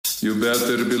You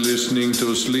better be listening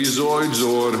to Sleazoids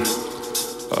or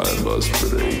I must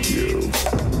break you.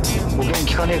 保険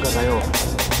効かねえからよ。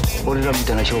俺らみ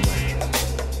たいな商売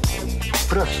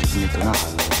プラスしてくんねえとな。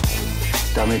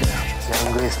ダメだよ。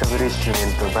ヤングエスタブリッシュ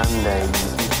メントバンダイに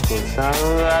彦さん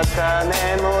は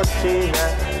金持ちだ。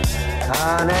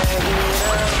金蔵か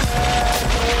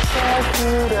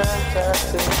桜か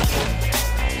せ。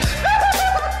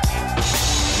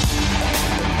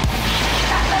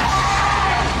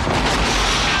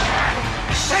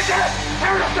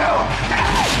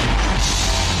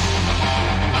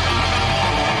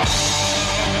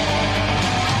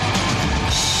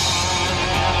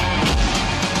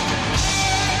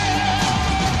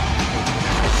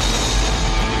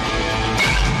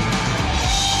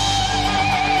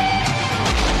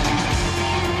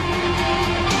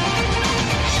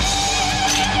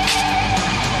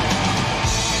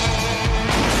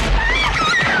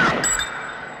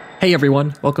Hey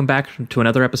everyone, welcome back to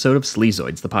another episode of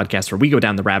Sleazoids, the podcast where we go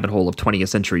down the rabbit hole of 20th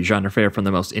century genre fare from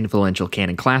the most influential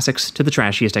canon classics to the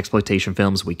trashiest exploitation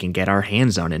films we can get our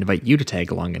hands on and invite you to tag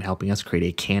along in helping us create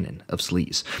a canon of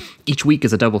sleaze. Each week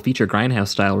is a double feature grindhouse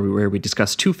style where we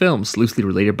discuss two films loosely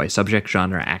related by subject,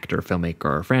 genre, actor, filmmaker,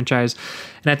 or franchise.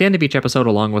 And at the end of each episode,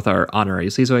 along with our honorary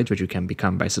Sleazoids, which you can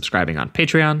become by subscribing on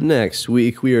Patreon. Next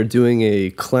week, we are doing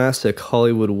a classic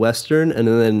Hollywood Western, and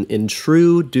then in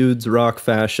true dudes rock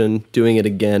fashion, doing it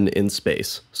again in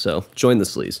space. So join the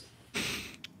sleaze.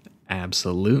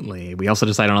 Absolutely. We also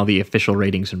decide on all the official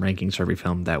ratings and rankings for every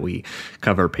film that we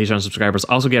cover. Patreon subscribers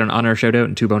also get an honor shout out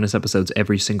and 2 bonus episodes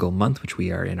every single month, which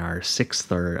we are in our 6th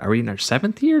or are we in our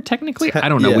 7th year technically? I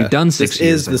don't know. Yeah, We've done 6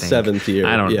 years. This is the 7th year.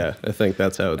 I don't. Yeah, I think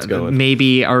that's how it's going.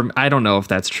 Maybe, or I don't know if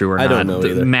that's true or not. I don't know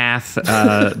either. Math.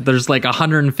 There's like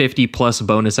 150 plus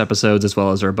bonus episodes, as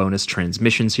well as our bonus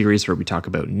transmission series where we talk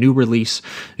about new release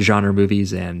genre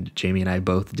movies. And Jamie and I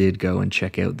both did go and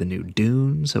check out the new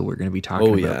Dune, so we're going to be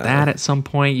talking about that at some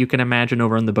point. You can imagine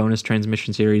over on the bonus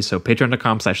transmission series. So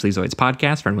patreon.com/Sleazoids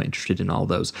podcast for anyone interested in all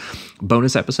those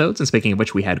bonus episodes. And speaking of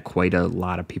which, we had quite a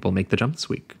lot of people make the jump this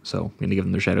week. So I'm going to give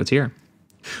them their shout outs here.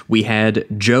 We had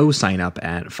Joe sign up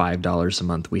at $5 a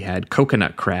month. We had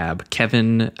Coconut Crab,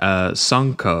 Kevin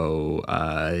Sonko,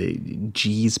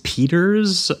 G's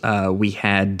Peters. We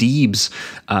had Deebs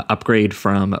upgrade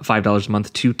from $5 a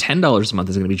month to $10 a month.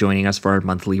 Is going to be joining us for our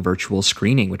monthly virtual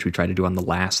screening, which we try to do on the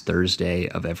last Thursday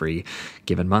of every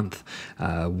given month.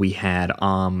 We had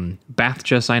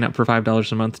Bathja sign up for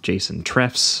 $5 a month. Jason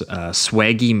Treffs,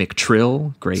 Swaggy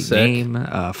McTrill, great Sick. name.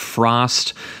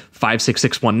 Frost.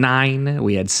 56619,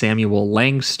 we had Samuel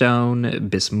Langstone,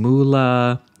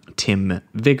 Bismula, Tim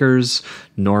Viggers,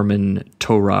 Norman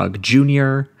Torog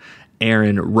Jr.,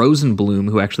 Aaron Rosenblum,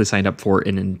 who actually signed up for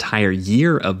an entire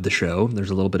year of the show.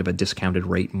 There's a little bit of a discounted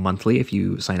rate monthly if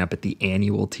you sign up at the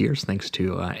annual tiers, thanks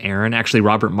to Aaron. Actually,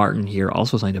 Robert Martin here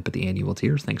also signed up at the annual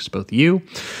tiers, thanks to both of you.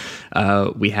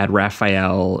 We had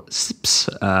Raphael Sips.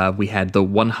 We had the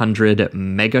 100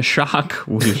 Mega Shock.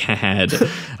 We had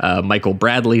Michael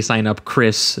Bradley sign up,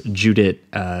 Chris, Judith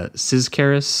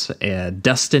Sizkaris,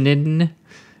 Dustinin,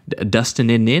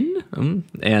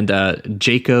 and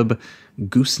Jacob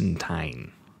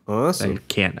Goosentine. Awesome. I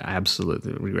can't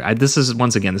absolutely. This is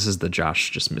the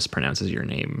Josh just mispronounces your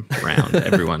name round.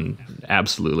 Everyone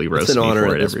absolutely roasts me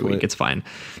for it every week. It's fine.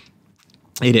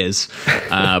 It is.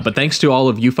 But thanks to all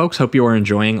of you folks. Hope you are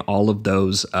enjoying all of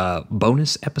those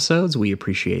bonus episodes. We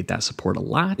appreciate that support a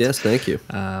lot. Yes, thank you.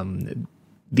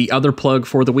 The other plug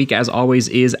for the week, as always,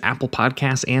 is Apple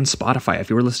Podcasts and Spotify. If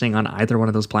you were listening on either one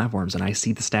of those platforms, and I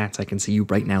see the stats, I can see you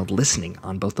right now listening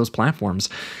on both those platforms,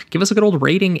 give us a good old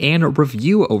rating and a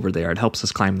review over there. It helps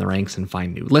us climb the ranks and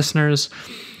find new listeners.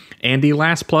 And the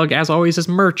last plug, as always, is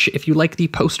merch. If you like the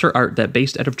poster art that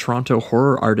based out of Toronto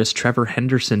horror artist Trevor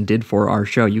Henderson did for our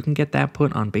show, you can get that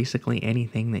put on basically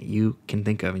anything that you can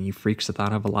think of. And you freaks have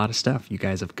thought of a lot of stuff. You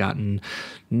guys have gotten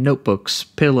notebooks,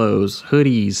 pillows,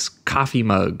 hoodies, coffee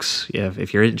mugs.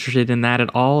 If you're interested in that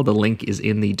at all, the link is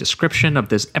in the description of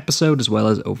this episode, as well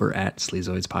as over at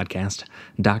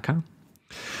sleazoidspodcast.com.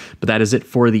 But that is it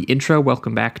for the intro.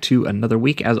 Welcome back to another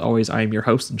week. As always, I am your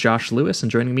host, Josh Lewis, and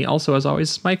joining me also, as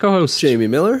always, is my co-host, Jamie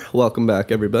Miller. Welcome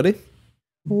back, everybody.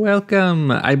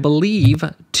 Welcome. I believe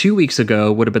 2 weeks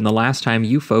ago would have been the last time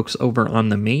you folks over on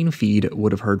the main feed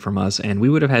would have heard from us, and we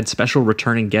would have had special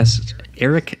returning guest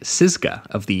Eric Sizga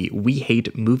of the We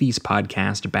Hate Movies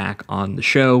podcast back on the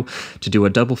show to do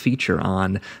a double feature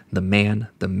on the man,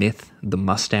 the myth, the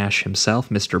mustache himself,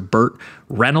 Mr. Burt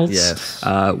Reynolds. Yes.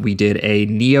 We did a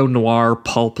neo-noir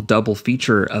pulp double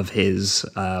feature of his,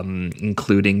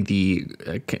 including the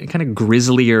kind of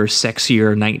grislier,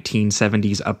 sexier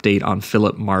 1970s update on Philip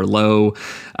Philip Marlowe.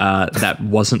 That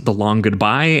wasn't The Long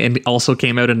Goodbye, and also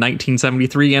came out in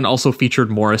 1973, and also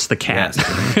featured Morris the Cat.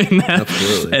 Yes,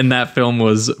 absolutely. And that film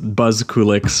was Buzz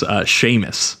Kulik's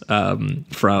Seamus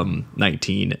from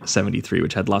 1973,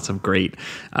 which had lots of great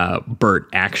Burt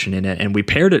action in it. And we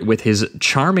paired it with his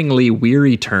charmingly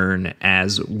weary turn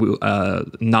as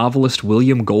novelist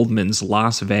William Goldman's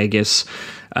Las Vegas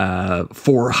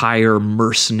for-hire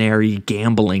mercenary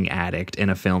gambling addict in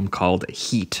a film called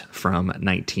Heat from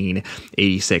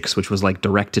 1986, which was like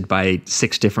directed by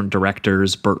 6 different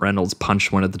directors. Burt Reynolds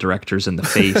punched one of the directors in the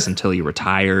face until he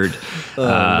retired.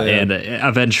 And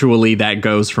eventually that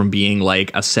goes from being like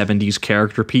a 70s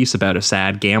character piece about a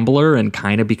sad gambler and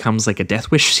kind of becomes like a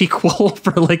Death Wish sequel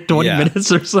for like 20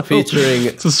 minutes or so.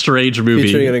 It's a strange movie.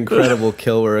 Featuring an incredible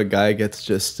kill where a guy gets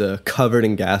just covered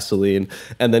in gasoline,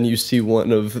 and then you see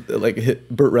one of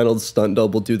Burt Reynolds' stunt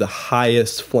double do the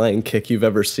highest flying kick you've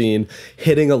ever seen,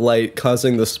 hitting a light,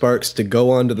 causing the sparks to go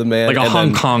onto the man. Like a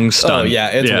Hong Kong stunt. Oh, yeah,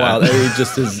 it's wild. And he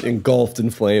just is engulfed in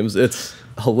flames. It's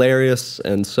hilarious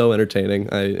and so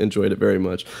entertaining. I enjoyed it very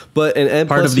much. But and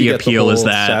part of the appeal is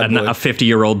that a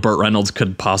 50-year-old Burt Reynolds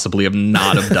could possibly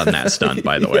not have done that stunt,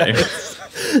 by the way.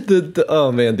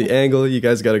 Oh, man, the angle, you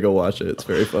guys got to go watch it. It's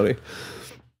very funny.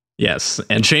 Yes,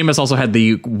 and Seamus also had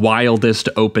the wildest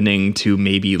opening to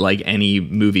maybe like any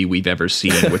movie we've ever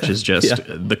seen, which is just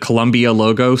the Columbia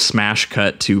logo smash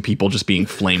cut to people just being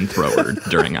flamethrowered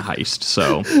during a heist.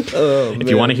 So if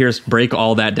you want to hear us break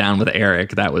all that down with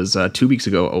Eric, that was 2 weeks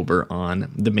ago over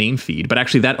on the main feed. But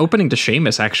actually that opening to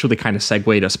Seamus actually kind of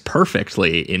segued us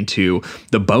perfectly into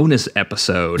the bonus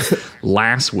episode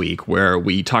last week, where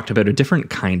we talked about a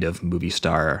different kind of movie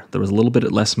star. There was a little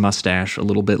bit less mustache, a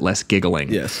little bit less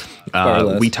giggling. Yes.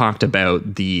 We talked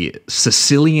about the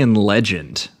Sicilian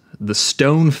legend, the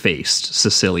stone-faced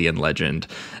Sicilian legend,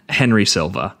 Henry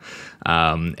Silva.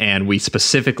 And we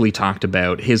specifically talked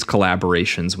about his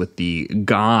collaborations with the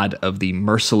god of the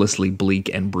mercilessly bleak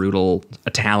and brutal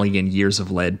Italian Years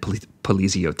of Lead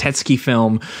Polizio Tetsky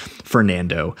film,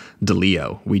 Fernando De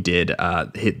Leo. We did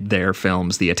hit their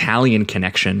films, The Italian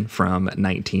Connection from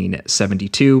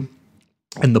 1972,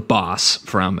 and The Boss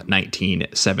from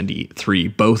 1973,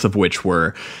 both of which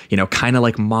were, kind of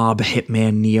like mob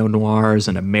hitman neo-noirs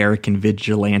and American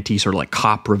vigilante sort of like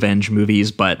cop revenge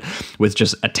movies, but with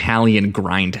just Italian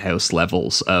grindhouse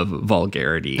levels of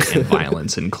vulgarity and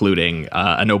violence, including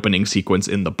an opening sequence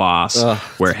in The Boss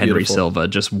where Henry Silva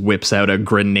just whips out a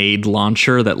grenade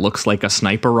launcher that looks like a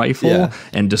sniper rifle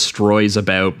and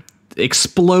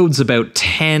explodes about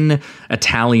 10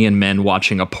 Italian men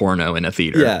watching a porno in a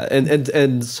theater. Yeah,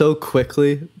 and so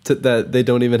quickly that they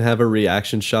don't even have a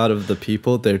reaction shot of the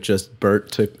people. They're just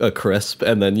burnt to a crisp,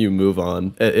 and then you move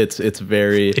on. It's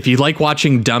very... If you like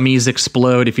watching dummies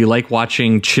explode, if you like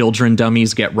watching children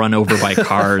dummies get run over by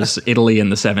cars, Italy in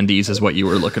the 70s is what you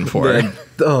were looking for. Yeah.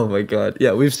 Oh my God.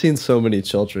 Yeah, we've seen so many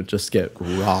children just get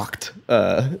rocked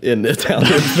in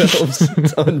Italian films.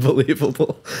 It's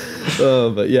unbelievable.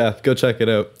 But yeah, go check it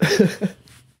out.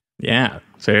 Yeah.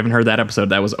 So if you haven't heard that episode,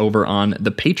 that was over on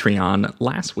the Patreon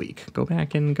last week. Go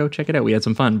back and go check it out. We had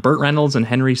some fun. Burt Reynolds and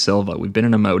Henry Silva. We've been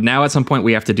in a mode. Now at some point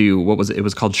we have to do, what was it? It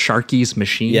was called Sharky's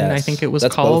Machine, yes, I think it was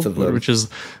that's called. Both of them. Which is,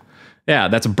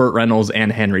 that's Burt Reynolds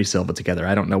and Henry Silva together.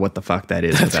 I don't know what the fuck that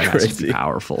is, but that has to be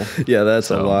powerful. Yeah, that's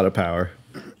a lot of power.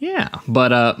 Yeah,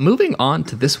 but moving on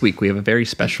to this week, we have a very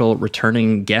special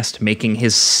returning guest making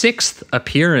his 6th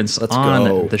appearance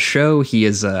on the show. He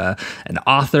is an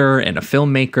author and a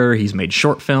filmmaker. He's made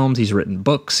short films. He's written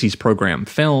books. He's programmed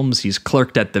films. He's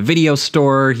clerked at the video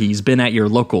store. He's been at your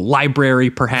local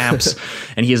library, perhaps.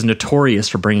 And he is notorious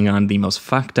for bringing on the most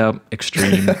fucked up,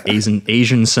 extreme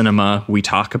Asian cinema we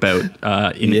talk about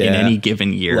in any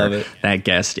given year. Love it. That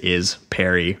guest is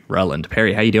Perry Ruhland.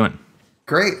 Perry, how you doing?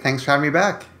 Great. Thanks for having me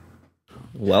back.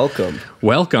 Welcome.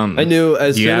 I knew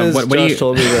as soon as Josh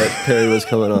told me that Perry was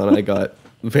coming on, I got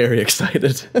very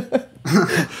excited.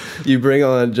 You bring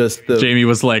on just the... Jamie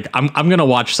was like, I'm going to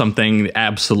watch something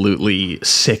absolutely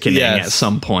sickening at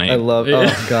some point. I love...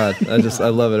 Oh, God. I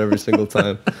love it every single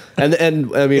time. And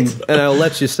I mean, and I'll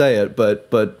let you say it,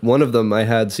 but one of them I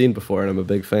had seen before and I'm a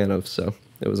big fan of, so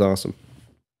it was awesome.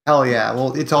 Hell yeah.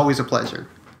 Well, it's always a pleasure.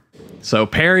 So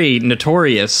Perry,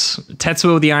 notorious,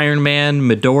 Tetsuo the Iron Man,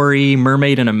 Midori,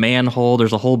 Mermaid in a Manhole.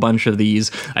 There's a whole bunch of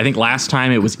these. I think last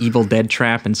time it was Evil Dead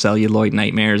Trap and Celluloid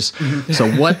Nightmares. So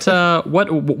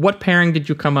what pairing did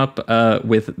you come up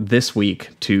with this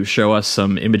week to show us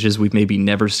some images we've maybe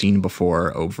never seen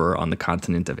before over on the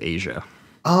continent of Asia?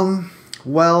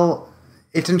 Well,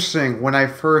 it's interesting. When I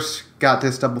first got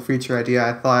this double feature idea,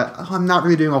 I thought, I'm not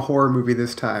really doing a horror movie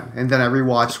this time. And then I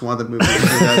rewatched one of the movies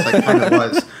and I was like, kind of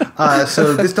was.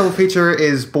 So this double feature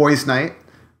is Boys Night.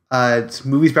 It's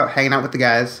movies about hanging out with the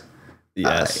guys.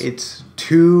 Yes. It's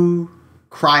 2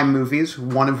 crime movies,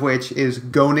 one of which is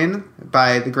Gonin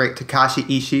by the great Takashi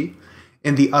Ishii,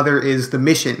 and the other is The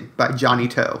Mission by Johnnie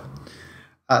To.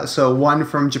 So one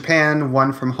from Japan,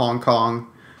 one from Hong Kong.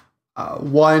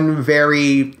 One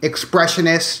very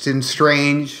expressionist and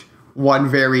strange, one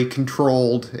very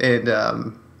controlled and,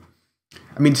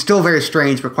 still very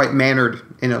strange, but quite mannered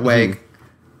in a way.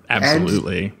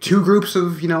 Absolutely. And 2 groups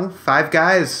of, 5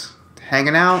 guys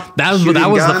hanging out. That was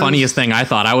the funniest thing I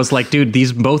thought. I was like, dude,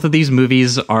 both of these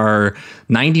movies are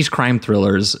 90s crime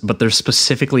thrillers, but they're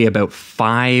specifically about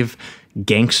 5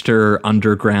 gangster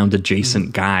underground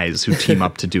adjacent guys who team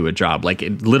up to do a job. Like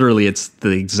literally it's the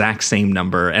exact same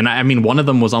number. And I mean, one of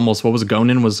them was almost, what was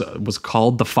Gonin was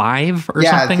called the 5 or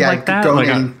something like that.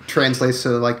 Gonin translates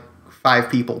to like 5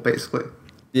 people basically.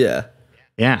 Yeah.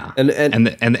 Yeah.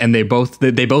 And they both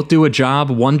do a job.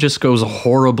 One just goes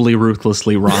horribly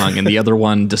ruthlessly wrong. And the other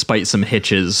one, despite some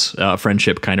hitches,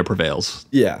 friendship kind of prevails.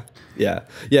 Yeah.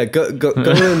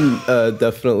 Gonin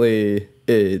definitely.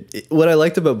 What I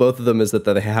liked about both of them is that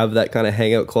they have that kind of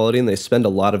hangout quality, and they spend a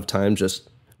lot of time just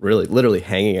literally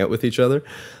hanging out with each other.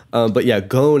 But yeah,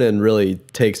 Gonin really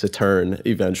takes a turn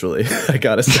eventually. I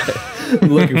gotta say, I'm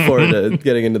looking forward to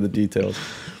getting into the details.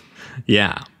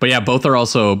 Yeah, but yeah, both are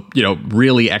also,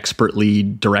 really expertly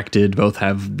directed. Both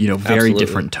have, very Absolutely.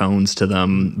 different tones to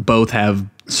them. Both have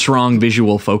strong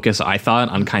visual focus, I thought,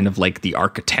 on kind of like the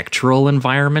architectural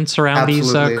environments around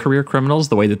these career criminals,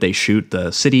 the way that they shoot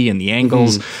the city and the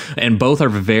angles. And both are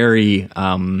very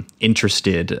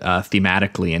interested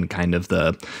thematically in kind of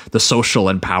the social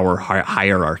and power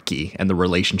hierarchy and the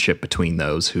relationship between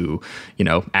those who,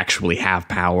 actually have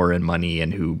power and money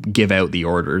and who give out the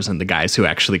orders, and the guys who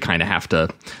actually kind of have to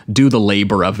do the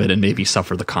labor of it and maybe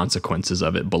suffer the consequences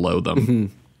of it below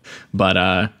them.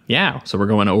 But so we're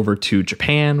going over to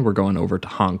Japan, we're going over to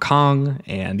Hong Kong,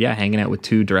 and hanging out with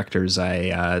 2 directors.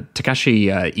 Takashi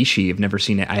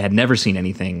Ishii, I had never seen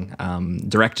anything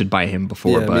directed by him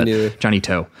before, but Johnnie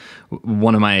To,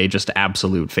 one of my just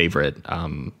absolute favorite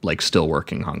still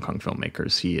working Hong Kong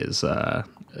filmmakers. He is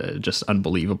just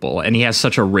unbelievable, and he has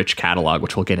such a rich catalog,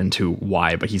 which we'll get into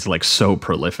why, but he's like so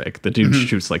prolific. The dude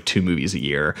shoots like 2 movies a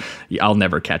year. I'll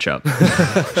never catch up.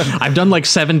 I've done like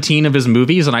 17 of his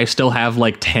movies, and I still have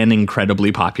like 10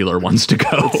 incredibly popular ones to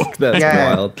go. That's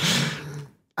wild.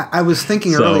 I was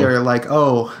thinking earlier, like,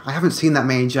 I haven't seen that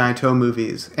many Johnnie To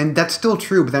movies. And that's still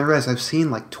true, but then I realized I've seen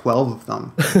like 12 of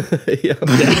them. See,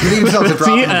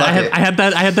 I had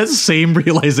that same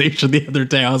realization the other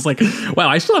day. I was like, wow,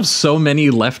 I still have so many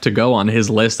left to go on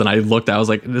his list. And I looked, I was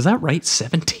like, is that right?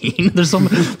 17?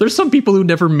 There's some people who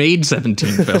never made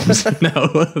 17 films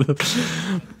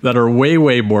that are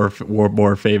way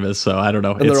more famous. So I don't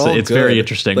know. It's very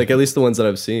interesting. Like at least the ones that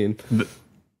I've seen.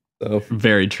 So.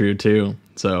 Very true too.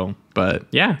 So, but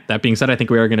yeah, that being said, I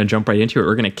think we are going to jump right into it.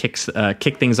 We're going to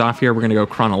kick things off here. We're going to go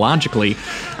chronologically,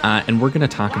 and we're going to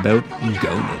talk about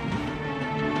Gonin.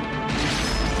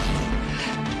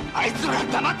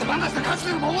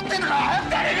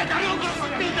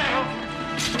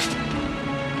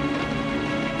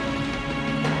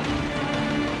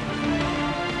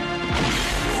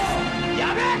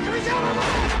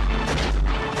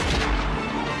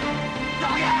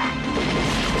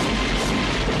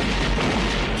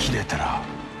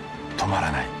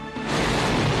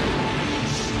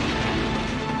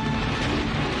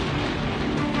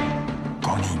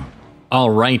 All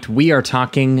right, we are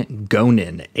talking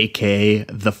Gonin, aka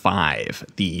The Five,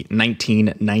 the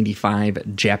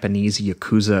 1995 Japanese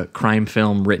yakuza crime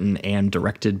film written and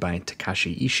directed by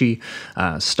Takashi Ishii,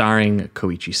 starring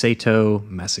Koichi Sato,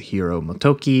 Masahiro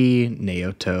Motoki,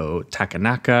 Naoto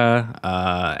Takanaka,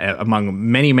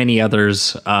 among many, many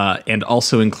others, and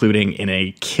also including in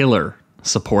a killer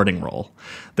supporting role,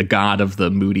 the god of the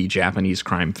moody Japanese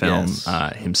crime film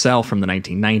himself from the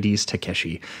 1990s,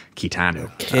 Takeshi Kitano,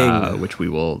 which we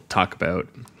will talk about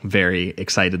very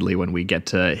excitedly when we get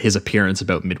to his appearance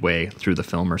about midway through the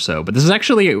film or so. But this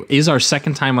is our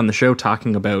second time on the show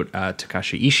talking about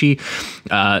Takashi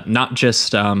Ishii, not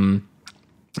just on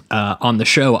the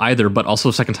show either, but also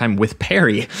second time with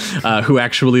Perry, who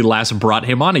actually last brought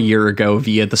him on a year ago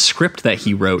via the script that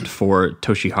he wrote for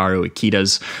Toshiharu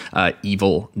Ikita's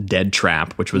Evil Dead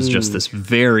Trap, which was just this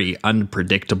very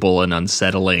unpredictable and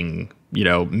unsettling,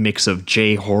 mix of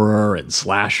J-horror and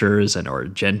slashers and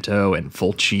Argento and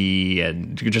Fulci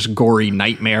and just gory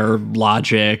nightmare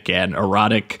logic and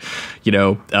erotic,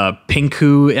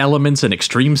 pinku elements and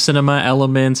extreme cinema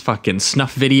elements, fucking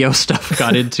snuff video stuff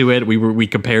got into it. We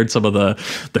compared some of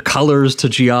the colors to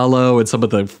Giallo and some of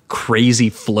the crazy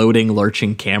floating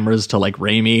lurching cameras to like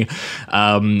Raimi.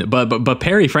 But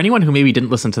Perry, for anyone who maybe didn't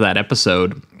listen to that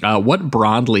episode, what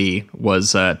broadly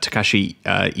was Takashi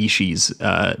Ishii's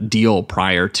deal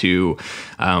prior to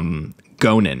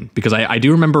GONIN? Because I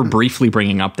do remember briefly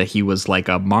bringing up that he was like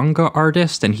a manga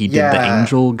artist and he did the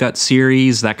Angel Gut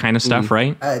series, that kind of stuff,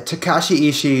 right? Takashi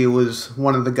Ishii was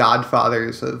one of the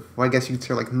godfathers of, well, I guess you'd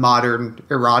say, like modern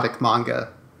erotic manga.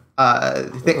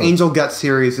 The Angel Gut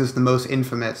series is the most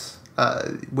infamous,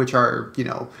 which are,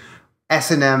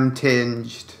 S&M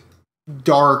tinged,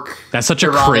 dark. That's such a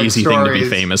crazy stories. thing to be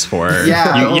famous for.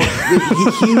 Yeah,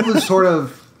 he was sort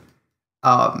of,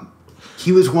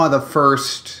 he was one of the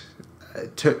first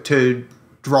to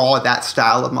draw that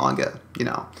style of manga,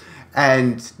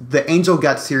 and the Angel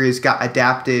Gut series got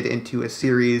adapted into a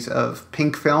series of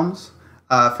pink films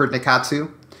for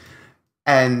Nikatsu,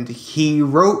 and he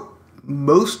wrote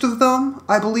most of them,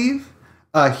 I believe.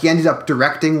 He ended up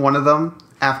directing one of them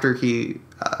after he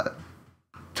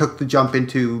took the jump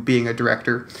into being a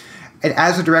director, and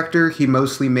as a director he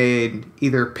mostly made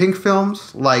either pink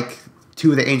films like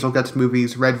two of the Angel Guts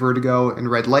movies, Red Vertigo and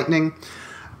Red Lightning,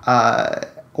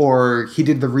 or he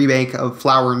did the remake of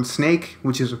Flower and Snake,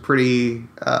 which is a pretty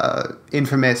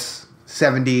infamous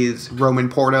 70s Roman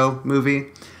porno movie.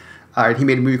 He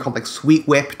made a movie called like Sweet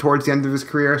Whip towards the end of his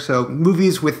career. So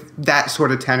movies with that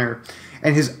sort of tenor.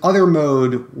 And his other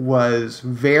mode was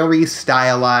very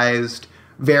stylized,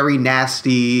 very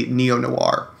nasty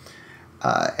neo-noir.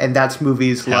 And that's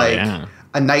movies like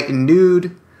A Night in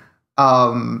Nude,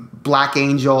 Black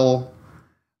Angel,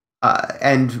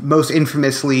 and most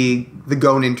infamously, the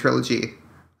GONIN trilogy,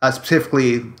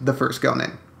 specifically the first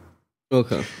GONIN.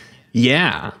 Okay.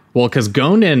 Yeah. Well, because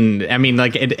GONIN, I mean,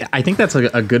 like, I think that's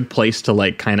a good place to,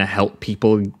 like, kind of help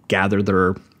people gather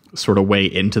their sort of way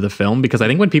into the film, because I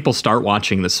think when people start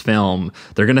watching this film,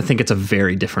 they're going to think it's a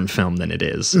very different film than it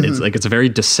is. It's like, it's very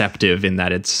deceptive in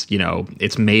that it's,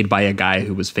 it's made by a guy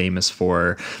who was famous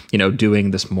for,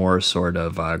 doing this more sort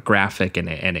of graphic and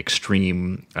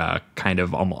extreme kind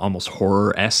of almost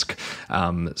horror-esque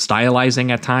stylizing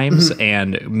at times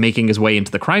and making his way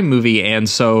into the crime movie. And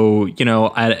so,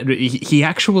 he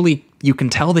actually, you can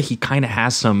tell that he kind of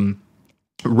has some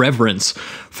reverence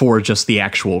for just the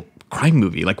actual crime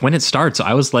movie. Like when it starts,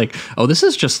 I was like, oh, this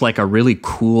is just like a really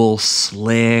cool,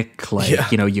 slick, like,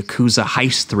 yakuza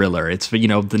heist thriller. It's,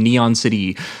 the Neon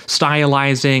City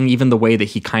stylizing, even the way that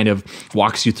he kind of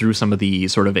walks you through some of the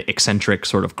sort of eccentric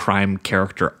sort of crime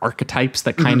character archetypes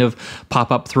that kind of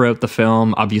pop up throughout the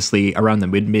film. Obviously around the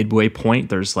midway point,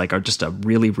 there's like just a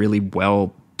really, really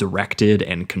well directed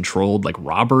and controlled like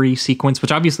robbery sequence,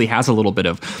 which obviously has a little bit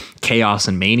of chaos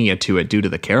and mania to it due to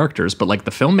the characters, but like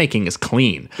the filmmaking is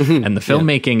clean and the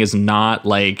filmmaking is not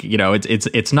like,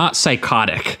 it's not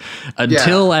psychotic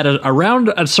until at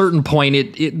around a certain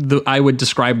point. I would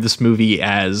describe this movie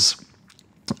as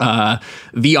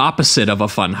the opposite of a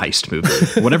fun heist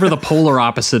movie, whatever the polar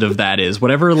opposite of that is,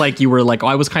 whatever, like you were like, oh,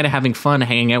 I was kind of having fun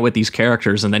hanging out with these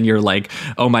characters, and then you're like,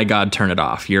 oh my God, turn it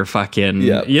off. You're fucking,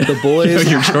 the boys,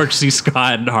 you're George C.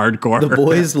 Scott and hardcore. The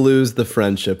boys lose the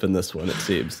friendship in this one, it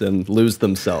seems, and lose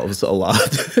themselves a lot.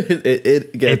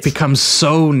 it becomes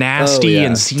so nasty,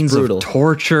 and scenes of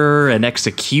torture and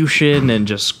execution and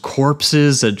just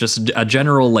corpses and just a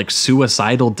general like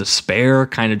suicidal despair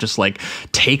kind of just like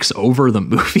takes over the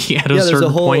movie at a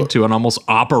certain point to an almost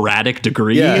operatic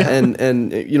degree. And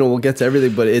we'll get to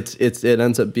everything, but it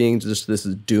ends up being just this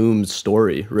doomed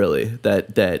story, really,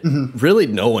 that really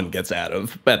no one gets out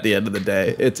of at the end of the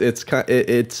day.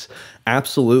 It's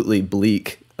absolutely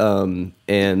bleak. And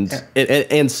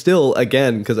still,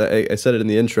 again, because I said it in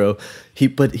the intro,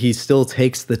 he still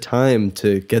takes the time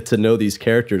to get to know these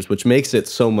characters, which makes it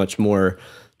so much more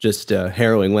just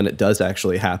harrowing when it does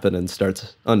actually happen and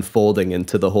starts unfolding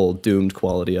into the whole doomed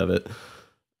quality of it.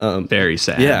 Very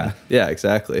sad. Yeah,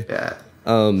 exactly. Yeah.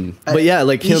 But yeah,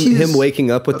 like him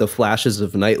waking up with the flashes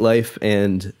of nightlife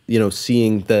and,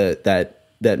 seeing that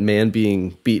man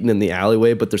being beaten in the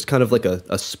alleyway, but there's kind of like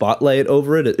a spotlight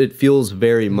over it. It feels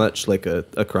very much like a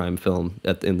crime film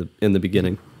in the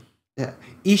beginning. Yeah.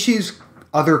 Ishii's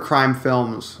other crime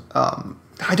films,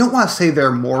 I don't want to say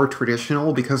they're more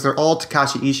traditional because they're all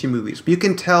Takashi Ishii movies, but you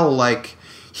can tell like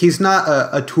he's not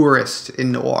a tourist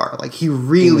in noir. Like he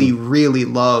really, really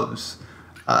loves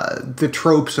the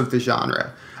tropes of the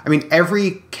genre. I mean,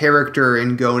 every character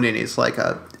in GONIN is like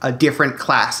a different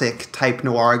classic type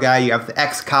noir guy. You have the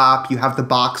ex-cop, you have the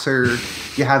boxer,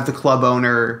 you have the club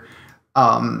owner.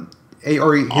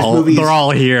 or his movies. They're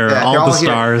all here. Yeah, all the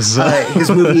stars. His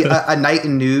movie A Night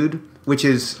in Nude, which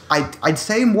is I'd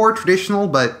say more traditional,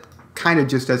 but kind of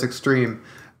just as extreme.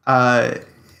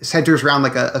 Centers around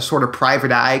like a sort of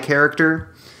private eye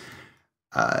character,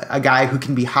 a guy who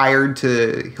can be hired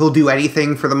he'll do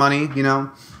anything for the money, you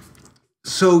know.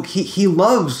 So he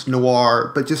loves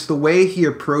noir, but just the way he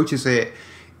approaches it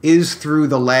is through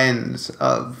the lens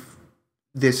of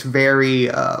this very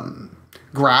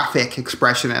graphic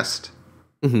expressionist.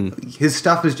 Mm-hmm. His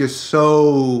stuff is just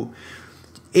so...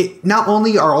 Not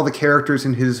only are all the characters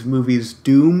in his movies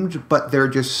doomed, but they're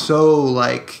just so,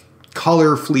 like,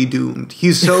 colorfully doomed.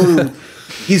 He's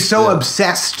so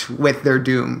obsessed with their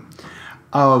doom.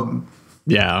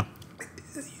 Yeah.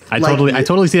 I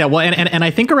totally see that. Well, and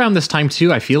I think around this time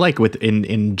too, I feel like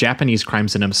in Japanese crime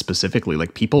cinema specifically,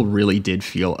 like people really did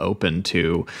feel open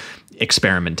to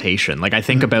experimentation. Like I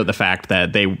think about the fact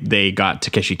that they got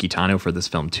Takeshi Kitano for this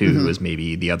film too, who is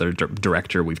maybe the other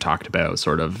director we've talked about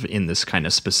sort of in this kind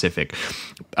of specific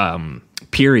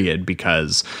period,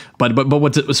 because but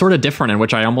what's sort of different, and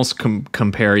which I almost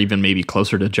compare even maybe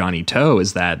closer to Johnnie To,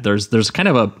 is that there's kind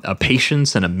of a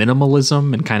patience and a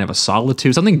minimalism and kind of a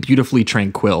solitude, something beautifully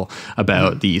tranquil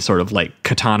about the sort of like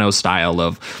Kitano style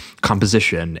of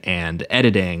composition and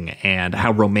editing, and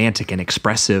how romantic and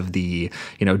expressive the,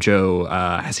 you know, Joe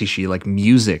Hisaishi like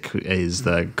music is,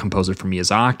 the composer for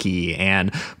Miyazaki.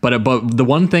 And but the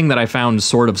one thing that I found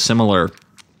sort of similar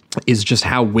is just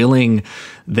how willing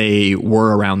they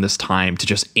were around this time to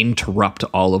just interrupt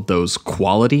all of those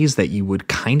qualities that you would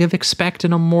kind of expect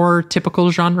in a more typical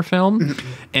genre film,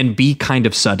 and be kind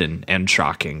of sudden and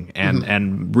shocking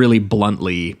and really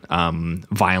bluntly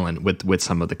violent with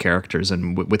some of the characters.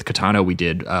 And with Kitano, we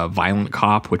did Violent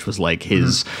Cop, which was like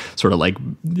his sort of like,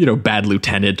 you know, Bad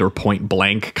Lieutenant or Point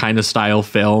Blank kind of style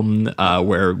film,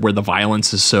 where the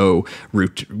violence is so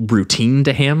routine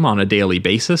to him on a daily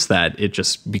basis that it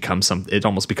just becomes it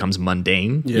almost becomes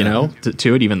mundane. You know,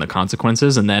 to it, even the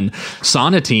consequences. And then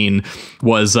Sonatine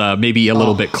was maybe a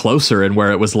little bit closer, and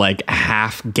where it was like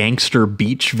half gangster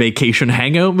beach vacation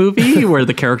hangout movie where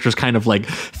the characters kind of like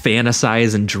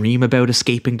fantasize and dream about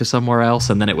escaping to somewhere else.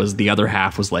 And then it was the other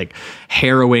half was like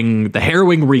harrowing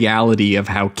reality of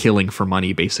how killing for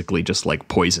money basically just like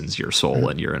poisons your soul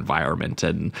and your environment.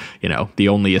 And, you know, the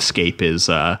only escape is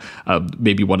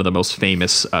maybe one of the most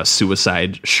famous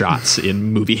suicide shots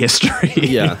in movie history.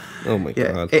 Yeah. Oh my God.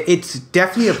 It's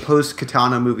definitely a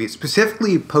post-Kitano movie,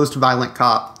 specifically post-Violent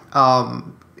Cop.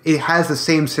 It has the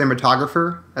same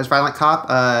cinematographer as Violent Cop.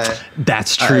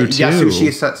 That's true too. Yasushi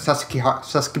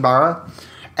Sasakibara.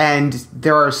 And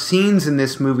there are scenes in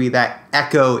this movie that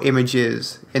echo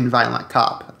images in Violent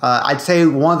Cop. I'd say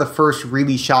one of the first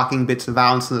really shocking bits of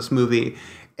violence in this movie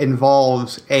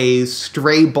involves a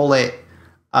stray bullet.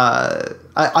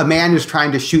 A man is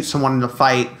trying to shoot someone in a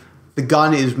fight. The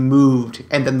gun is moved,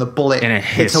 and then the bullet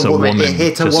hits a woman. It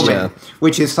hits a woman,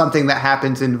 which is something that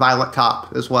happens in Violent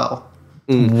Cop as well.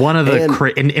 One of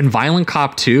the in Violent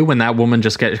Cop 2, when that woman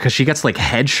just because she gets like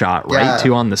headshot right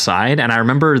too on the side, and I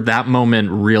remember that moment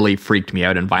really freaked me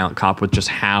out in Violent Cop with just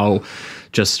how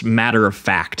just matter of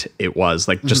fact it was,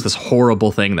 like just this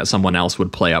horrible thing that someone else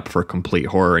would play up for complete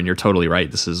horror. And you're totally right.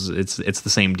 It's the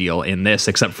same deal in this,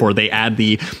 except for they add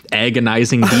the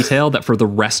agonizing detail that for the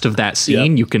rest of that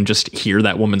scene, you can just hear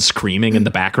that woman screaming in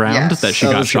the background that she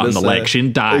got shot in the leg. She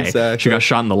didn't die. Exactly. She got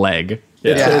shot in the leg.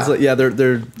 It's like,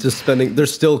 they're just they're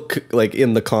still like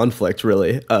in the conflict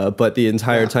really, but the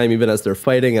entire time, even as they're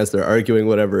fighting, as they're arguing,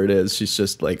 whatever it is, she's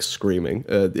just like screaming.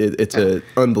 It's an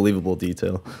unbelievable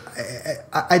detail.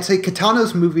 I'd say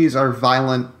Kitano's movies are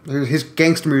violent. His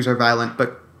gangster movies are violent,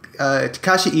 but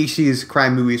Takashi Ishii's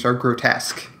crime movies are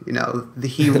grotesque. You know,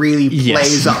 he really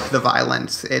plays up the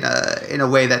violence in a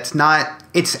way that's not.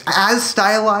 It's as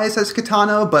stylized as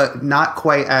Kitano, but not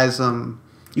quite as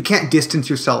you can't distance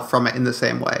yourself from it in the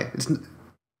same way.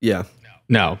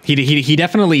 No, he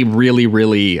definitely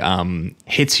really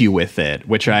hits you with it,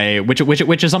 which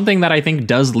is something that I think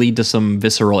does lead to some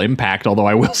visceral impact. Although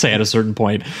I will say at a certain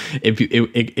point,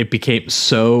 it became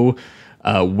so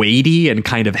weighty and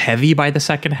kind of heavy by the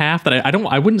second half that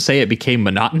I wouldn't say it became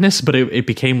monotonous, but it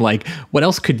became like, what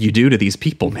else could you do to these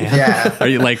people, man? Yeah. Are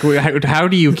you like, how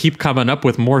do you keep coming up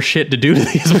with more shit to do to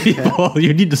these people?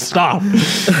 You need to stop.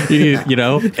 You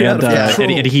know,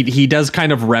 and he does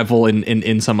kind of revel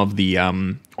in some of the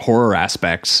horror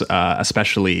aspects,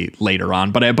 especially later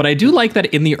on. But I do like that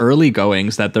in the early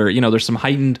goings that there's some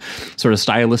heightened sort of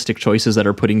stylistic choices that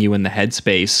are putting you in the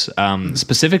headspace,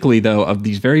 specifically though of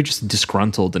these very just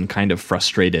disgruntled and kind of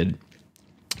frustrated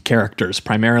characters,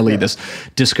 primarily this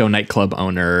disco nightclub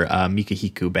owner,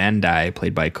 Mikihiko Bandai,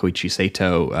 played by Koichi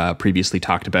Sato, previously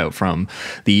talked about from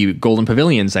the Golden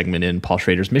Pavilion segment in Paul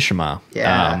Schrader's Mishima,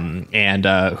 and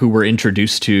who were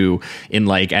introduced to in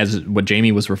like, as what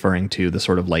Jamie was referring to, the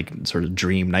sort of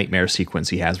dream nightmare sequence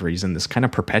he has where he's in this kind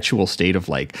of perpetual state of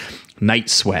like night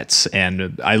sweats.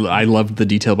 And I loved the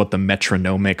detail about the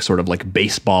metronomic sort of like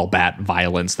baseball bat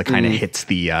violence that kind of hits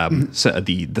the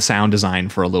sound design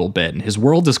for a little bit. And his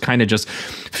world is kind of just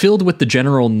filled with the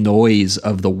general noise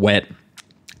of the wet,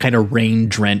 kind of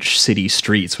rain-drenched city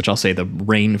streets, which I'll say the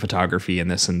rain photography in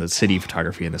this and the city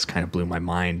photography in this kind of blew my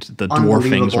mind. The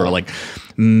dwarfings were like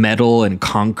metal and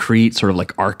concrete, sort of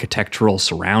like architectural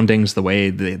surroundings, the way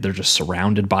they're just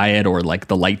surrounded by it, or like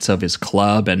the lights of his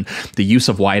club and the use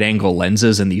of wide-angle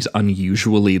lenses and these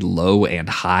unusually low and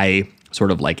high sort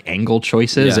of like angle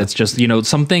choices. It's just,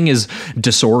 something is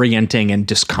disorienting and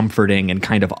discomforting and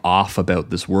kind of off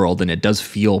about this world, and it does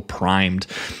feel primed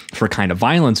for kind of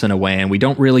violence in a way, and we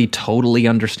don't really totally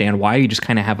understand why. You just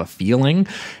kind of have a feeling,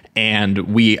 and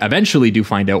we eventually do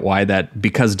find out why, that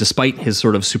because despite his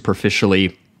sort of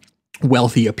superficially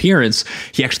wealthy appearance,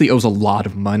 he actually owes a lot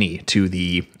of money to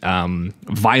the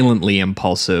violently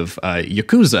impulsive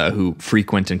yakuza who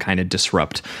frequent and kind of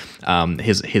disrupt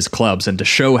his clubs. And to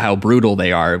show how brutal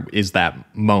they are is that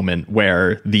moment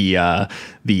where the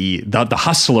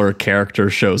hustler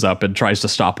character shows up and tries to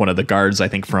stop one of the guards, I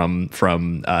think from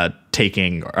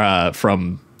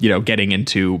getting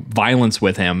into violence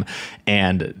with him,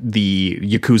 and the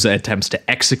yakuza attempts to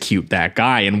execute that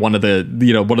guy, and one of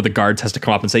the guards has to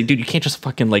come up and say, dude, you can't just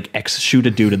fucking like shoot a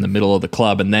dude in the middle of the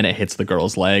club. And then it hits the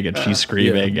girl's leg and she's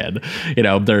screaming, and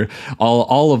they're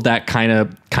all of that kind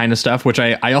of stuff, which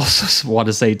I also want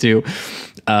to say too,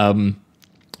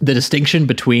 the distinction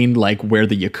between like where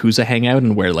the yakuza hang out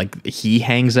and where like he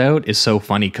hangs out is so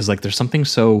funny, because like there's something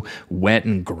so wet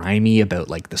and grimy about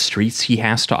like the streets he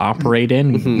has to operate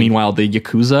in. Meanwhile, the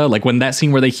yakuza, like when that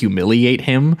scene where they humiliate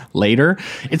him later,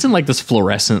 it's in like this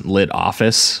fluorescent lit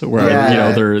office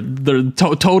where they're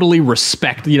totally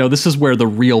respect. This is where the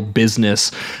real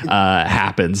business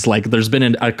happens. Like there's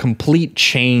been a complete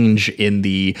change in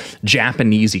the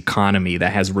Japanese economy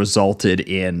that has resulted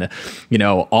in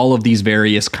all of these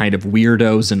various kind of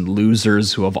weirdos and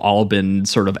losers who have all been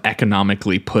sort of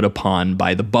economically put upon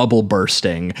by the bubble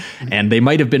bursting. And they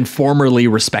might have been formerly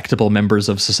respectable members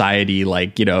of society,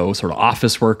 like, sort of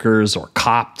office workers or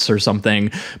cops or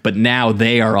something. But now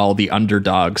they are all the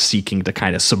underdogs seeking to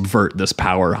kind of subvert this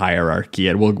power hierarchy.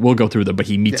 And we'll go through them, but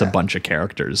he meets a bunch of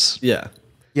characters. Yeah,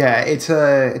 it's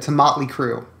a motley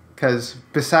crew, because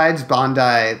besides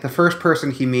Bandai, the first person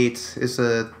he meets is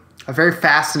a very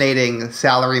fascinating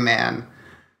salaryman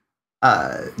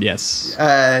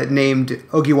named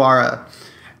Ogiwara.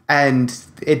 And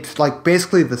it's like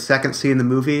basically the second scene in the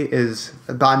movie is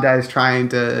Bandai is trying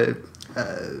to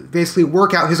basically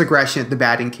work out his aggression at the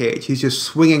batting cage. He's just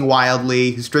swinging wildly.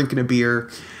 He's drinking a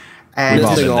beer. And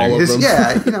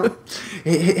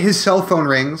his cell phone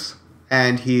rings,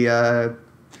 and he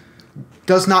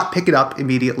does not pick it up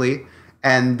immediately.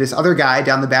 And this other guy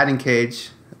down the batting cage,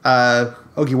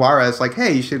 Ogiwara, is like,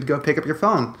 hey, you should go pick up your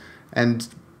phone. And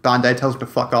Bandai tells him to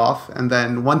fuck off, and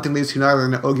then one thing leads to another,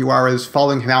 and Ogiwara is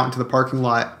following him out into the parking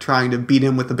lot, trying to beat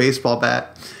him with the baseball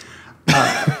bat.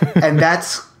 And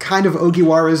that's kind of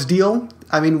Ogiwara's deal.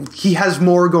 I mean, he has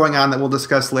more going on that we'll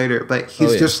discuss later, but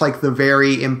he's just like the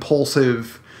very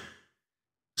impulsive,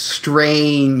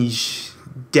 strange,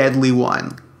 deadly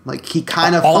one. Like, he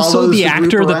kind of also follows the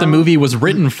actor that the around. movie was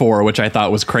written for, which I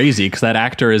thought was crazy, because that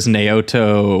actor is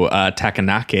Naoto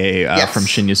Takanake from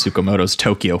Shinya Tsukamoto's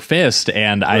Tokyo Fist.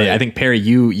 And I think, Perry,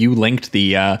 you linked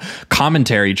the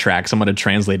commentary track. Someone had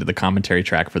translated the commentary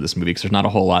track for this movie, because there's not a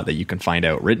whole lot that you can find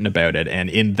out written about it. And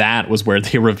in that was where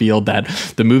they revealed that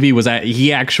the movie was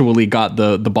he actually got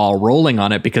the ball rolling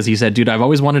on it, because he said, dude, I've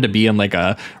always wanted to be in like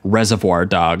a Reservoir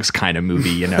Dogs kind of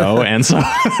movie, And so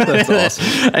that's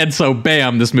awesome. And so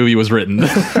bam, this movie was written.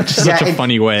 Which is such a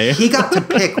funny way. He got to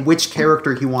pick which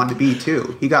character he wanted to be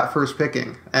too. He got first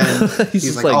picking, and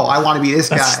he's like, "Oh, I want to be this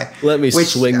guy." Let me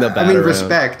swing the bat. I mean,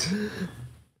 respect.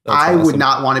 I would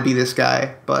not want to be this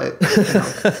guy, but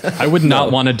I would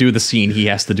not want to do the scene he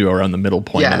has to do around the middle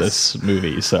point of this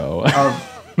movie. So.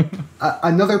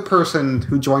 Another person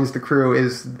who joins the crew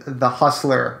is the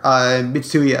hustler,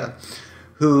 Mitsuya,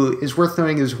 who is worth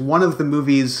noting is one of the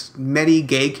movie's many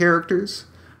gay characters.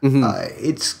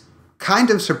 It's kind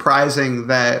of surprising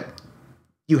that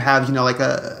you have, like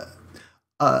a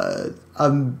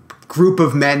group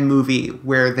of men movie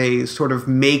where they sort of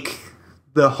make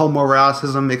the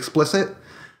homoeroticism explicit,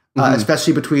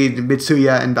 especially between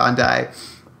Mitsuya and Bandai.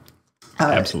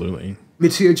 Absolutely.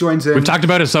 Mitsuya joins in. We've talked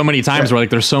about it so many times where like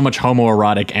there's so much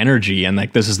homoerotic energy, and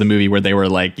like this is the movie where they were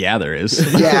like, yeah, there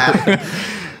is. Yeah.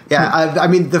 Yeah, I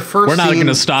mean, the first We're not scene, going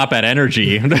to stop at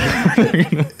energy.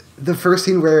 the first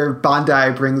scene where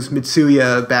Bandai brings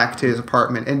Mitsuya back to his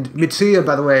apartment. And Mitsuya,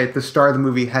 by the way, at the start of the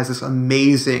movie, has this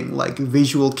amazing, like,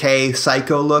 visual K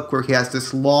psycho look where he has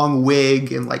this long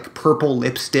wig and, like, purple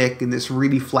lipstick and this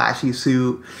really flashy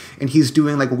suit. And he's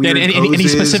doing, like, weird and he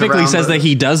specifically says that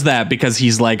he does that because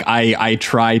he's like, I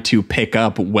try to pick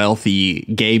up wealthy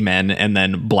gay men and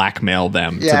then blackmail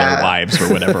them to their wives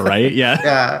or whatever, right?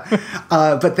 Yeah.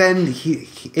 But then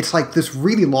it's like this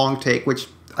really long take, which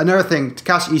another thing,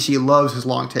 Takashi Ishii loves his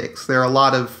long takes. There are a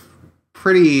lot of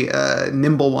pretty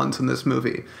nimble ones in this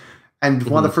movie. And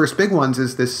one of the first big ones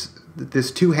is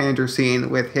this two-hander scene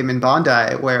with him and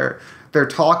Bandai where they're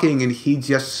talking and he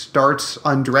just starts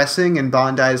undressing in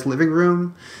Bandai's living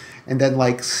room and then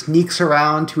like sneaks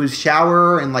around to his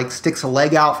shower and like sticks a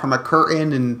leg out from a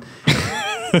curtain and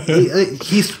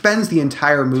he spends the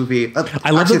entire movie. I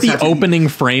love that the opening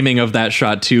framing of that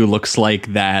shot too looks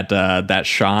like that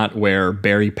shot where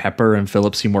Barry Pepper and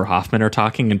Philip Seymour Hoffman are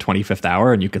talking in 25th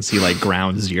Hour, and you can see like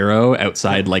Ground Zero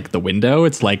outside like the window.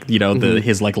 It's like, you know,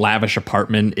 his like lavish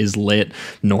apartment is lit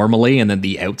normally, and then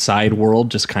the outside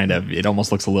world just kind of, it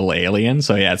almost looks a little alien.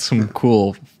 So yeah, it's some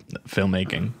cool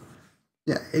filmmaking.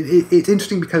 Yeah, it's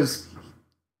interesting because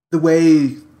the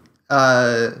way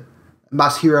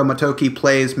Masahiro Motoki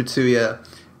plays Mitsuya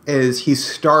is he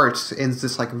starts in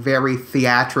this like very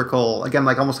theatrical, again,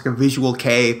 like almost like a visual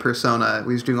K persona.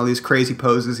 He's doing all these crazy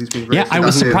poses. He's being very I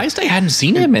was surprised I hadn't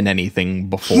seen him in anything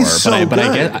before. He's so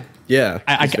good.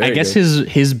 I guess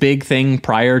his big thing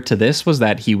prior to this was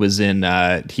that he was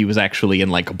actually in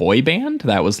like a boy band.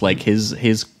 That was like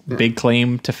his big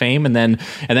claim to fame, and then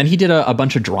he did a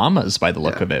bunch of dramas by the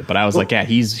look of it. But I was like, yeah,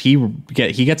 he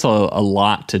gets a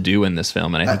lot to do in this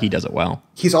film, and I think he does it well.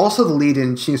 He's also the lead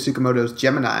in Shinichi Tsukamoto's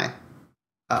Gemini,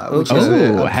 which is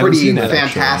a pretty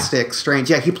fantastic, strange.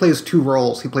 Yeah, he plays two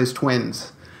roles. He plays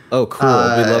twins. Oh, cool!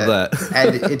 We love that.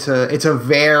 And it's a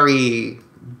very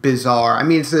bizarre. I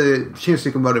mean, it's a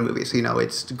Shinichi Tsukamoto movie, so you know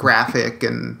it's graphic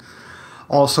and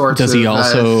all sorts. Does he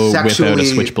also whip out a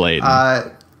switchblade?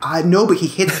 No, but he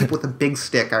hits people with a big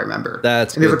stick. I remember.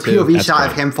 That's and there's a POV shot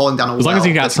of him falling down a well. As long as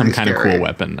he got some kind of cool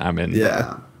weapon, I'm in.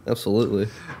 Yeah, absolutely.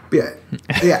 Yeah.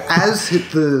 As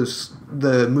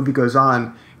the movie goes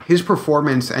on, his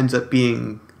performance ends up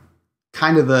being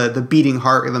kind of the beating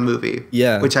heart of the movie.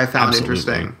 Yeah, which I found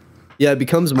interesting. Yeah, it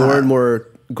becomes more and more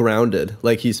grounded.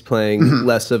 Like he's playing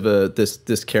less of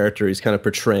this character he's kind of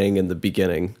portraying in the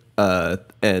beginning,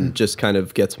 and just kind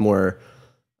of gets more.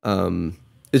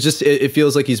 It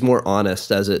feels like he's more honest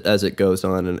as it goes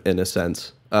on in a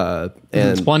sense.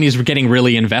 And one, he's getting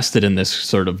really invested in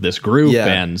this group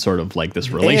and sort of like this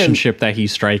relationship that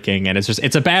he's striking, and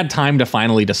it's a bad time to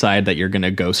finally decide that you're going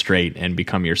to go straight and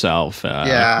become yourself.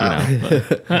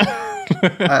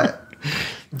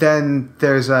 Then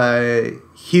there's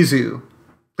Hizu,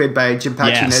 played by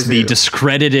Jinpachi Nezu. The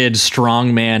discredited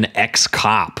strongman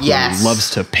ex-cop who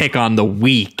loves to pick on the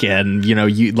weak, and you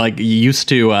used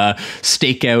to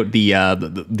stake out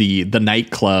the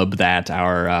nightclub that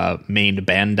our main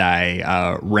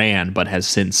Bandai ran, but has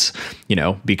since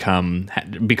become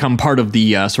part of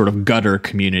the sort of gutter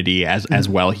community as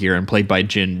well here, and played by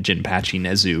Jinpachi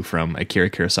Nezu from Akira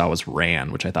Kurosawa's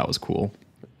Ran, which I thought was cool.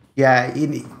 Yeah,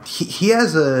 he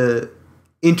has a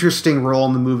interesting role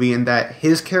in the movie in that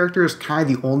his character is kind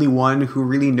of the only one who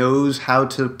really knows how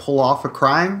to pull off a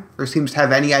crime or seems to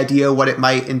have any idea what it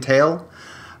might entail.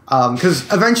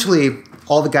 Because eventually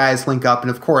all the guys link up and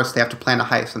of course they have to plan a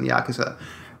heist on the yakuza.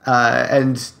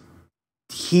 And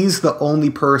he's the only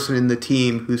person in the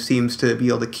team who seems to be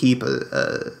able to keep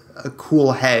a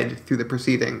cool head through the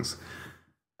proceedings.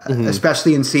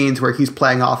 Especially in scenes where he's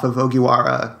playing off of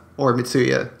Ogiwara or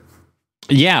Mitsuya.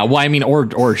 Yeah, well, I mean,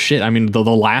 or shit. I mean, the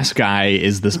last guy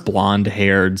is this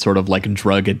blonde-haired, sort of like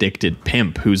drug-addicted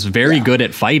pimp who's very good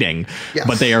at fighting,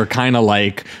 but they are kind of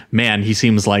like, man, he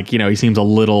seems like, he seems a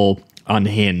little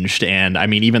unhinged. And I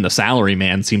mean, even the salary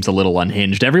man seems a little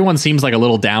unhinged. Everyone seems like a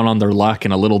little down on their luck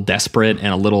and a little desperate and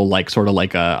a little like sort of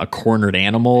like a cornered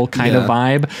animal kind of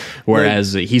vibe.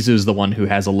 Whereas Hizu's the one who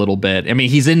has a little bit, I mean,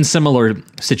 he's in similar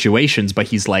situations, but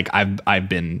he's like, I've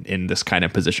been in this kind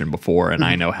of position before and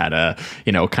I know how to,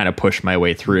 kind of push my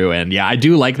way through. And yeah, I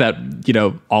do like that,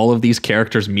 all of these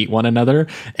characters meet one another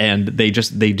and they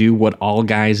do what all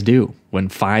guys do when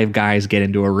 5 guys get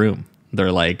into a room.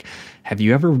 They're like, have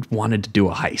you ever wanted to do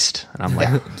a heist? And I'm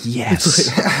like, yes,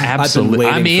 I've been absolutely.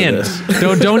 waiting I'm for in.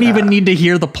 this. Don't even need to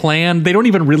hear the plan. They don't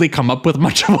even really come up with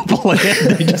much of a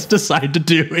plan. They just decide to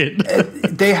do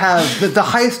it. They have the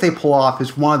heist they pull off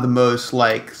is one of the most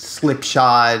like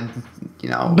slipshod,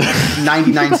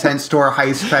 99-cent store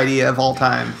heist idea of all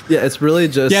time. Yeah, it's really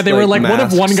just Yeah, they were like, what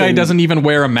if one guy and- doesn't even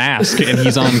wear a mask and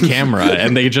he's on camera,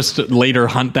 and they just later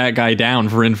hunt that guy down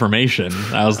for information?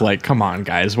 I was like, come on,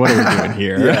 guys, what are we doing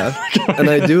here? Yeah, and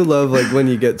I do love like when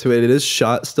you get to it, it is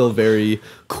shot still very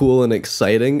cool and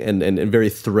exciting and very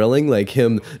thrilling, like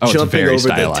him jumping over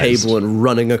stylized. the table and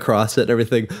running across it and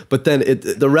everything. But then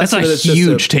the rest That's of a it is just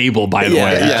huge table, by the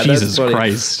way. that's Jesus funny.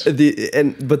 Christ.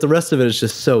 But the rest of it is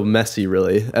just so messy,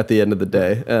 really. At the end of the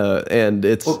day, and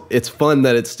it's fun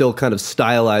that it's still kind of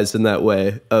stylized in that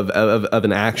way of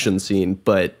an action scene,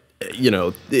 but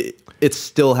it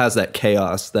still has that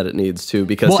chaos that it needs to,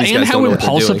 because these and guys how don't know what they're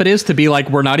impulsive doing. it is to be like,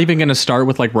 we're not even going to start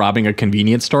with like robbing a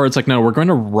convenience store. It's like, no, we're going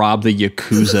to rob the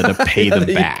yakuza to pay them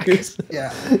back.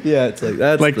 Yeah. Yeah, it's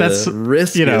like that's the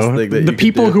riskiest thing that the you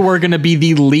people could do. who are going to be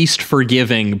the least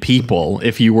forgiving people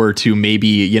if you were to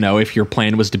maybe, if your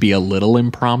plan was to be a little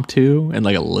impromptu and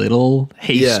like a little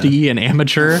hasty and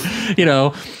amateur,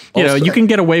 you can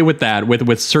get away with that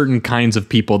with certain kinds of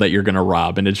people that you're going to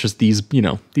rob. And it's just these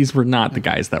were not the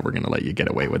guys that were going to let you get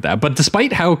away with that. But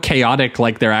despite how chaotic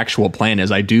like their actual plan is,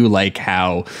 I do like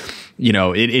how,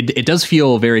 it does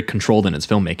feel very controlled in its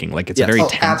filmmaking. Like it's a very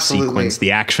tense absolutely. sequence,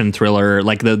 the action thriller,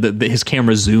 like his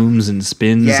camera zooms and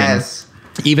spins. Yes.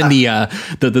 And even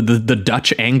the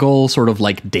Dutch angle sort of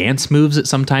like dance moves it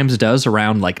sometimes does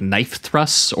around like knife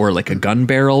thrusts or like a gun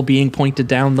barrel being pointed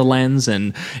down the lens.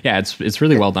 And yeah, it's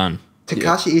really well done.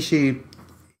 Takashi Ishii,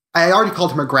 I already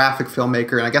called him a graphic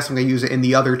filmmaker, and I guess I'm going to use it in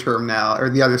the other term now, or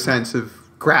the other sense of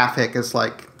graphic, as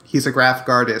like he's a graphic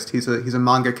artist, he's a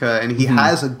mangaka, and he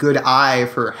has a good eye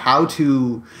for how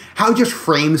just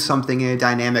frame something in a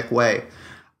dynamic way.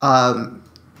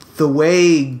 The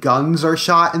way guns are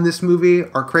shot in this movie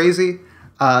are crazy.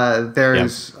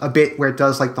 There's a bit where it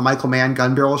does like the Michael Mann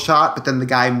gun barrel shot, but then the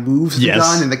guy moves the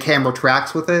gun and the camera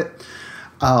tracks with it.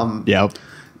 You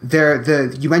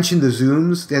mentioned the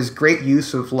zooms. There's great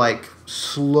use of like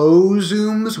slow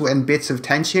zooms and bits of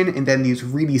tension, and then these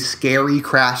really scary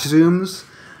crash zooms,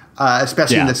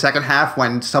 especially in the second half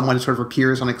when someone sort of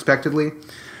appears unexpectedly.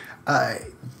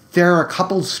 There are a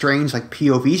couple strange like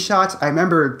POV shots. I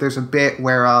remember there's a bit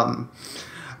where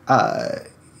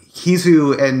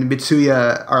Hizu and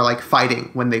Mitsuya are like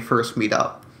fighting when they first meet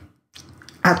up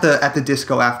at the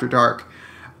disco after dark,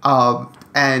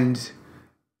 and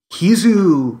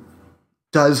Hizu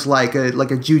does like a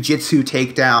jujitsu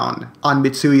takedown on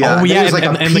Mitsuya. Oh yeah, like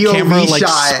and a the camera like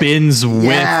shot. spins with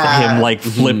him, like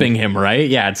flipping him, right?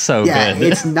 Yeah, it's so good.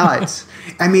 It's nuts.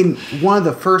 I mean, one of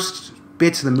the first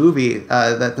bits of the movie,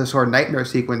 that the sort of nightmare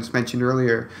sequence mentioned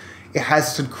earlier, it has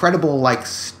this incredible like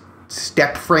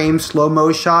step frame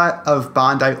slow-mo shot of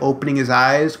Bandai opening his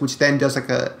eyes, which then does like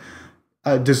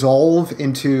a dissolve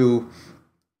into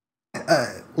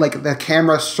like the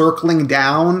camera circling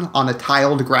down on a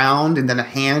tiled ground, and then a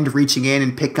hand reaching in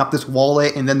and picking up this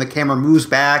wallet, and then the camera moves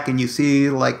back and you see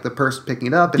like the person picking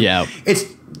it up. And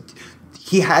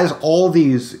he has all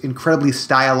these incredibly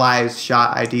stylized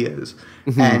shot ideas,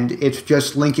 and it's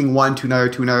just linking one to another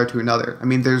to another to another. I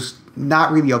mean, there's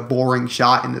not really a boring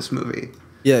shot in this movie.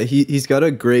 Yeah, he's got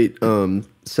a great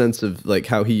sense of like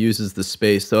how he uses the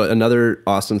space. So another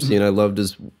awesome scene I loved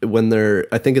is when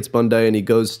I think it's Bandai, and he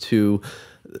goes to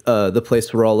the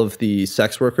place where all of the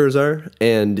sex workers are,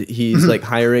 and he's like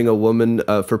hiring a woman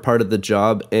for part of the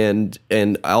job, and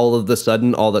all of the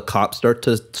sudden all the cops start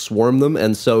to swarm them,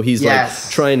 and so he's like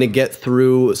trying to get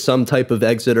through some type of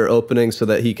exit or opening so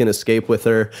that he can escape with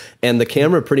her, and the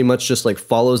camera pretty much just like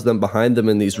follows them behind them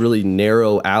in these really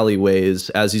narrow alleyways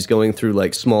as he's going through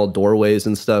like small doorways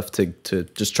and stuff to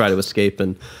just try to escape.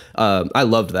 And I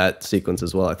loved that sequence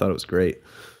as well. I thought it was great.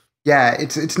 Yeah,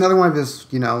 it's another one of his,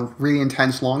 really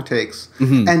intense long takes.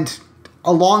 And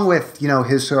along with,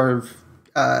 his sort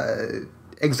of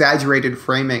exaggerated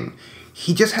framing,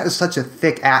 he just has such a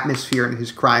thick atmosphere in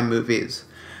his crime movies.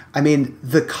 I mean,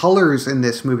 the colors in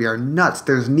this movie are nuts.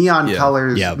 There's neon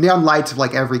colors, neon lights of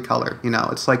like every color.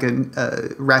 It's like a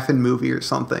Refn movie or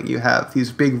something. You have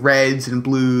these big reds and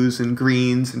blues and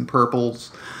greens and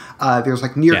purples. There's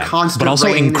like near constant, but also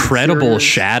rain incredible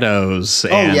shadows,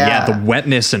 and the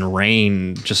wetness and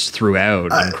rain just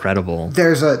throughout. Incredible.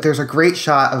 There's a great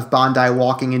shot of Bandai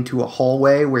walking into a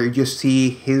hallway where you just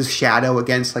see his shadow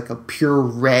against like a pure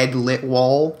red lit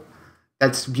wall.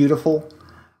 That's beautiful.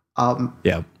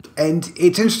 And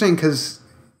it's interesting because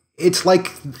it's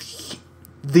like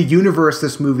the universe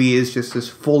this movie is just this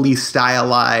fully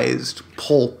stylized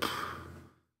pulp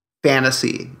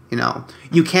fantasy. You know,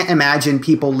 you can't imagine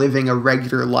people living a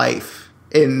regular life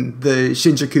in the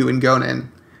Shinjuku and Gonin.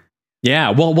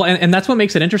 Yeah, well, and that's what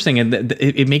makes it interesting, and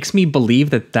it makes me believe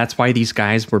that that's why these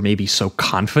guys were maybe so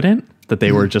confident that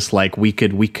they were just like, we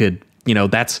could, you know,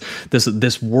 that's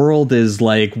this world is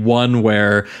like one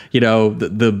where, you know,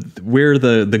 we're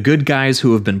the good guys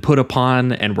who have been put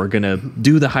upon, and we're gonna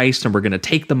do the heist, and we're gonna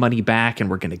take the money back, and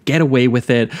we're gonna get away with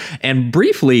it. And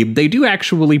briefly, they do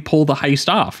actually pull the heist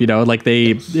off. You know, like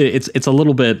it's a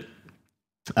little bit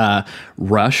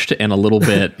rushed and a little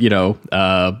bit, you know,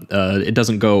 it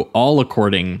doesn't go all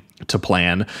according to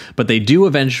plan, but they do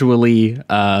eventually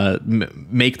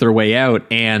make their way out.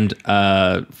 And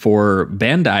for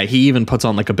Bandai, he even puts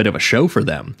on like a bit of a show for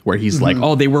them, where he's like,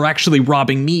 oh, they were actually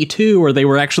robbing me too, or they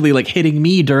were actually like hitting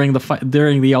me during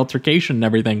the altercation and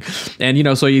everything. And, you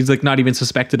know, so he's like not even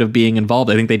suspected of being involved.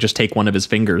 I think they just take one of his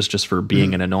fingers just for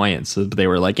being an annoyance. So they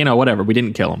were like, you know, whatever, we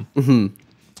didn't kill him.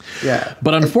 Yeah.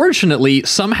 But unfortunately,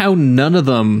 somehow none of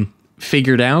them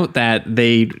figured out that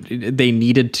they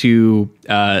needed to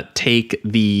take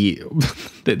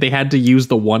they had to use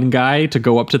the one guy to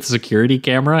go up to the security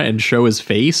camera and show his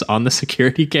face on the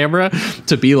security camera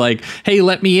to be like, hey,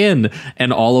 let me in.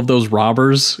 And all of those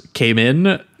robbers came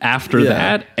in after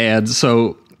that. And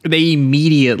so they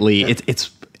immediately,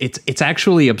 it's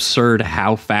actually absurd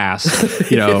how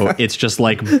fast, you know, it's just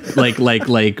like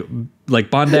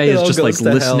Bandai is just like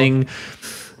listening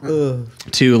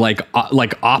to like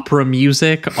opera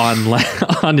music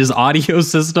on his audio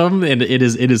system and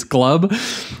in his club,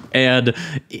 and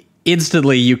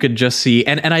instantly you could just see,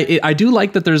 and I do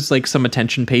like that there's like some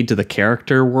attention paid to the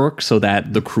character work, so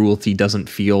that the cruelty doesn't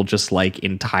feel just like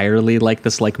entirely like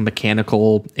this like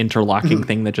mechanical interlocking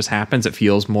thing that just happens. It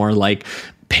feels more like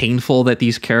painful that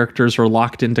these characters are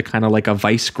locked into kind of like a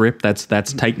vice grip that's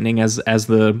tightening as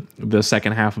the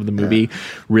second half of the movie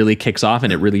really kicks off,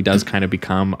 and it really does kind of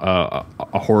become a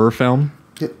horror film.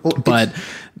 Well, but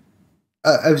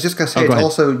I was just gonna say, it's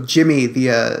also Jimmy,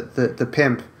 the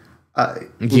pimp.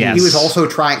 Yes. He was also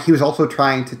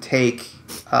trying to take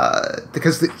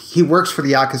because he works for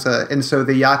the yakuza, and so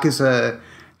the yakuza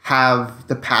have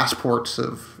the passports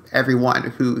of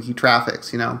everyone who he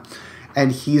traffics, you know.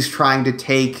 And he's trying to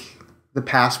take the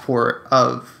passport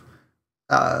of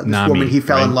this Nami, woman he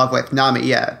fell in love with, Nami.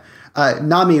 Yeah,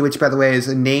 Nami, which by the way is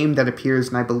a name that appears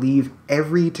in I believe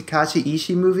every Takashi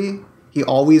Ishii movie. He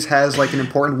always has like an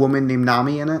important woman named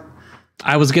Nami in it.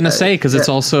 I was gonna say, because it's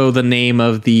also the name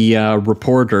of the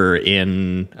reporter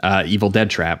in Evil Dead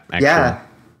Trap. Actually. Yeah,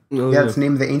 it's the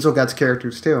name of the Angel Guts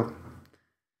characters too.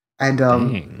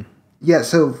 And yeah,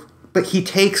 so. But he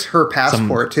takes her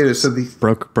passport too, so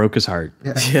broke his heart.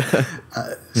 Yeah.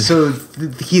 So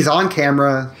he's on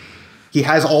camera. He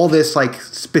has all this like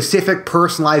specific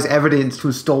personalized evidence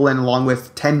was stolen, along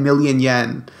with 10 million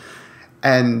yen,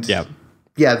 and they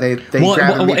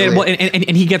grab him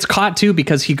and he gets caught too,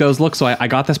 because he goes, look, so I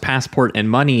got this passport and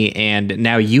money, and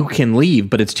now you can leave,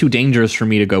 but it's too dangerous for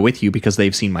me to go with you because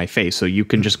they've seen my face, so you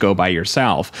can just go by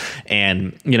yourself.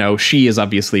 And, you know, she is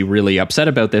obviously really upset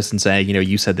about this and saying, you know,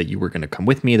 you said that you were going to come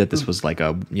with me, that this was like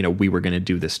a, you know, we were going to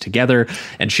do this together.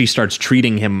 And she starts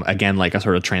treating him again like a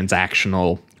sort of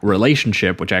transactional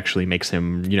relationship, which actually makes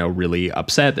him, you know, really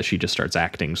upset, that she just starts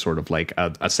acting sort of like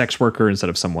a sex worker instead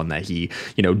of someone that he,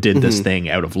 you know, did this thing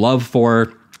out of love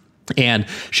for. And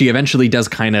she eventually does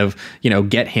kind of, you know,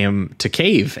 get him to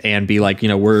cave and be like, you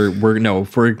know,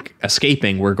 if we're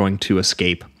escaping, we're going to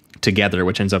escape together,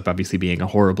 which ends up obviously being a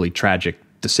horribly tragic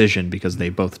decision, because they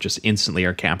both just instantly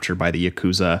are captured by the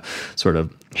yakuza sort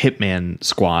of hitman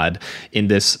squad in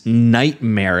this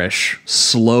nightmarish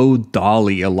slow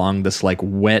dolly along this like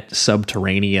wet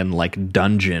subterranean like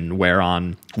dungeon, where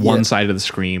on one side of the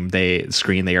screen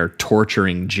they are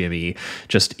torturing Jimmy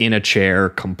just in a chair,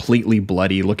 completely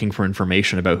bloody, looking for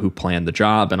information about who planned the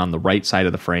job. And on the right side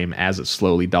of the frame, as it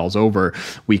slowly dolls over,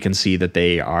 we can see that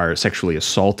they are sexually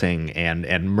assaulting and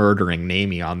murdering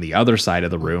Nami on the other side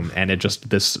of the room. And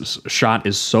this shot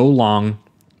is so long,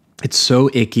 it's so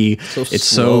icky, it's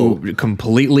so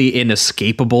completely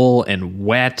inescapable and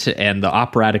wet, and the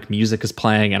operatic music is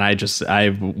playing, and I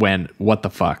went, what the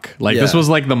fuck? Like, this was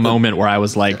like the moment where I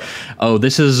was like, oh,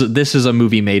 this is a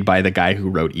movie made by the guy who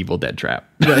wrote Evil Dead Trap.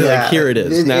 Like, here it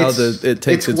is. It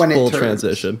takes its full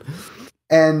transition.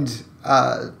 And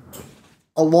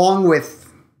along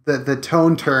with the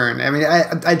tone turn, I mean,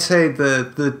 I'd say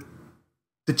the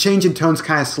change in tone's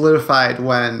kind of solidified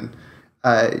when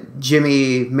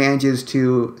Jimmy manages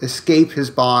to escape his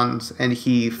bonds, and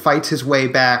he fights his way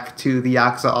back to the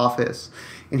Yakuza office.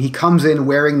 and he comes in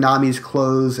wearing Nami's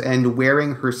clothes and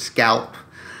wearing her scalp.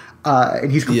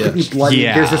 And he's completely bloody.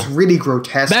 Yeah. There's this really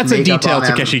grotesque. That's a makeup detail on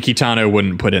him. Takeshi Kitano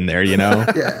wouldn't put in there, you know?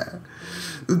 Yeah.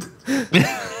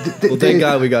 Well, thank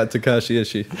God we got Takashi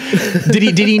Ishii.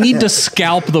 Did he need to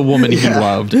scalp the woman he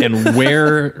loved and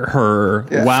wear her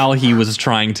while he was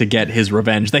trying to get his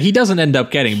revenge that he doesn't end up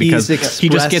getting because he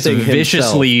just gets expressing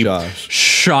viciously himself, Josh.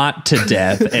 shot to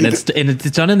death, and it's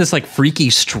done in this like freaky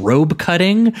strobe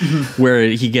cutting where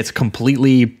he gets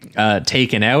completely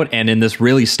taken out, and in this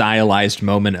really stylized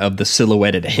moment of the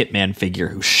silhouetted hitman figure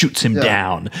who shoots him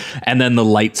down, and then the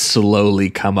lights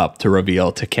slowly come up to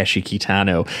reveal Takeshi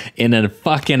Kitano in a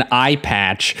fucking eye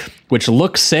patch, which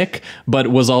looks sick, but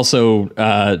was also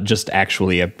just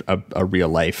actually a real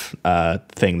life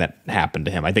thing that happened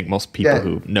to him. I think most people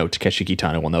who know Takeshi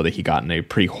Kitano will know that he got in a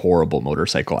pretty horrible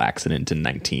motorcycle accident in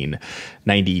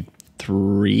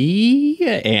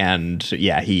 1993, and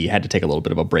he had to take a little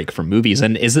bit of a break from movies.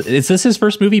 And is this his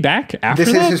first movie back after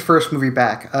This that? is his first movie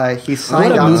back. He signed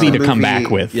What a on movie the to come back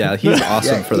with. Yeah, he's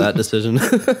awesome for that decision.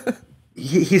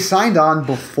 He signed on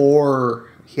before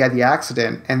he had the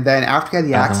accident, and then after he had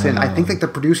the accident, I think like the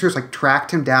producers like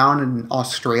tracked him down in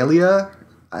Australia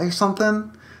or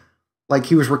something. Like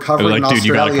he was recovering in "Dude,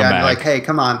 you gotta Australia, come and back." like, hey,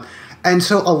 come on. And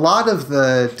so a lot of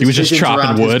the He was just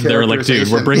chopping wood. They were like, dude,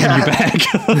 we're bringing you back.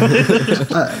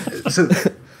 So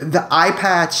the eye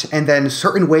patch, and then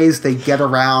certain ways they get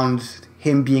around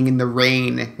him being in the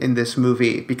rain in this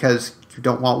movie because you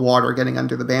don't want water getting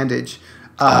under the bandage.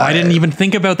 I didn't even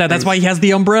think about that. That's why he has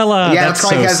the umbrella. Yeah, that's why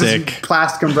so he has sick. this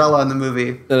plastic umbrella in the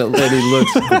movie. And he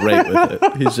looks great with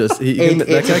it. He's just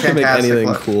that guy can make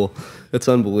anything cool. It's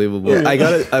unbelievable.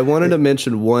 I wanted to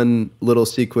mention one little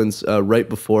sequence right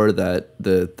before that,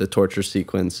 the torture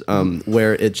sequence,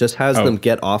 where it just has them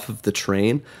get off of the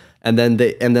train, and then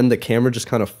the camera just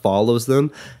kind of follows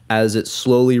them as it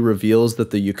slowly reveals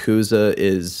that the yakuza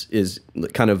is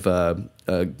kind of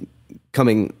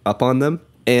coming up on them.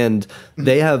 And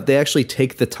they actually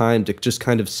take the time to just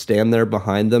kind of stand there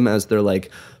behind them as they're like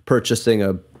purchasing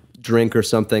a drink or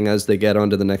something as they get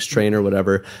onto the next train or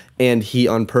whatever. And he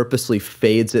unpurposely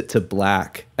fades it to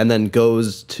black and then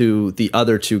goes to the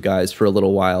other two guys for a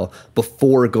little while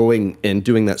before going and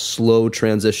doing that slow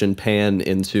transition pan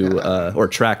into or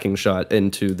tracking shot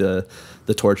into the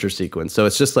torture sequence. So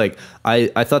it's just like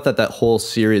I thought that whole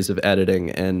series of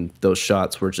editing and those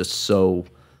shots were just so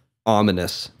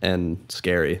ominous and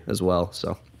scary as well.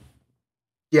 So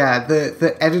yeah,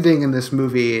 the editing in this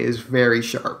movie is very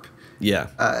sharp. Yeah,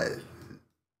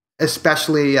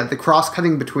 especially the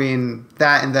cross-cutting between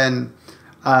that and then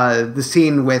the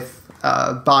scene with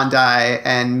Bandai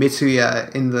and Mitsuya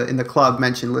in the club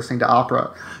mentioned listening to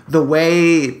opera. The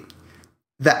way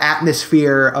the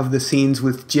atmosphere of the scenes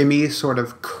with Jimmy sort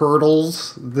of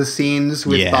curdles the scenes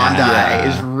with Bandai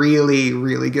is really,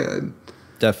 really good.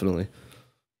 Definitely.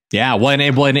 Yeah, well,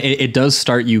 and it does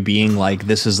start you being like,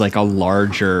 this is like a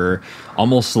larger,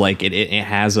 almost like it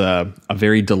has a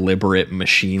very deliberate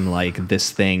machine. Like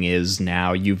this thing is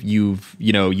now you've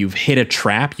hit a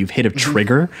trap, you've hit a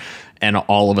trigger, and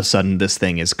all of a sudden this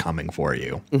thing is coming for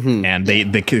you. And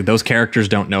those characters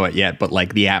don't know it yet, but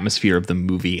like the atmosphere of the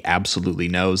movie absolutely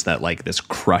knows that like this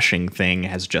crushing thing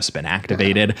has just been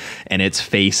activated, and its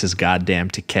face is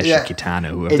goddamn Takeshi Kitano,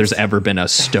 who if there's ever been a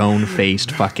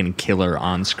stone-faced fucking killer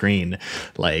on screen,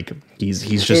 like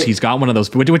he's got one of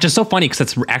those, which is so funny because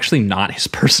it's actually not his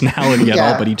personality at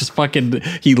all, but he just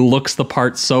he looks the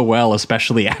part so well,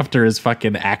 especially after his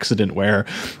fucking accident where,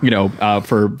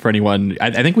 for anyone,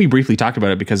 I think we briefly talked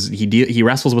about it because he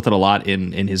wrestles with it a lot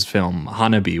in his film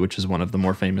Hanabi, which is one of the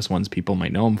more famous ones people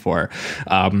might know him for.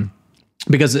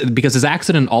 Because his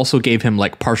accident also gave him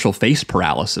like partial face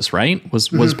paralysis, right?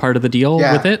 Was part of the deal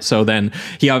with it. So then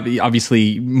he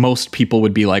obviously, most people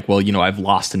would be like, well, I've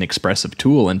lost an expressive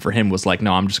tool. And for him was like,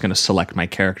 no, I'm just going to select my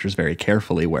characters very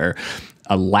carefully, where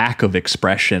a lack of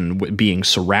expression being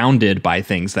surrounded by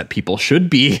things that people should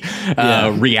be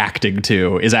reacting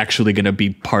to is actually going to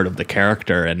be part of the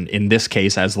character. And in this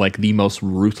case, as like the most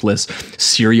ruthless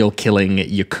serial killing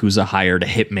yakuza hired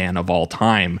hitman of all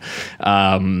time,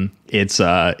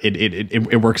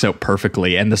 it works out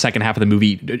perfectly. And the second half of the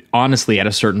movie, honestly, at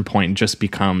a certain point just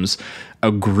becomes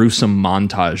a gruesome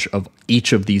montage of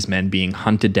each of these men being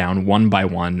hunted down one by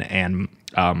one and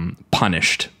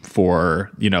punished for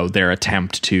their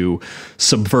attempt to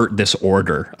subvert this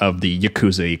order of the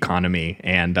yakuza economy.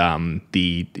 And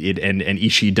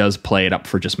Ishii does play it up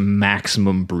for just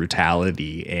maximum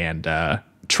brutality and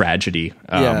tragedy,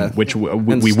 which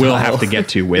we will have to get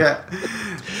to with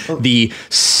the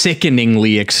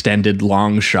sickeningly extended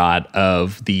long shot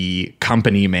of the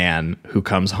company man who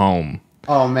comes home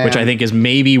Oh, man. Which I think is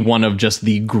maybe one of just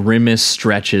the grimmest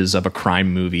stretches of a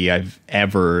crime movie I've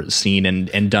ever seen,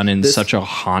 and done in such a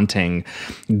haunting,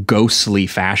 ghostly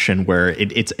fashion where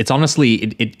it's honestly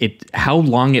it how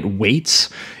long it waits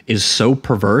is so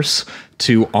perverse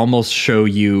to almost show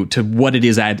you to what it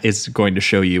is going to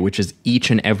show you, which is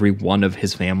each and every one of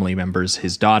his family members,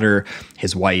 his daughter,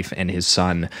 his wife, and his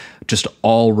son, just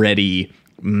already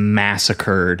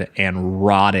massacred and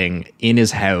rotting in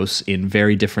his house in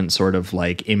very different sort of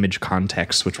like image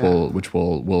contexts, which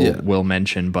we'll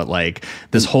mention. But like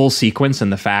this whole sequence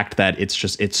and the fact that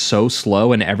it's so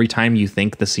slow, and every time you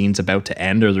think the scene's about to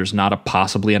end or there's not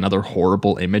possibly another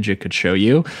horrible image it could show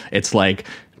you, it's like,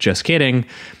 just kidding,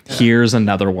 here's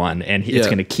another one, and it's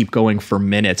going to keep going for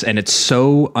minutes, and it's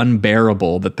so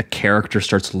unbearable that the character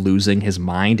starts losing his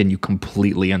mind and you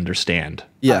completely understand.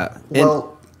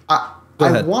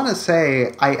 I want to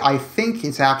say, I think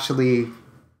it's actually,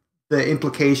 the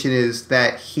implication is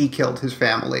that he killed his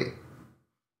family.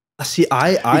 See,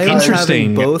 I was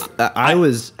having both. I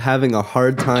was having a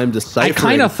hard time deciphering. I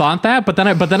kind of thought that, but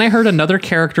then I heard another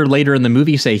character later in the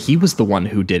movie say he was the one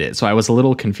who did it, so I was a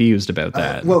little confused about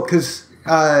that. Well, because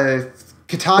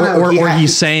Kitano, or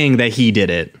he's saying that he did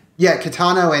it. Yeah,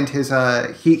 Kitano and his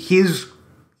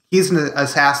he's an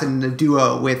assassin in a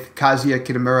duo with Kazuya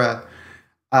Kitamura.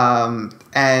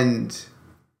 And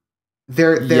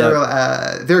they're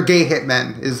gay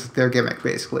hitmen is their gimmick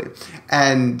basically.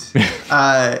 And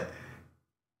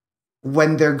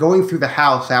when they're going through the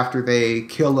house after they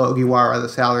kill Ogiwara, the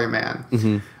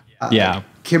salaryman,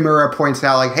 Kimura points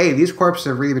out like, hey, these corpses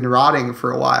have really been rotting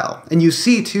for a while. And you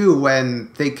see too,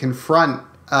 when they confront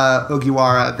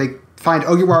Ogiwara, they find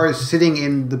Ogiwara sitting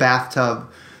in the bathtub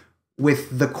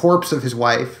with the corpse of his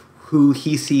wife, who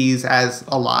he sees as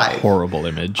alive. A horrible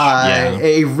image.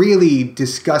 A really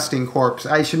disgusting corpse.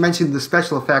 I should mention the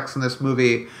special effects in this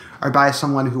movie are by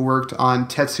someone who worked on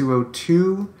Tetsuo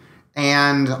 2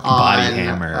 and Body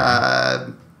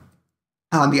Hammer.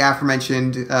 On the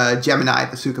aforementioned Gemini,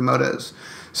 the Tsukamotos.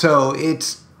 So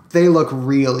they look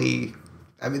really...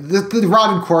 I mean, the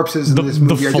rotted corpses in this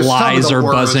movie are just some of the flies are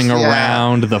worst. buzzing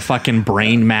around. The fucking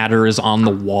brain matter is on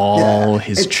the wall.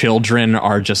 His children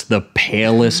are just the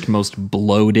palest, most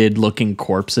bloated looking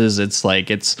corpses. It's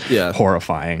like, it's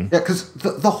horrifying. Yeah, because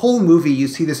the whole movie, you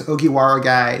see this Ogiwara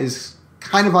guy is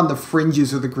kind of on the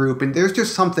fringes of the group, and there's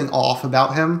just something off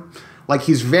about him. Like,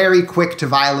 he's very quick to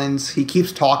violence. He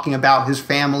keeps talking about his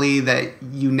family that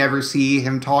you never see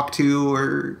him talk to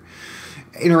or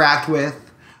interact with.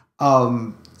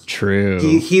 True.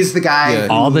 He's the guy. Yeah.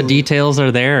 Who, all the details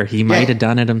are there. He might have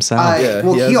done it himself.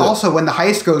 He also, when the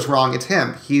heist goes wrong, it's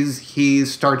him. He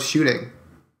starts shooting.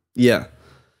 Yeah.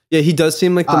 He does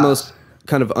seem like the most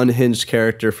kind of unhinged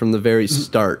character from the very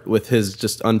start, with his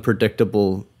just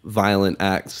unpredictable, violent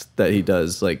acts that he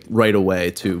does like right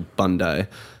away to Bandai.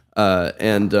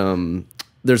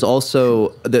 There's also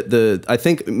the I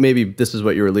think maybe this is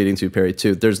what you were leading to, Perry,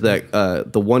 too. There's that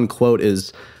the one quote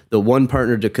is, the one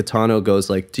partner to Kitano goes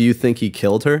like, do you think he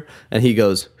killed her? And he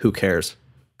goes, who cares?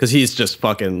 Because he's just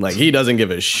fucking like, he doesn't give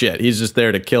a shit. He's just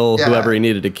there to kill whoever he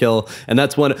needed to kill. And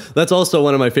that's also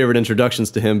one of my favorite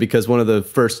introductions to him, because one of the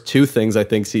first two things I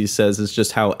think he says is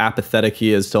just how apathetic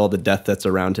he is to all the death that's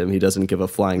around him. He doesn't give a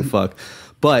flying fuck.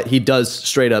 But he does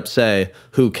straight up say,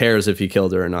 who cares if he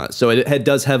killed her or not? So it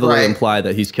does heavily imply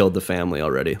that he's killed the family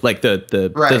already. Like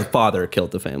the father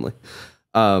killed the family.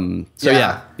 And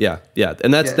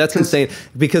that's insane,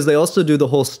 because they also do the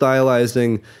whole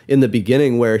stylizing in the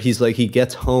beginning where he's like, he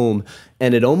gets home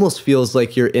and it almost feels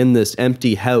like you're in this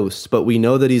empty house, but we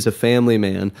know that he's a family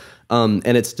man, and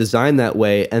it's designed that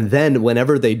way. And then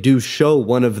whenever they do show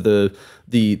one of the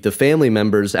family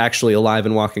members actually alive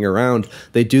and walking around,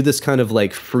 they do this kind of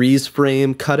like freeze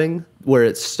frame cutting where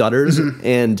it stutters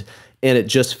and it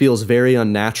just feels very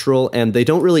unnatural, and they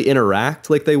don't really interact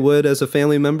like they would as a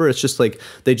family member. It's just like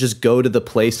they just go to the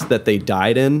place that they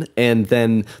died in. And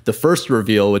then the first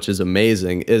reveal, which is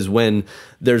amazing, is when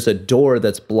there's a door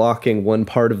that's blocking one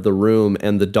part of the room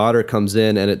and the daughter comes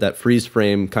in, and that freeze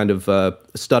frame kind of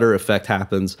stutter effect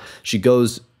happens. She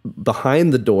goes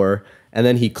behind the door, and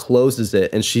then he closes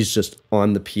it, and she's just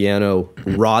on the piano,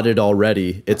 rotted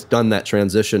already. It's done that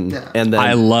transition. And then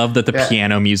I love that the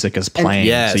piano music is playing.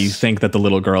 So you think that the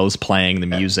little girl is playing the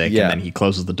music, and then he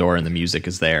closes the door and the music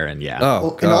is there. And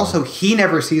and also he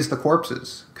never sees the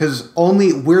corpses. because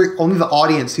only the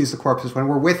audience sees the corpses. When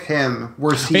we're with him,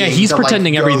 we're seeing. Yeah, he's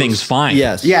pretending everything's fine.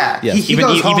 Yes. Yeah. Yes.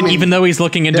 Even though he's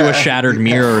looking into a shattered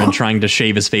mirror and trying to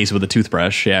shave his face with a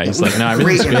toothbrush. Yeah, he's like, no,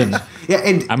 everything's good. Yeah,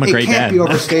 and I'm a great it can't dad. be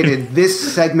overstated.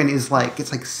 This segment is like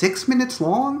 6 minutes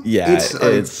long. Yeah, it's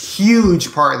a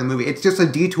huge part of the movie. It's just a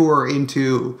detour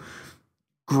into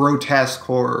grotesque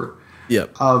horror.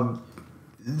 Yep.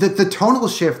 The tonal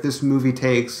shift this movie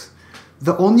takes.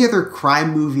 The only other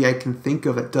crime movie I can think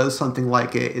of that does something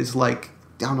like it is like,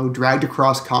 I don't know, Dragged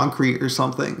Across Concrete or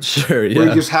something. Sure, yeah. Where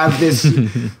you just have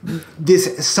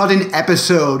this sudden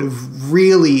episode of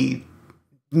really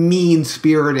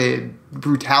mean-spirited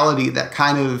brutality that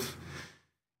kind of,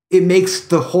 it makes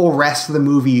the whole rest of the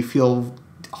movie feel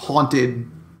haunted.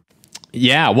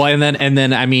 Yeah, well, and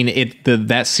then I mean,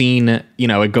 that scene, you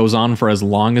know, it goes on for as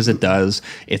long as it does.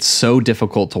 It's so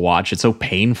difficult to watch. It's so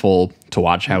painful to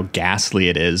watch how ghastly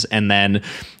it is. And then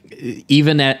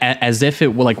even as if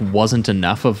it wasn't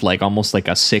enough of like almost like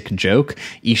a sick joke,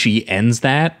 Ishii ends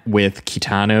that with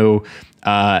Kitano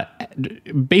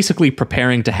basically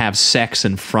preparing to have sex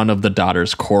in front of the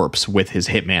daughter's corpse with his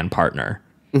hitman partner.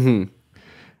 Mm-hmm.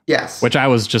 Yes. Which I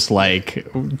was just like,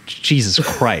 Jesus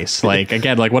Christ. Like,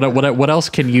 again, like what else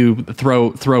can you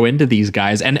throw into these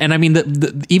guys? And I mean,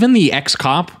 even the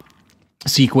ex-cop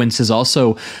sequence is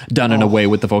also done in a way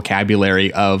with the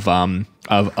vocabulary of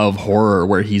horror,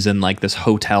 where he's in like this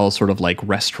hotel sort of like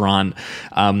restaurant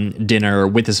dinner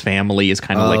with his family is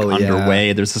kind of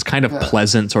underway. There's this kind of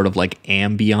pleasant sort of like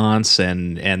ambiance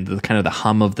and the kind of the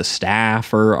hum of the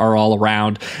staff are all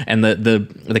around, and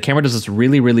the camera does this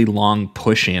really, really long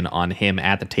push in on him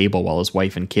at the table while his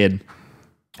wife and kid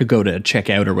go to check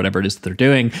out or whatever it is that they're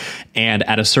doing. And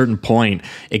at a certain point,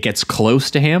 it gets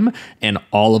close to him and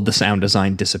all of the sound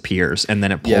design disappears. And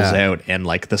then it pulls out and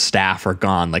like the staff are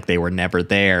gone, like they were never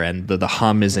there. And the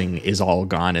humming is all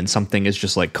gone and something is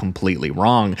just like completely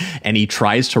wrong. And he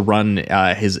tries to run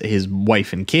his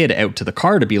wife and kid out to the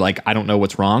car to be like, I don't know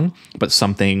what's wrong, but a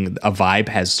vibe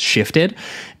has shifted.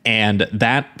 And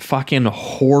that fucking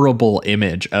horrible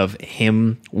image of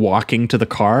him walking to the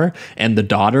car and the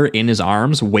daughter in his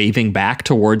arms waving back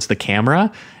towards the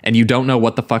camera, and you don't know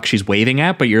what the fuck she's waving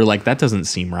at, but you're like, that doesn't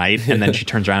seem right. And then she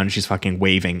turns around and she's fucking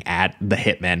waving at the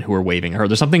hitmen who are waving at her.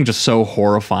 There's something just so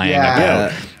horrifying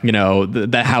about, you know,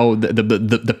 how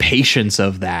the patience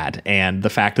of that, and the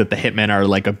fact that the hitmen are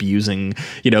like abusing,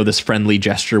 you know, this friendly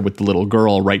gesture with the little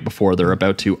girl right before they're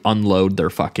about to unload their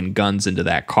fucking guns into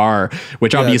that car,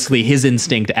 which obviously his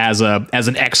instinct as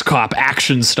an ex-cop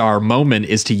action star moment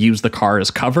is to use the car as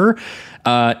cover,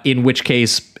 in which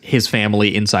case his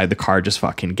family inside the car just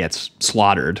fucking gets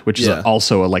slaughtered, which is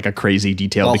also like a crazy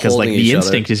detail. While because like the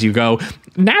instinct is you go,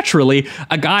 naturally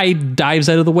a guy dives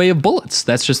out of the way of bullets.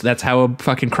 That's how a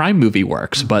fucking crime movie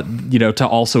works. But, you know, to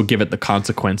also give it the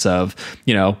consequence of,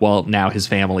 you know, well, now his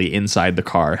family inside the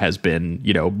car has been,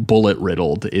 you know, bullet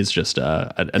riddled is just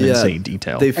an insane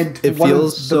detail. It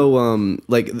feels so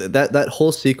like that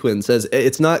whole sequence, as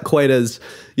it's not quite as,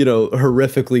 you know,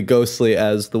 horrifically ghostly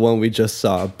as the one we just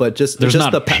saw, but there's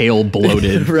not the pale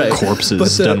bloated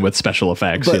corpses done with special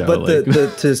effects.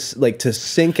 To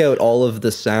sync out all of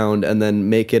the sound and then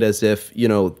make it as if, you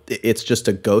know, it's just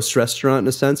a ghost restaurant in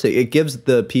a sense. It gives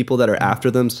the people that are after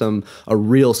them a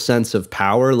real sense of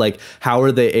power. Like, how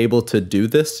are they able to do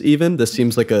this? Even this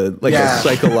seems like a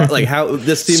psychological, like how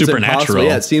this seems supernatural. Impossible.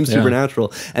 Yeah, it seems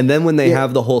supernatural. And then when they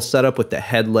have the whole setup with the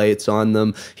headlights on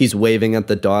them, he's waving at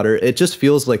the daughter. It just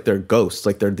feels like they're ghosts,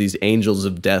 like they're these angels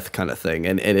of death kind of thing.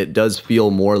 And it does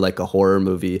feel more like a horror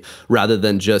movie rather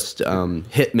than just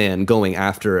hitman going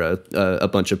after a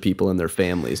bunch of people and their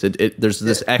families. There's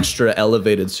this extra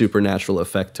elevated supernatural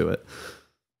effect to it.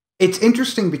 It's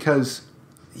interesting because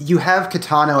you have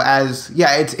Kitano as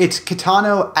it's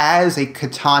Kitano as a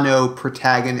Kitano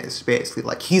protagonist, basically.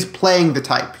 Like, he's playing the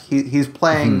type. He's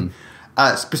playing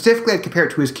specifically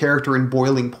compared to his character in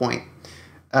Boiling Point,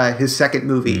 his second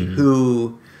movie,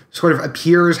 who sort of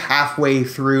appears halfway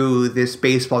through this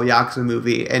baseball yakuza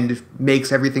movie and makes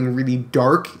everything really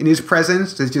dark in his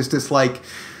presence. There's just this like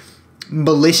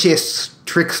malicious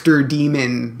trickster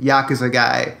demon yakuza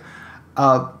guy,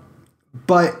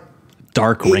 but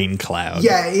dark rain cloud.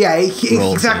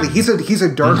 Exactly. He's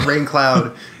a dark rain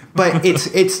cloud, but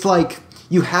it's like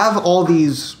you have all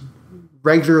these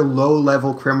regular low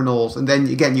level criminals, and then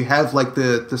again you have like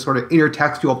the sort of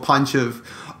intertextual punch of,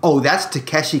 oh, that's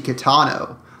Takeshi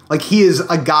Kitano. Like, he is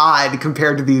a god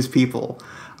compared to these people.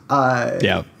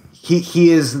 He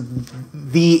is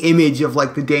the image of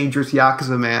like the dangerous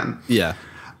yakuza man. Yeah.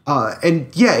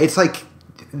 It's like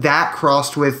that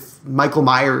crossed with Michael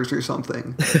Myers or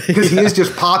something, because he is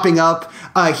just popping up.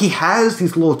 He has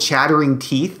these little chattering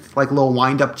teeth, like little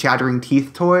wind-up chattering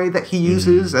teeth toy that he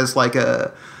uses as like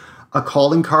a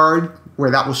calling card,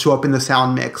 where that will show up in the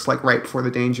sound mix like right before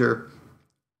the danger.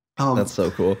 That's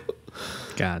so cool.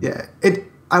 God. Yeah.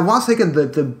 I was thinking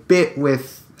the bit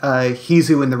with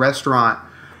Hizu in the restaurant,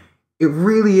 it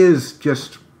really is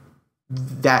just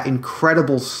that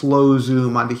incredible slow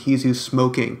zoom onto Hizu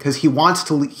smoking, because he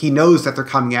knows that they're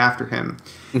coming after him.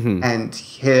 And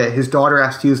his daughter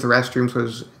has to use the restroom, so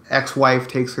his ex-wife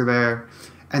takes her there,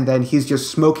 and then he's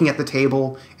just smoking at the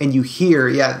table, and you hear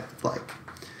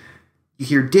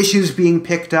dishes being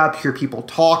picked up, you hear people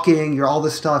talking, you hear all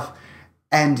this stuff.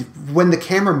 And when the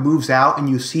camera moves out and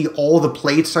you see all the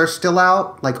plates are still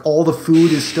out, like all the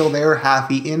food is still there,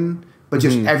 half eaten, but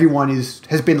just everyone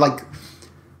has been like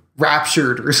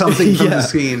raptured or something from the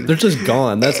scene. They're just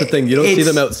gone. That's the thing. You don't see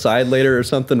them outside later or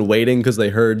something waiting because they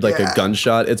heard like a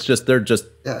gunshot. It's just they're just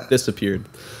disappeared.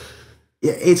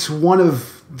 Yeah, it's one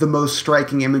of the most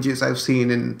striking images I've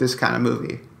seen in this kind of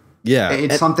movie. Yeah.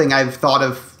 It's something I've thought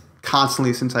of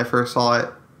constantly since I first saw it.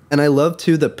 And I love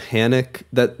too the panic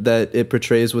that it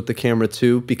portrays with the camera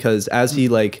too, because as he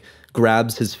like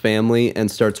grabs his family and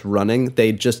starts running,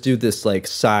 they just do this like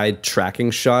side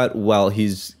tracking shot while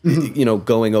he's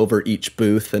going over each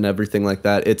booth and everything like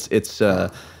that. It's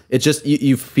just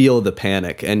you feel the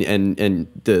panic and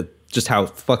the just how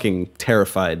fucking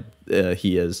terrified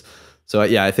he is. So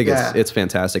yeah, I think it's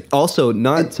fantastic. Also,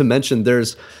 not to mention,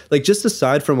 there's like, just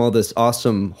aside from all this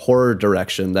awesome horror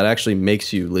direction that actually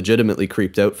makes you legitimately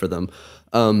creeped out for them,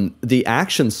 the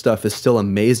action stuff is still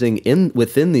amazing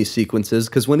within these sequences,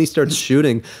 because when he starts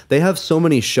shooting, they have so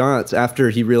many shots after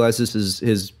he realizes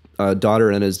his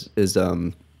daughter and his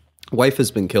wife has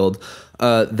been killed,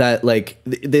 that like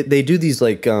they do these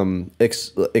like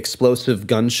explosive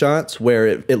gunshots where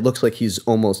it looks like he's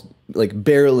almost like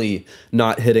barely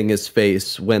not hitting his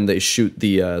face when they shoot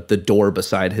the door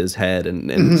beside his head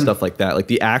and stuff like that. Like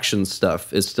the action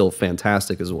stuff is still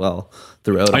fantastic as well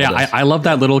throughout. I love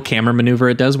that little camera maneuver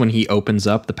it does when he opens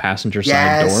up the passenger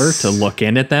side door to look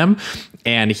in at them,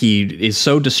 and he is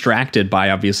so distracted by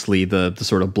obviously the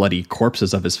sort of bloody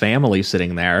corpses of his family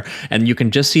sitting there, and you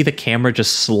can just see the camera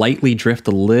just slightly drift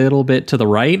a little bit to the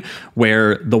right,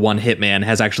 where the one hitman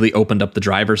has actually opened up the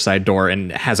driver's side door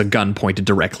and has a gun pointed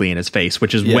directly in his face,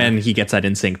 which is when he gets that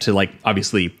instinct to like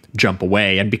obviously jump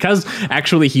away. And because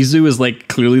actually Hizu is like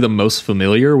clearly the most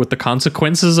familiar with the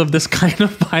consequences of this kind of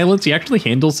violence, he actually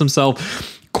handles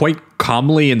himself quite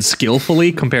calmly and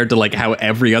skillfully compared to like how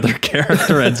every other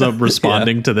character ends up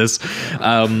responding to this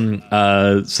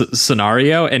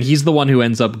scenario. And he's the one who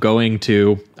ends up going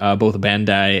to both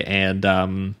Bandai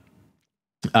and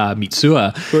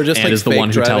Mitsuha, who are just and like is the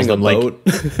one who tells them like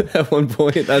at one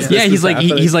point. He's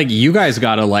like you guys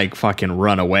gotta like fucking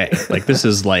run away. Like this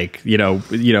is like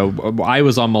I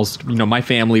was almost my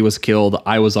family was killed.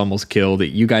 I was almost killed.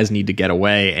 You guys need to get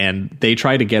away. And they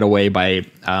try to get away by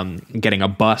getting a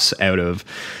bus out of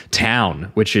town,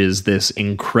 which is this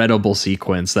incredible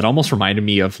sequence that almost reminded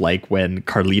me of like when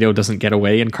Carlito doesn't get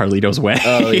away in Carlito's Way.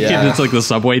 Oh yeah, it's like the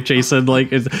subway chase, and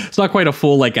like it's not quite a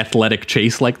full like athletic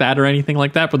chase like that or anything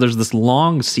like that, but there's this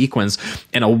long sequence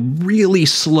and a really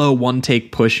slow one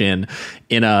take push in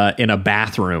a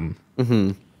bathroom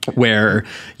where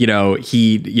the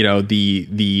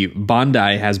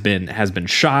Bandai has been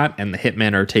shot and the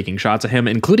hitmen are taking shots at him,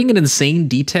 including an insane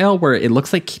detail where it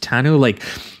looks like Kitano like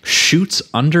shoots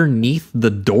underneath the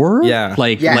door,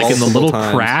 like in the little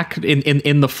crack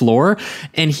in the floor,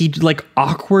 and he like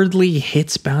awkwardly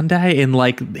hits Bandai in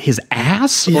like his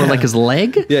ass or like his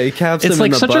leg. Yeah, he caps him in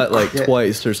the butt like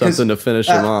twice or something to finish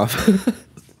him off.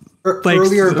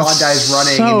 Earlier, Bandai's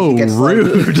running so and he gets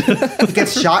rude. He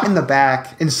gets shot in the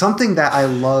back. And something that I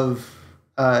love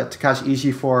Takashi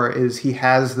Ishii for is he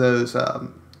has those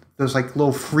like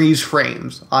little freeze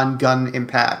frames on gun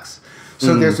impacts.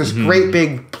 So there's this great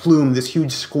big plume, this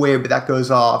huge squib that goes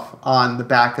off on the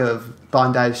back of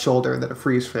Bandai's shoulder that a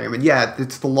freeze frame. And yeah,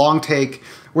 it's the long take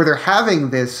where they're having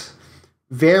this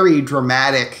very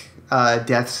dramatic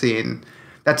death scene.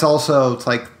 That's also, it's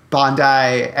like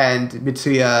Bandai and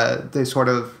Mitsuya,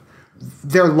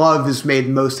 their love is made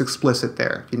most explicit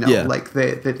there. Like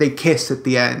they kiss at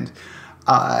the end.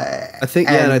 I think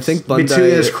Bandai, Mitsuya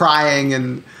is crying,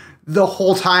 and the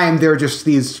whole time there are just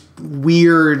these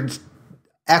weird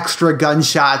extra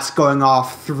gunshots going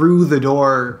off through the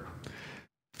door.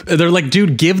 They're like,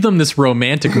 dude, give them this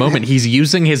romantic moment. He's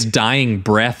using his dying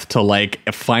breath to like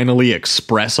finally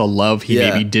express a love he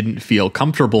maybe didn't feel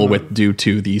comfortable with due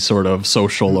to the sort of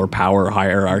social or power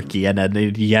hierarchy. And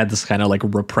then he had this kind of like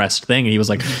repressed thing. And he was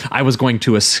like, I was going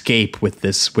to escape with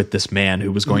this man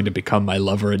who was going to become my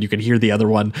lover. And you can hear the other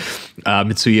one,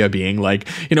 Mitsuya, being like,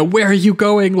 you know, where are you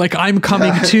going? Like, I'm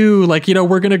coming too. Like, you know,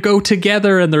 we're going to go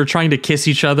together. And they're trying to kiss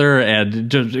each other. And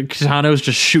Kitano's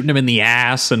just shooting him in the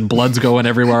ass and blood's going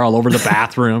everywhere all over the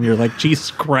bathroom. You're like,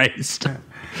 Jesus Christ.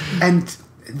 And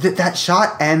that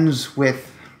shot ends with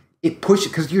it push,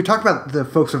 because you talked about the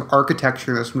focus of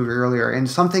architecture in this movie earlier, and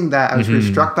something that I was really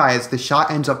struck by is the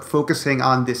shot ends up focusing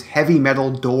on this heavy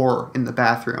metal door in the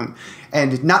bathroom,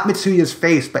 and not Mitsuya's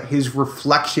face, but his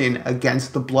reflection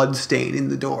against the blood stain in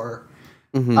the door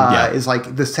is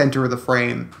like the center of the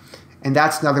frame. And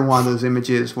that's another one of those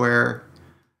images where,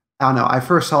 I don't know, I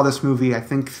first saw this movie, I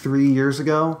think 3 years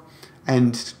ago,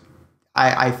 and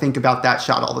I think about that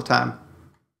shot all the time.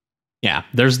 Yeah,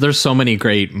 there's so many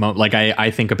great like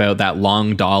I think about that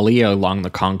long dolly along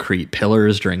the concrete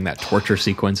pillars during that torture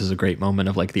sequence is a great moment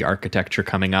of like the architecture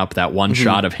coming up. That one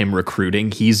shot of him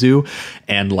recruiting Hizu,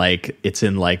 and like it's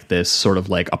in like this sort of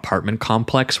like apartment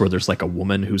complex where there's like a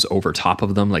woman who's over top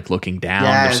of them like looking down.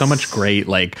 Yes. There's so much great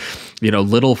like, you know,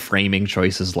 little framing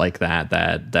choices like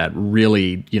that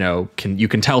really, you know, you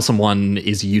can tell someone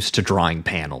is used to drawing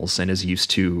panels and is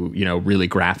used to, you know, really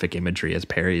graphic imagery, as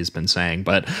Perry has been saying.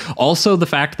 But also the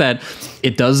fact that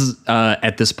it does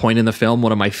at this point in the film,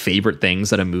 one of my favorite things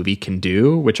that a movie can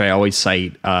do, which I always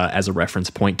cite as a reference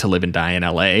point to Live and Die in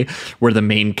LA, where the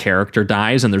main character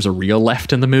dies and there's a reel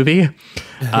left in the movie.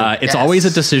 It's always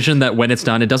a decision that when it's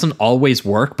done, it doesn't always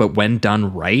work, but when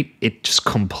done right, it just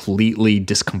completely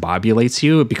discombobulates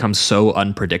you. It becomes so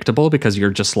unpredictable because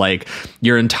you're just like,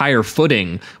 your entire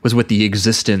footing was with the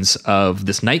existence of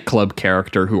this nightclub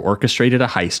character who orchestrated a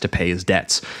heist to pay his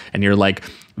debts. And you're like,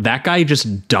 that guy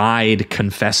just died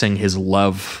confessing his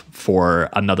love for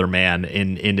another man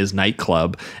in his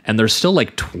nightclub, and there's still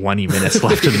like 20 minutes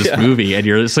left in this movie, and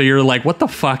you're like, what the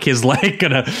fuck is like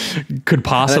could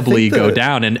possibly go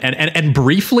down? And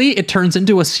briefly it turns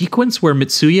into a sequence where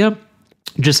Mitsuya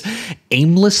just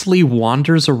aimlessly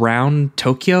wanders around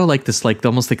Tokyo like this, like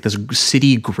almost like this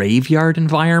city graveyard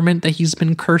environment that he's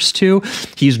been cursed to.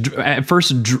 He's at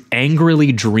first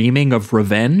angrily dreaming of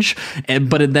revenge,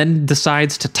 but it then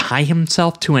decides to tie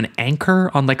himself to an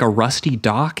anchor on like a rusty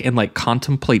dock and like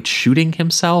contemplate shooting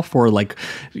himself or like,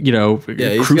 you know,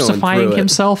 crucifying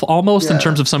himself almost in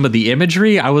terms of some of the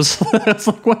imagery. I was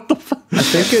like, what the fuck? I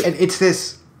think it's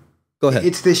this. Go ahead.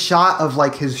 It's this shot of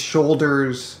like his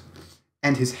shoulders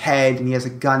and his head, and he has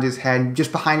a gun to his head.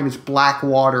 Just behind him is black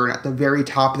water, and at the very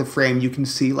top of the frame, you can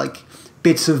see like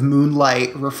bits of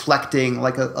moonlight reflecting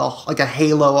like a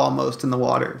halo almost in the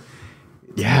water.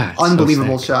 Yeah,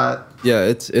 unbelievable shot. Yeah,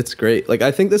 it's great. Like,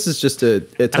 I think this is just and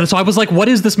so I was like, what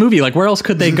is this movie? Like, where else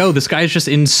could they go? This guy's just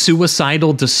in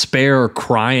suicidal despair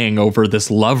crying over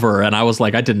this lover. And I was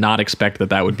like, I did not expect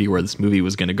that would be where this movie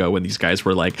was going to go when these guys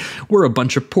were like, we're a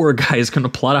bunch of poor guys going to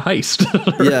plot a heist.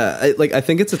 Yeah, I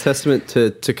think it's a testament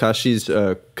to Takashi's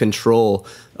control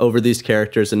over these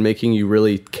characters and making you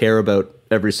really care about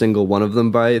every single one of them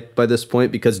by this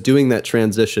point, because doing that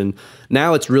transition,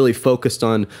 now it's really focused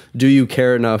on, do you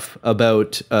care enough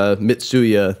about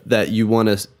Mitsuya that you want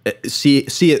to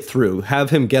see it through, have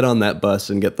him get on that bus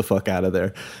and get the fuck out of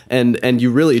there, and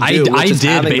you really do. I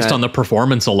did based on the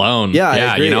performance alone.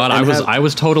 Yeah, you know what, I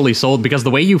was totally sold, because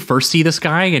the way you first see this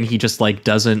guy and he just like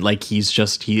doesn't like, he's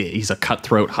a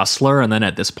cutthroat hustler, and then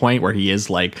at this point where he is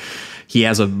like, he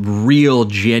has a real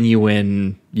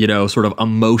genuine, you know, sort of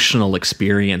emotional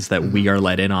experience that we are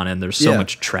let in on, and there's so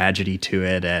much tragedy to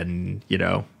it, and, you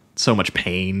know, so much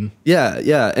pain.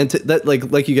 Yeah, and that,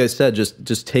 like you guys said,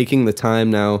 just taking the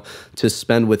time now to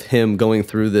spend with him, going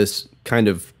through this kind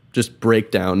of just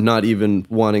breakdown, not even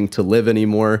wanting to live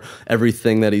anymore.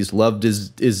 Everything that he's loved is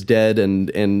dead,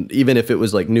 and even if it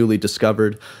was like newly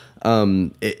discovered.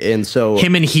 And so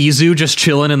him and Hizu just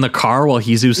chilling in the car while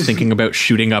Hizu's thinking about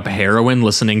shooting up heroin,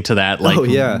 listening to that like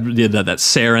that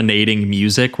serenading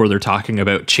music where they're talking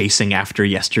about chasing after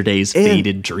yesterday's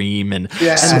faded dream and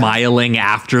smiling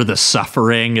after the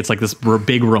suffering. It's like this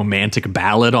big romantic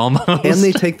ballad almost. And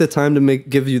they take the time to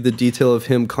give you the detail of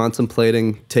him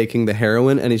contemplating taking the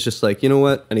heroin, and he's just like, you know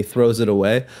what? And he throws it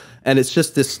away. And it's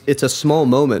just it's a small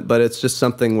moment, but it's just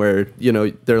something where, you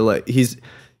know, they're like, he's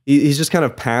just kind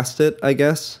of past it, I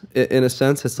guess, in a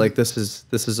sense. It's like, this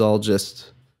is all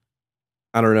just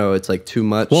I don't know. It's like too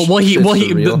much.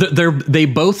 They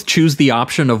both choose the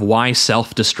option of why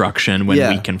self-destruction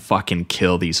when we can fucking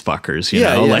kill these fuckers. You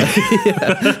know, like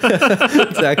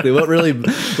exactly. What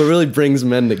really brings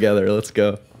men together? Let's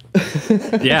go.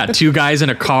 Yeah, two guys in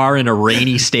a car in a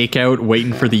rainy stakeout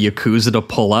waiting for the yakuza to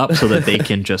pull up so that they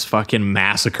can just fucking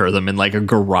massacre them in like a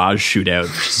garage shootout.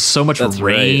 So much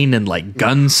rain and like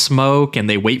gun smoke, and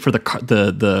they wait for the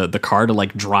car to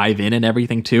like drive in and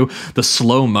everything too. The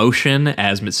slow motion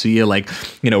as Mitsuya like,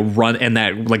 you know, run, and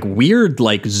that like weird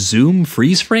like zoom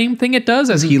freeze frame thing it does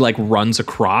as he like runs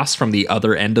across from the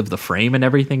other end of the frame and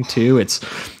everything too. It's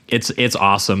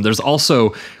awesome. There's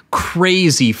also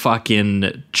crazy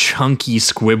fucking chunky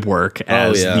squib work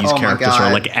as these characters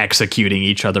are like executing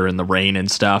each other in the rain and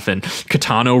stuff. And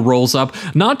Kitano rolls up,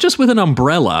 not just with an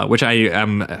umbrella, which I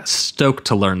am stoked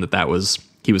to learn that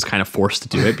he was kind of forced to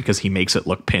do it because he makes it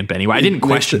look pimp anyway. I didn't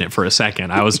question it for a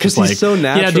second. I was just like, so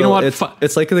natural. Yeah, do you know what?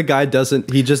 It's like the guy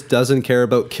just doesn't care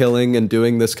about killing and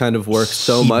doing this kind of work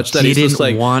so much that he's just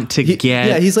like want to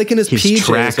get he's like in his PJs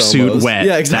tracksuit wet.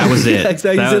 Yeah, exactly. That was it. Yeah,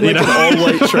 exactly. He's in like an all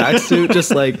white tracksuit, just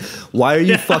like, why are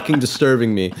you fucking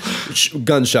disturbing me?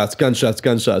 Gunshots.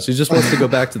 He just wants to go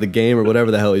back to the game or whatever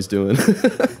the hell he's doing.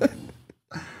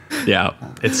 Yeah,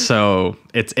 it's so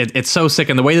sick,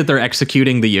 and the way that they're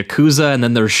executing the yakuza, and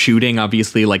then they're shooting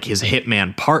obviously like his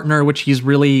hitman partner, which he's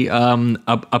really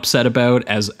upset about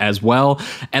as well.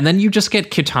 And then you just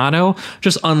get Kitano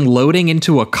just unloading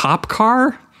into a cop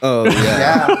car. Oh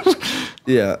yeah,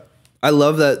 yeah. I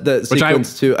love that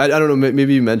sequence too. I don't know,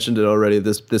 maybe you mentioned it already,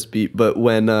 this beat, but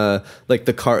when like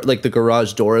the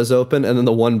garage door is open, and then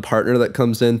the one partner that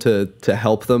comes in to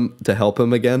help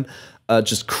him again.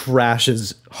 Just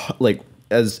crashes like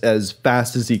as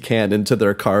fast as he can into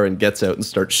their car and gets out and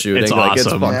starts shooting. It's like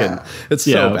awesome. It's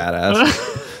so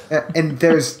badass. And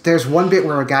there's one bit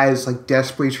where a guy is like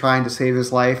desperately trying to save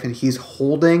his life, and he's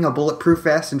holding a bulletproof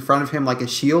vest in front of him like a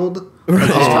shield. Like he's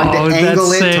trying to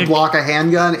angle it to block a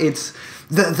handgun. It's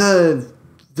the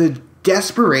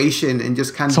desperation and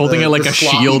just kind of holding it like a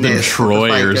shield in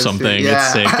Troy or something.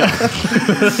 Yeah.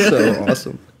 It's sick. So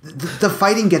awesome. The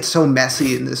fighting gets so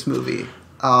messy in this movie.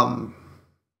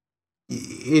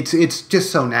 It's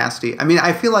just so nasty. I mean,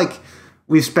 I feel like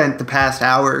we've spent the past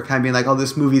hour kind of being like, oh,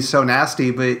 this movie's so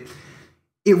nasty, but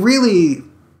it really,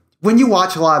 when you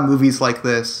watch a lot of movies like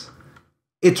this,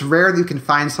 it's rare that you can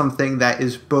find something that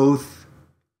is both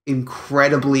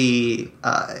incredibly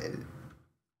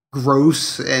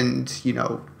gross and, you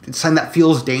know, it's something that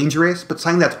feels dangerous, but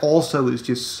something that also is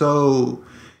just so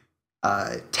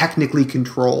technically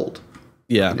controlled.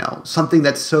 Yeah. You know, something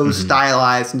that's so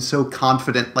stylized and so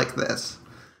confident like this.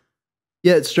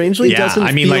 Yeah, it strangely doesn't.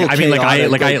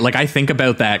 I think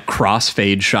about that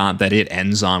crossfade shot that it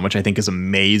ends on, which I think is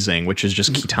amazing, which is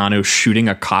just Kitano shooting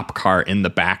a cop car in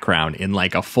the background in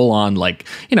like a full on like,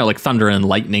 you know, like thunder and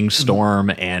lightning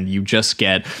storm, and you just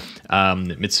get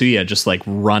Mitsuya just like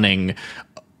running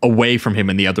away from him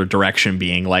in the other direction,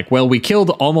 being like, well, we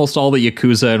killed almost all the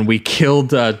yakuza and we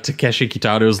killed Takeshi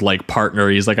Kitano's like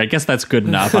partner. He's like, I guess that's good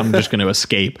enough. I'm just going to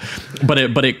escape. But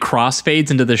it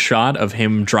crossfades into the shot of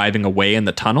him driving away in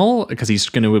the tunnel because he's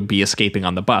going to be escaping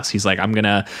on the bus. He's like, I'm going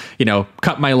to, you know,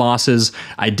 cut my losses.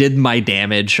 I did my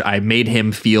damage. I made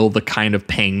him feel the kind of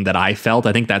pain that I felt.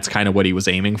 I think that's kind of what he was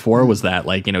aiming for, was that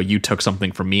like, you know, you took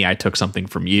something from me. I took something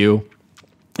from you.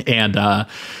 And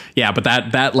but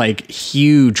that like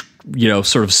huge, you know,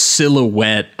 sort of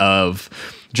silhouette of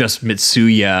just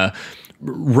Mitsuya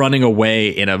running away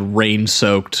in a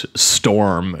rain-soaked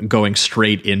storm, going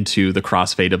straight into the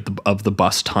crossfade of the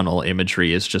bus tunnel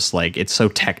imagery is just like, it's so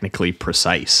technically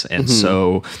precise and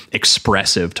so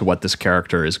expressive to what this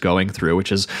character is going through,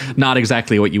 which is not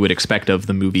exactly what you would expect of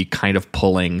the movie, kind of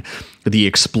pulling the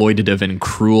exploitative and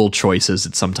cruel choices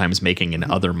it's sometimes making in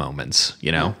other moments,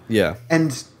 you know? Yeah.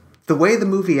 And the way the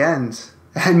movie ends,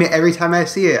 I mean, every time I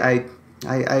see it, I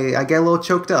get a little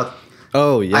choked up.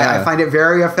 Oh, yeah. I find it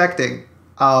very affecting.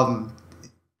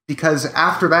 Because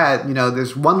after that, you know,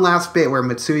 there's one last bit where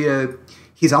Mitsuya,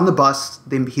 he's on the bus,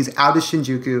 then he's out of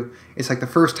Shinjuku. It's like the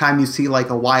first time you see like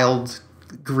a wild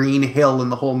green hill in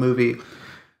the whole movie.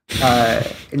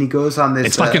 And he goes on this...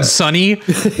 It's fucking sunny.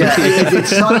 Yeah,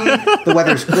 it's sunny. The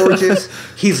weather's gorgeous.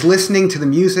 He's listening to the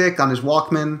music on his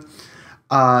Walkman.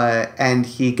 And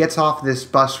he gets off this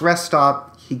bus rest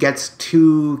stop. He gets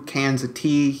 2 cans of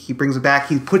tea. He brings it back.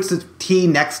 He puts the tea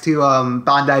next to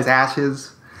Bandai's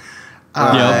ashes.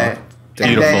 And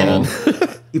then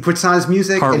he puts on his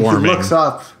music and he looks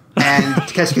up and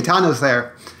Takeshi Kitano's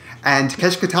there. And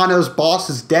Takeshi Kitano's boss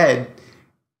is dead.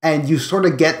 And you sort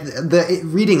of get the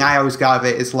reading I always got of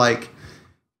it is like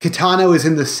Kitano is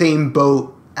in the same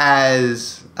boat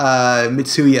as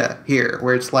Mitsuya here,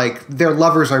 where it's like their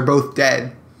lovers are both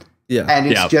dead. Yeah. And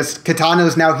it's just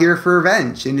Kitano's now here for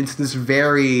revenge. And it's this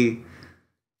very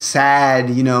sad,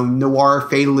 you know, noir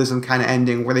fatalism kind of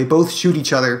ending where they both shoot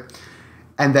each other.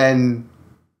 And then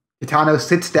Kitano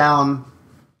sits down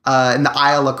in the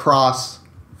aisle across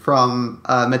from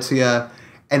Mitsuya,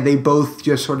 and they both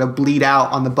just sort of bleed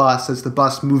out on the bus as the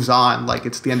bus moves on, like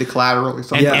it's the end of Collateral or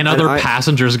something. And other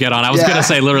passengers get on. I was going to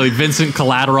say literally Vincent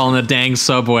Collateral on the dang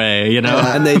subway, you know?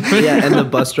 And and the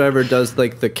bus driver does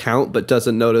like the count, but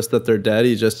doesn't notice that they're dead.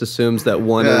 He just assumes that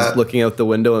one is looking out the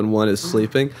window and one is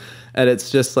sleeping. And it's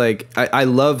just like, I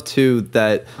love too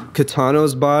that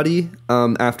Kitano's body,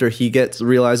 after he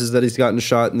realizes that he's gotten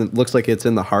shot, and it looks like it's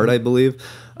in the heart, I believe.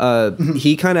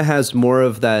 He kind of has more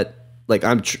of that, like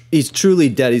he's truly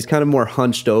dead. He's kind of more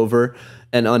hunched over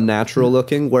and unnatural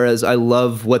looking. Whereas I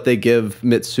love what they give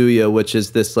Mitsuya, which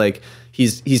is this like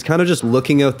he's kind of just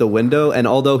looking out the window, and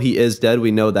although he is dead,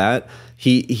 we know that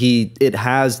it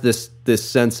has this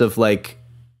sense of like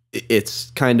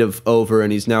it's kind of over,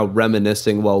 and he's now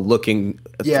reminiscing while looking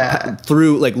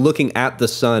through, like looking at the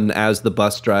sun as the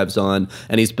bus drives on,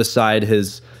 and he's beside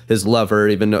his lover,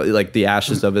 even though like the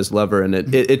ashes of his lover, and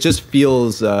it just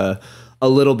feels a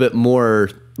little bit more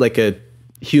like a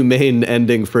humane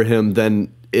ending for him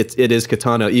than it is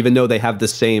Kitano, even though they have the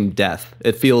same death.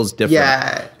 It feels different.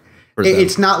 Yeah.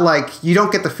 It's not like, you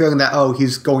don't get the feeling that, oh,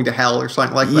 he's going to hell or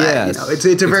something like that. You know, it's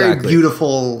a very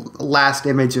beautiful last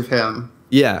image of him.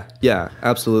 Yeah,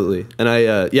 absolutely. And I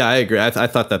agree. I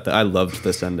thought that I loved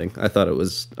this ending. I thought it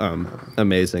was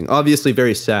amazing. Obviously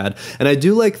very sad. And I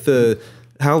do like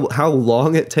how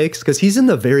long it takes, because he's in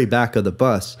the very back of the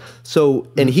bus. So,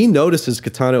 and he notices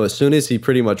Kitano as soon as he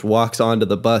pretty much walks onto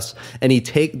the bus, and they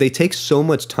take so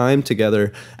much time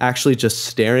together actually just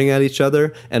staring at each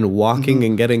other and walking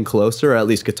and getting closer, or at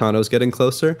least Kitano's getting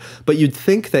closer. But you'd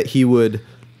think that he would,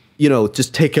 you know,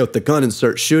 just take out the gun and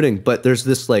start shooting, but there's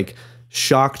this like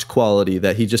shocked quality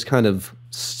that he just kind of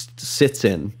sits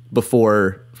in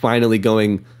before finally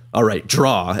going, all right,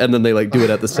 draw, and then they like do it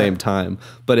at the same time.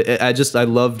 But I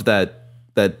loved that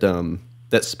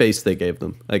space they gave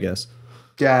them, I guess.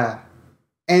 Yeah,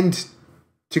 and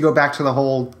to go back to the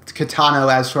whole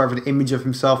Kitano as sort of an image of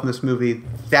himself in this movie,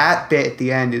 that bit at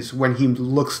the end is when he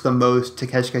looks the most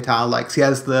Takeshi Kitano likes. He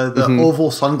has the oval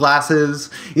sunglasses,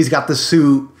 he's got the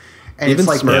suit, and even it's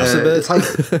like Smurfs a bit. It's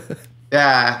like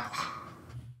yeah.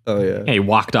 Oh yeah. He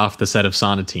walked off the set of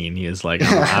Sonatine. He is like,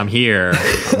 I'm here.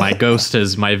 My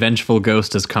vengeful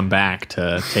ghost has come back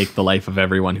to take the life of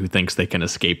everyone who thinks they can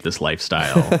escape this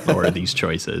lifestyle or these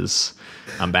choices.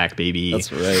 I'm back, baby.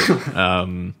 That's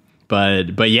right.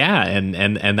 But yeah,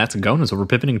 and that's GONIN. So we're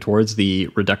pivoting towards the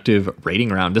reductive rating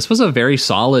round. This was a very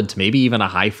solid, to maybe even a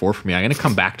high 4 for me. I'm going to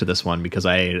come back to this one because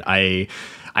I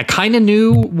kind of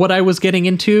knew what I was getting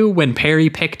into when Perry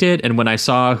picked it and when I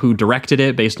saw who directed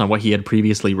it based on what he had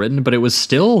previously written, but it was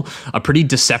still a pretty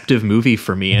deceptive movie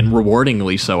for me, and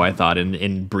rewardingly so, I thought,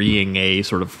 in being a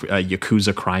sort of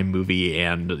yakuza crime movie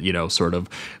and, you know, sort of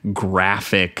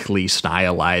graphically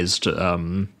stylized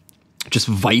just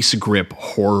vice grip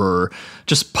horror,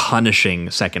 just punishing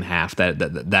second half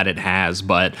that it has.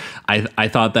 But I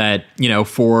thought that, you know,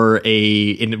 for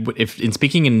in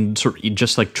speaking in sort of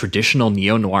just like traditional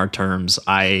neo-noir terms,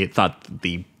 I thought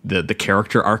the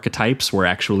character archetypes were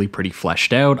actually pretty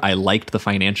fleshed out. I liked the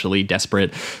financially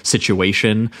desperate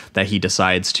situation that he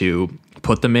decides to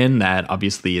put them in, that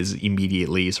obviously is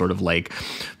immediately sort of like,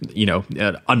 you know,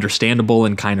 understandable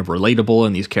and kind of relatable,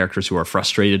 and these characters who are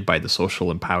frustrated by the social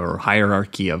and power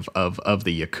hierarchy of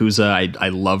the Yakuza. I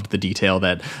loved the detail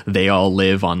that they all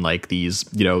live on like these,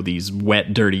 you know, these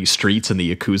wet, dirty streets, and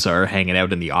the Yakuza are hanging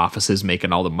out in the offices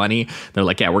making all the money. They're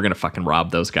like, yeah, we're gonna fucking rob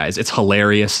those guys. It's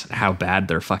hilarious how bad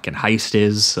their fucking heist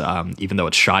is, even though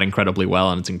it's shot incredibly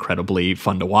well and it's incredibly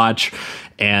fun to watch.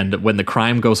 And when the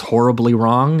crime goes horribly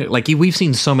wrong, like we've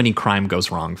seen so many crime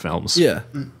goes wrong films. Yeah.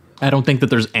 I don't think that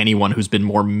there's anyone who's been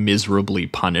more miserably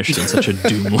punished in such a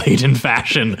doom-laden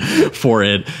fashion for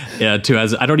it. I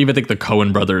don't even think the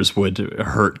Coen brothers would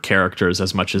hurt characters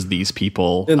as much as these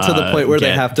people. And to the point where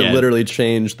they have to literally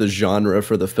change the genre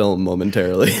for the film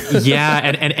momentarily. Yeah,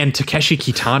 and Takeshi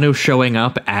Kitano showing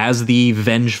up as the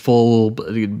vengeful,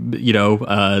 you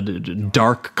know,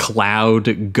 dark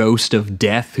cloud ghost of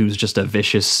death, who's just a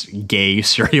vicious gay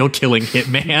serial killing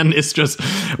hitman, is just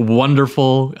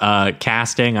wonderful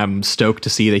casting. I'm stoked to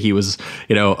see that he was,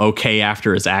 you know, okay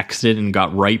after his accident and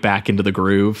got right back into the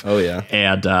groove. Oh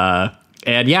yeah.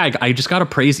 And yeah, I just got to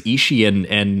praise Ishii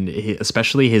and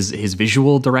especially his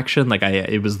visual direction. Like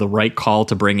it was the right call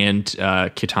to bring in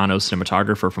Kitano's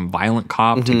cinematographer from Violent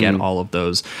Cop to get all of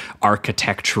those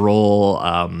architectural,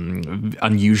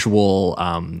 unusual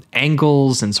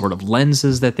angles and sort of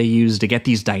lenses that they use to get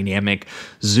these dynamic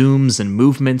zooms and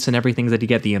movements and everything that you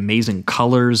get, the amazing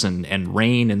colors and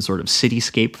rain and sort of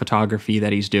cityscape photography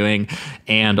that he's doing,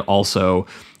 and also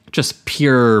just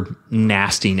pure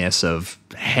nastiness of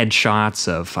headshots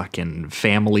of fucking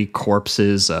family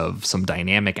corpses, of some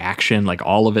dynamic action. Like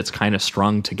all of it's kind of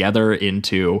strung together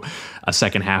into a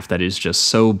second half that is just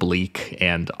so bleak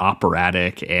and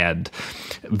operatic and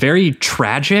very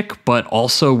tragic, but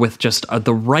also with just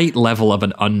the right level of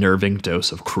an unnerving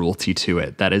dose of cruelty to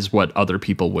it. That is what other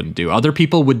people wouldn't do. Other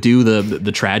people would do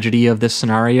the tragedy of this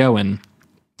scenario, and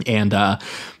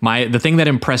the thing that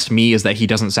impressed me is that he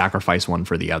doesn't sacrifice one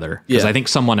for the other. Because I think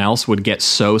someone else would get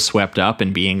so swept up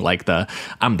in being like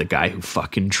I'm the guy who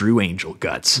fucking drew angel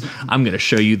guts. I'm going to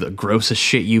show you the grossest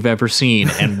shit you've ever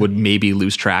seen, and would maybe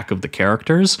lose track of the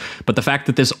characters. But the fact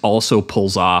that this also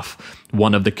pulls off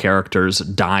one of the characters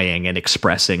dying and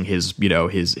expressing his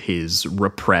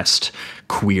repressed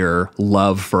queer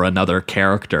love for another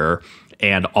character,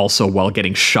 and also while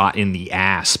getting shot in the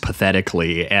ass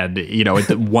pathetically, and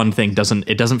one thing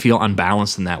doesn't feel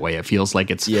unbalanced in that way. It feels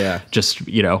like it's just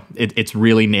it's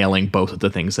really nailing both of the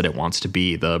things that it wants to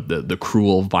be, the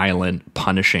cruel, violent,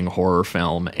 punishing horror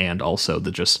film, and also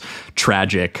the just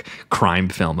tragic crime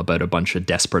film about a bunch of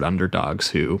desperate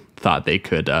underdogs who thought they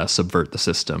could subvert the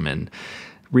system and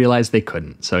realized they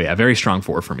couldn't. So yeah, very strong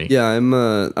 4 for me. Yeah, I'm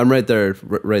right there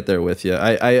with you.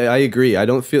 I agree. I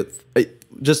don't feel.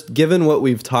 Just given what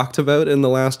we've talked about in the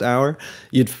last hour,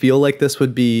 you'd feel like this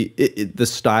would be the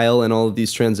style, and all of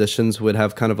these transitions would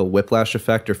have kind of a whiplash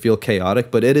effect or feel chaotic,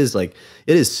 but it is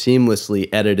seamlessly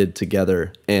edited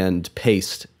together and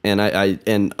paced, and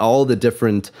and all the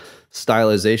different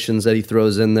stylizations that he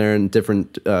throws in there and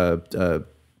different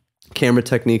camera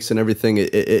techniques and everything,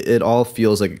 it all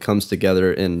feels like it comes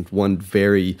together in one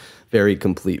very, very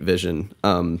complete vision,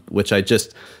 which I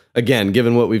just, again,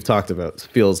 given what we've talked about,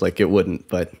 feels like it wouldn't,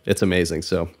 but it's amazing.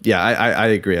 So yeah, I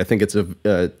agree. I think it's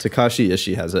Takashi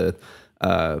Ishii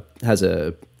has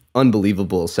a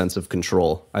unbelievable sense of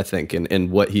control, I think, in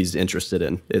what he's interested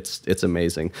in. It's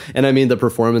amazing. And I mean, the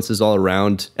performances all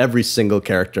around, every single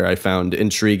character I found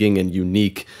intriguing and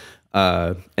unique.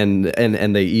 And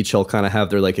they each all kind of have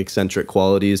their like eccentric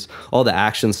qualities. All the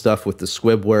action stuff with the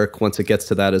squib work, once it gets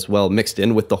to that as well, mixed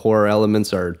in with the horror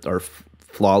elements, are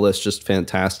flawless, just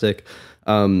fantastic.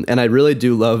 And I really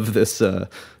do love this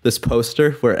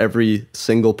poster where every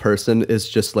single person is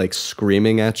just like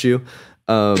screaming at you.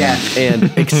 And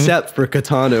except for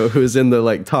Kitano, who's in the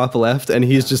like top left, and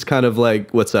he's just kind of like,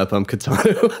 "What's up? I'm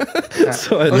Kitano."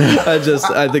 So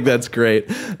I think that's great.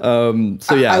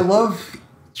 So yeah, I love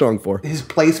strong 4. His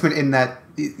placement in that.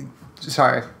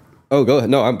 Sorry. Oh, go ahead.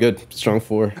 No, I'm good. Strong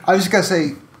 4. I was just gonna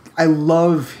say, I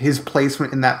love his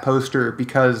placement in that poster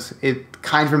because it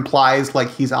kind of implies like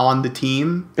he's on the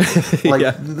team. Like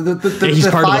Yeah. He's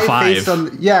part of the 5.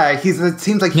 It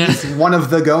seems like he's one of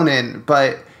the Gonin,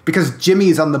 but because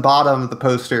Jimmy's on the bottom of the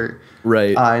poster,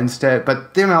 right? Instead,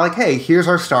 but they're like, hey, here's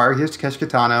our star. Here's Takeshi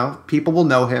Kitano. People will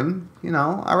know him.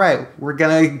 All right, we're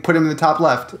gonna put him in the top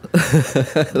left.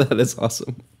 That is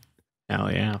awesome.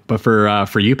 Hell yeah! But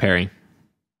for you, Perry.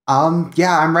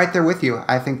 Yeah, I'm right there with you.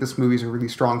 I think this movie's a really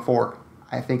strong 4.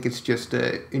 I think it's just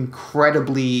an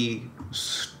incredibly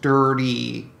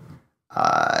sturdy,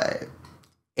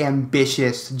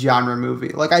 ambitious genre movie.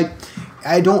 Like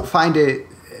I don't find it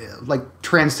like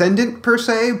transcendent per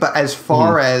se, but as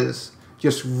far as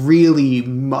just really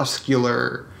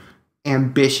muscular,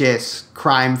 ambitious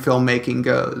crime filmmaking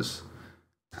goes,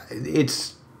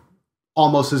 it's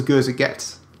almost as good as it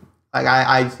gets. Like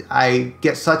I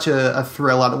get such a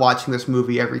thrill out of watching this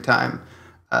movie every time.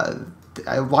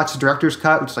 I watched the director's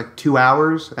cut, which is like 2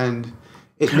 hours, and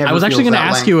it never. I was actually going to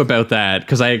ask you about that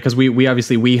because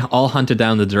we all hunted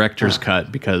down the director's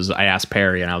cut because I asked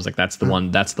Perry and I was like, that's the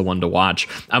one to watch.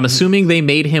 I'm assuming they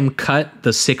made him cut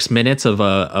the 6 minutes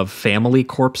of family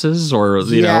corpses, or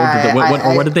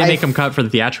what did they make him cut for the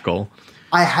theatrical?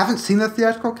 I haven't seen the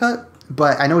theatrical cut,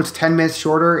 but I know it's 10 minutes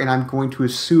shorter, and I'm going to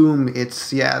assume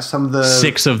it's some of the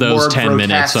 6 of those 10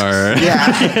 minutes are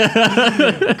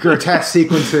grotesque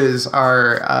sequences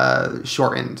are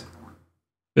shortened.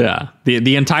 Yeah,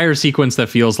 the entire sequence that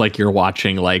feels like you're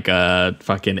watching like a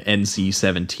fucking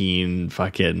NC-17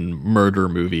 fucking murder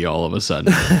movie all of a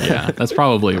sudden. Yeah, that's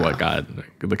probably what got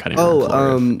the cutting room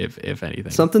floor, if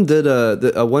anything. Something did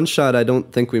a one shot I don't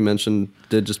think we mentioned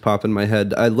did just pop in my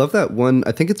head. I love that one.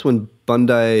 I think it's when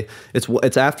Bandai.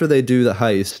 It's after they do the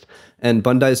heist. And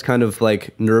Bandai's kind of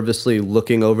like nervously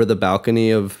looking over the balcony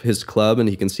of his club, and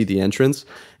he can see the entrance.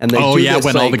 And they do this,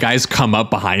 when all the guys come up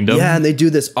behind him. Yeah, and they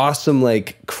do this awesome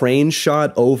like crane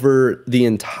shot over the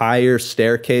entire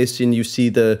staircase, and you see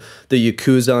the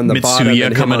yakuza on the bottom.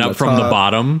 Mitsuya coming up from the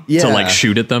bottom to like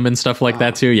shoot at them and stuff like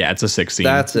that too. Yeah, it's a sick scene.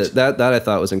 That's it. That I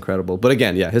thought was incredible. But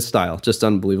again, yeah, his style, just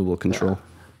unbelievable control.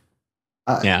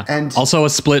 And also a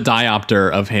split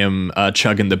diopter of him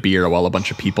chugging the beer while a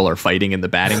bunch of people are fighting in the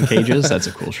batting cages. That's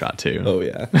a cool shot too. Oh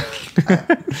yeah.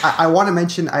 I want to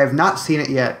mention I have not seen it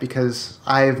yet because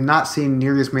I have not seen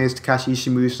nearly as many as Takashi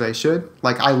Ishii movies as I should.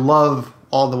 Like I love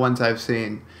all the ones I've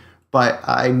seen, but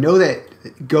I know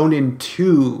that GONIN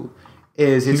 2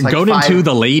 it's like GONIN 2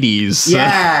 the ladies.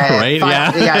 Yeah, right.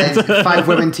 It's 5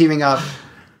 women teaming up.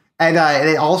 And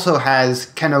it also has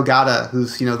Ken Ogata,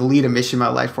 who's the lead of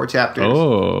Mishima Life 4 Chapters,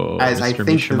 as Mr. I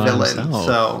think Mishima the villain. Himself.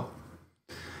 So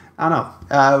I don't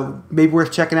know. Maybe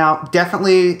worth checking out.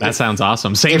 Definitely. That sounds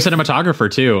awesome. Same cinematographer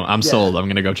too. I'm sold. I'm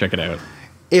gonna go check it out.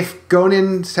 If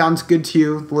GONIN sounds good to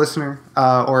you, the listener,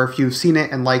 or if you've seen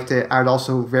it and liked it, I would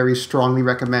also very strongly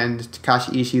recommend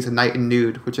Takashi Ishii's A Night in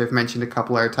Nude, which I've mentioned a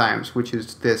couple other times, which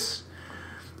is this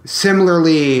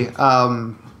similarly.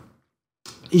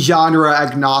 Genre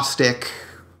agnostic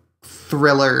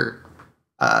thriller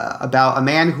about a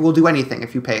man who will do anything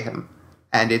if you pay him,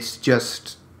 and it's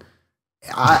just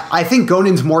I think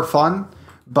GONIN's more fun,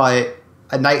 but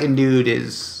A Night in Nude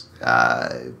is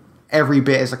every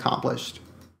bit as accomplished.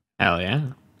 Hell yeah,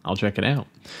 I'll check it out.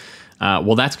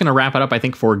 Well, that's gonna wrap it up, I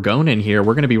think, for GONIN here.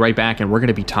 We're gonna be right back, and we're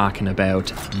gonna be talking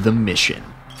about The Mission.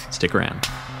 Stick around.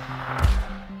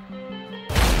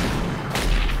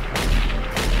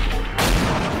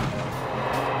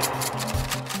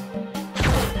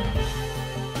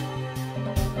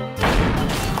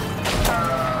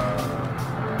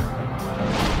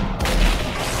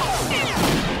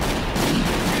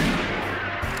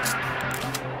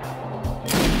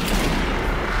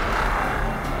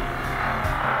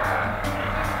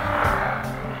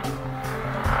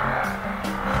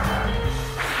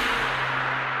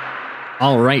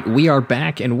 All right, we are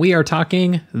back, and we are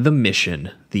talking The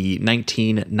Mission, the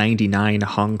 1999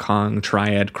 Hong Kong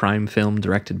triad crime film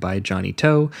directed by Johnnie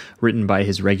To, written by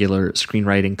his regular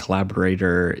screenwriting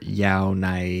collaborator Yao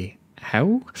Nai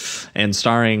Hao, and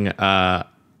starring,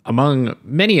 among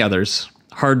many others,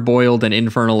 Hard-Boiled and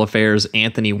Infernal Affairs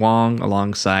Anthony Wong,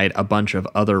 alongside a bunch of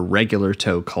other regular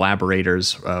To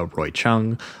collaborators, Roy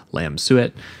Chung, Lam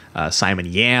Suet, Simon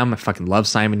Yam. I fucking love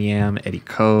Simon Yam. Eddie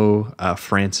Ko,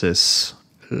 Francis.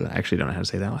 I actually don't know how to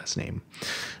say that last name.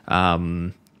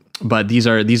 But these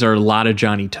are a lot of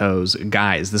Johnnie To's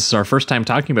guys. This is our first time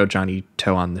talking about Johnnie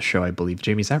To on the show, I believe.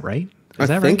 Jamie, is that right?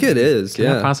 I think it is. Can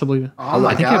that possibly?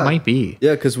 I think it might be.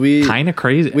 Yeah, because we kind of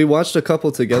crazy. We watched a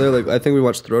couple together. Like I think we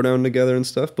watched Throwdown together and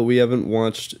stuff, but we haven't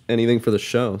watched anything for the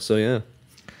show. So yeah.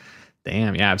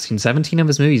 Damn, yeah, I've seen 17 of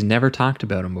his movies, never talked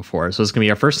about him before. So it's going to be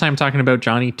our first time talking about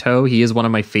Johnnie To. He is one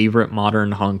of my favorite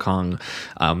modern Hong Kong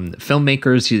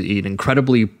filmmakers. He's an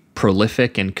incredibly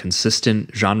prolific and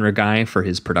consistent genre guy for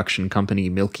his production company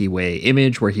Milky Way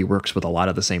Image, where he works with a lot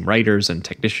of the same writers and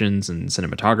technicians and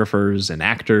cinematographers and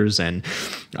actors, and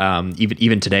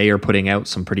even today are putting out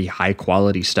some pretty high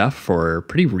quality stuff for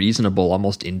pretty reasonable,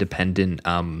 almost independent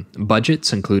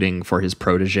budgets, including for his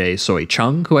protege Soi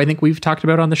Chung, who I think we've talked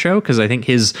about on the show, because I think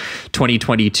his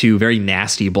 2022 very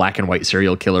nasty black and white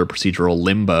serial killer procedural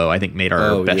Limbo I think made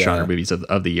our best genre movies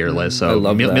of the year list.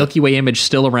 So Milky Way Image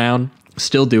still around,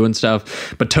 still doing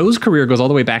stuff. But To's career goes all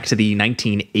the way back to the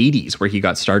 1980s, where he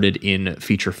got started in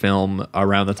feature film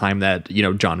around the time that,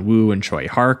 John Woo and Choi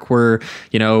Hark were,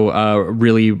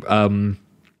 really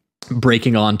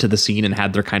breaking onto the scene and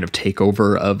had their kind of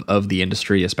takeover of the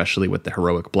industry, especially with the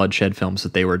heroic bloodshed films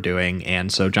that they were doing.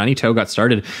 And so Johnnie To got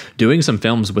started doing some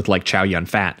films with like Chow Yun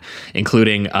Fat,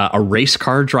 including a race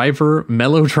car driver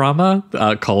melodrama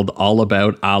called All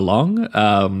About Ah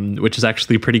Long, which is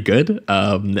actually pretty good,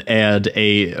 and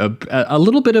a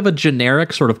little bit of a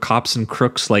generic sort of cops and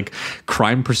crooks like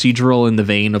crime procedural in the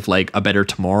vein of like A Better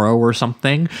Tomorrow or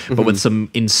something, but with some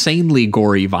insanely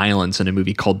gory violence in a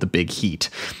movie called The Big Heat.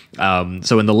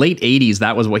 So in the late 80s,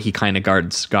 that was what he kind of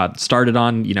got started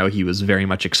on. He was very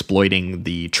much exploiting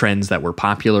the trends that were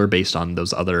popular based on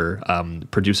those other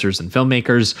producers and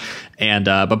filmmakers. And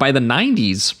but by the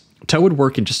 90s, To would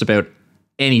work in just about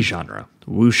any genre.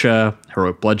 Wuxia,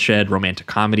 heroic bloodshed, romantic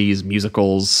comedies,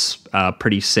 musicals,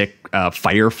 pretty sick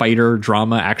firefighter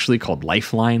drama actually called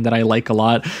Lifeline that I like a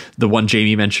lot. The one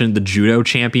Jamie mentioned, the judo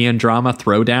champion drama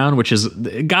Throwdown, which is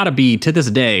gotta be to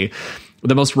this day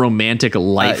the most romantic,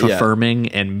 life-affirming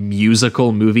and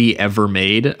musical movie ever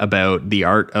made about the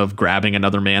art of grabbing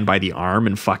another man by the arm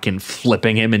and fucking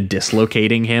flipping him and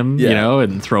dislocating him, you know,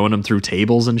 and throwing him through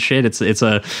tables and shit. It's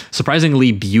a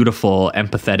surprisingly beautiful,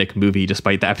 empathetic movie,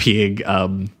 despite that being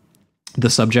the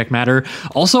subject matter.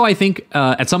 Also, I think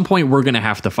at some point we're going to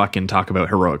have to fucking talk about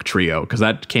Heroic Trio, because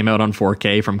that came out on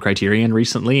 4K from Criterion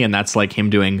recently, and that's like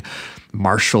him doing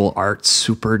martial arts,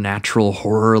 supernatural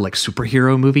horror, like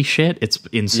superhero movie shit. It's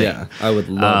insane. Yeah, I would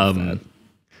love that.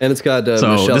 And it's got Michelle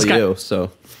Yeoh,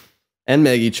 and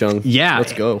Maggie Chung. Yeah,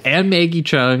 let's go. And Maggie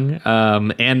Chung,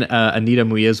 and Anita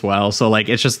Mui as well. So like,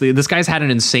 it's just this guy's had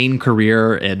an insane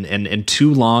career and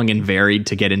too long and varied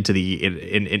to get into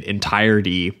the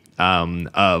entirety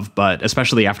but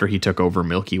especially after he took over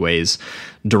Milky Way's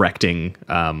directing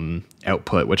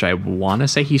output, which I want to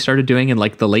say he started doing in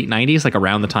like the late 90s, like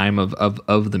around the time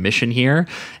of The Mission here,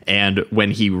 and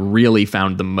when he really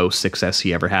found the most success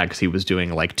he ever had, because he was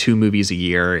doing like 2 movies a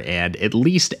year, and at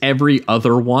least every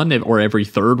other one or every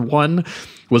third one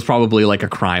was probably like a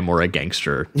crime or a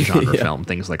gangster genre film.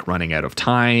 Things like Running Out of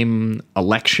Time,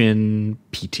 Election,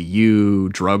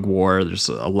 PTU, Drug War. There's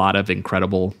a lot of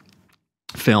incredible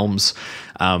films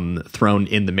thrown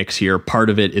in the mix here. Part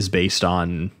of it is based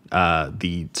on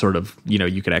the sort of, you know,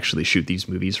 you could actually shoot these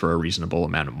movies for a reasonable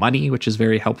amount of money, which is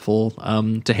very helpful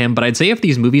to him. But I'd say if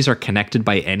these movies are connected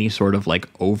by any sort of like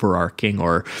overarching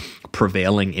or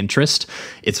prevailing interest,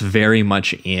 it's very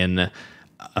much in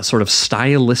a sort of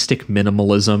stylistic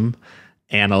minimalism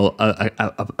and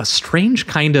a strange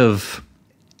kind of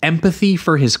empathy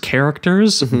for his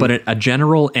characters, but a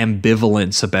general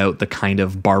ambivalence about the kind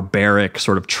of barbaric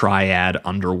sort of triad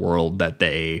underworld that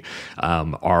they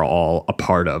are all a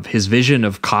part of. His vision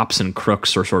of cops and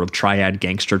crooks, or sort of triad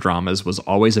gangster dramas, was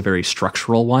always a very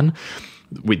structural one,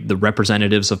 with the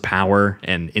representatives of power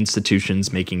and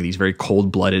institutions making these very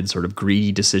cold-blooded, sort of greedy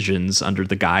decisions under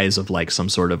the guise of like some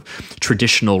sort of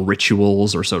traditional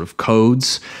rituals or sort of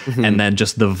codes, and then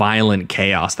just the violent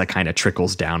chaos that kind of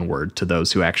trickles downward to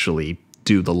those who actually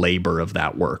do the labor of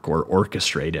that work or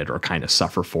orchestrate it or kind of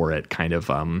suffer for it, kind of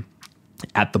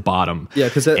at the bottom. Yeah,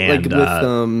 because like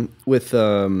with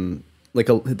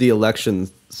the election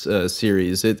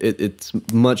series, it's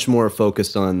much more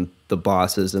focused on the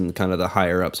bosses and kind of the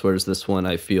higher ups, whereas this one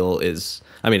I feel is,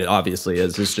 I mean, it obviously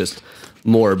is, it's just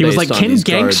more he was based like, on can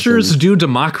gangsters do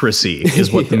democracy,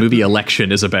 is what the movie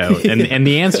Election is about. And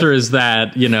the answer is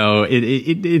that, you know,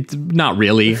 it's not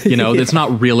really, you know, it's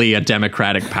not really a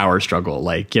democratic power struggle.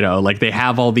 Like, you know, like they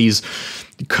have all these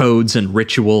codes and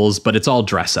rituals, but it's all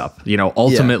dress up. You know,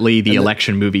 ultimately the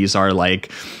election movies are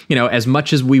like, you know, as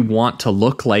much as we want to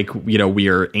look like, you know, we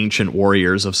are ancient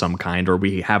warriors of some kind, or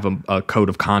we have a code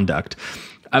of conduct,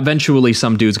 eventually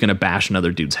some dude's going to bash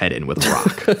another dude's head in with a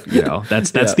rock. You know,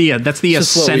 that's the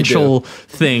essential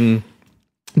thing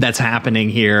that's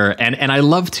happening here. And I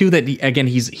love too that again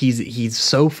he's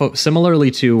so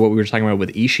similarly to what we were talking about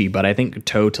with Ishii, but I think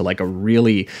To to like a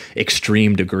really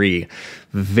extreme degree,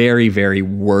 very, very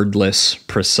wordless,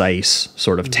 precise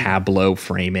sort of tableau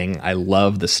framing. I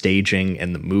love the staging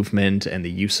and the movement and the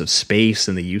use of space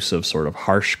and the use of sort of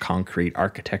harsh concrete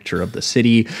architecture of the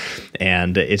city.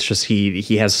 And it's just,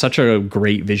 he has such a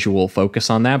great visual focus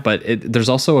on that, but there's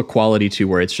also a quality to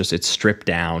where it's stripped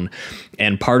down.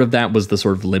 And part of that was the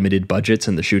sort of limited budgets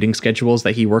and the shooting schedules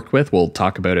that he worked with. We'll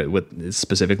talk about it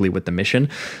specifically with The Mission.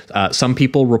 Some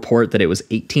people report that it was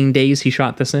 18 days he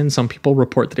shot this in. Some people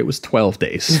report that it was 12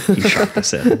 days he shot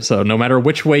this in. So no matter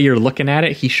which way you're looking at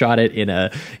it, he shot it in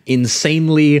a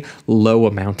insanely low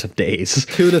amount of days.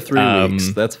 2 to 3 weeks.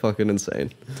 That's fucking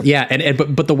insane. Yeah,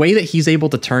 but the way that he's able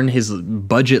to turn his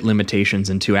budget limitations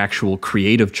into actual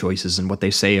creative choices and what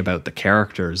they say about the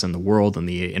characters and the world and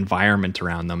the environment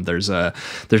around them, there's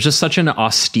just such an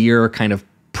austere kind of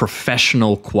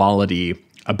professional quality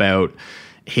about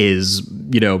his,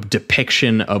 you know,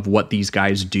 depiction of what these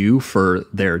guys do for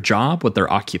their job, what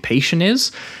their occupation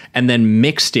is, and then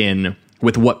mixed in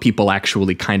with what people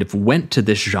actually kind of went to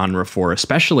this genre for,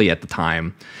 especially at the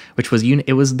time, which was,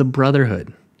 it was the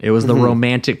brotherhood. It was the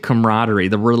romantic camaraderie,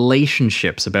 the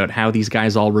relationships about how these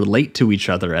guys all relate to each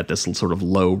other at this sort of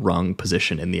low rung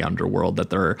position in the underworld that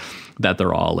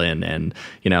they're all in, and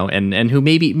and who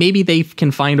maybe they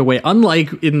can find a way,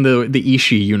 unlike in the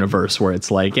Ishii universe where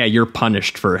it's like, yeah, you're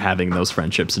punished for having those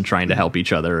friendships and trying to help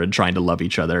each other and trying to love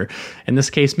each other. In this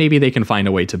case, maybe they can find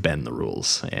a way to bend the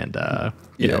rules and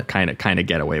kind of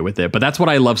get away with it. But that's what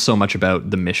I love so much about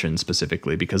the mission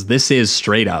specifically, because this is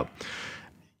straight up,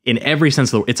 in every sense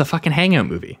of the word, it's a fucking hangout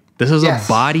movie. This is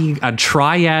a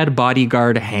triad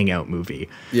bodyguard hangout movie.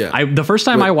 Yeah. The first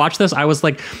time I watched this, I was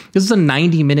like, this is a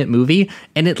 90-minute movie,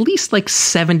 and at least like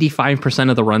 75%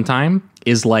 of the runtime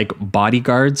is like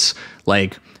bodyguards,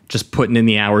 like just putting in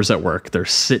the hours at work. They're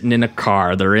sitting in a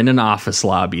car, they're in an office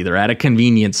lobby, they're at a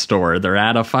convenience store, they're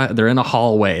in a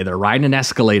hallway, they're riding an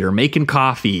escalator, making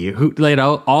coffee,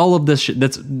 all of this shit.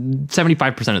 That's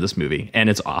 75% of this movie, and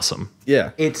it's awesome.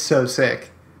 Yeah. It's so sick.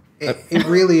 It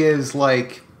really is.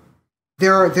 Like,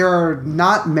 there are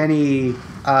not many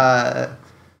well,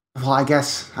 I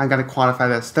guess I gotta quantify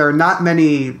this. There are not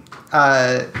many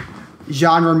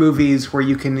genre movies where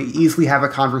you can easily have a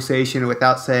conversation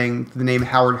without saying the name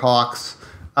Howard Hawks,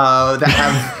 that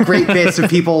have great bits of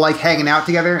people like hanging out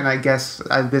together, and I guess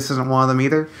this isn't one of them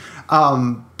either.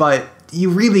 But you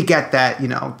really get that,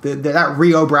 that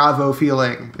Rio Bravo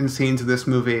feeling in scenes of this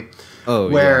movie.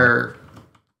 Where,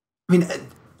 I mean,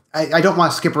 I don't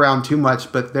want to skip around too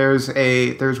much, but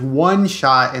there's one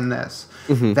shot in this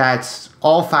that's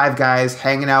all five guys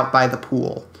hanging out by the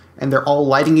pool, and they're all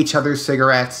lighting each other's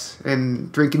cigarettes and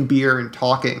drinking beer and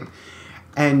talking.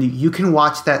 And you can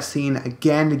watch that scene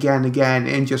again,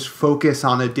 and just focus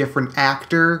on a different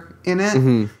actor in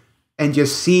it, and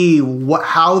just see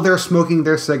how they're smoking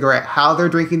their cigarette, how they're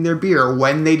drinking their beer,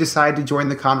 when they decide to join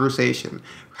the conversation,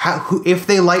 if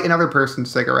they light another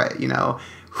person's cigarette,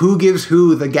 who gives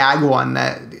who the gag one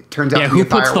that turns out to be a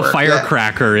firework. Who puts the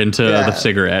firecracker into the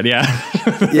cigarette.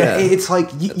 It's like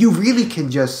you really can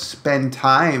just spend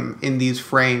time in these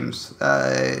frames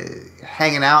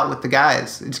hanging out with the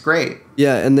guys. It's great.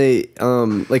 Yeah, and they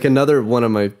like, another one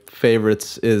of my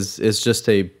favorites is just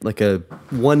a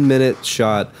 1 minute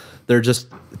shot. They're just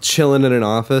chilling in an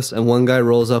office, and one guy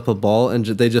rolls up a ball, and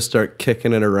they just start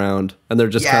kicking it around, and they're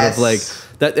just kind of like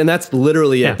that, and that's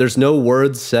literally it. There's no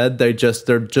words said. They're just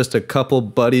a couple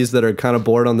buddies that are kind of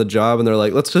bored on the job, and they're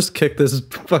like, let's just kick this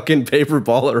fucking paper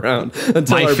ball around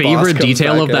until my favorite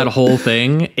detail of that whole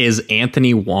thing is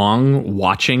Anthony Wong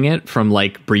watching it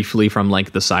briefly from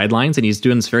the sidelines, and he's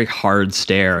doing this very hard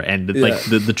stare, and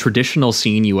the traditional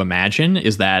scene you imagine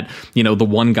is that the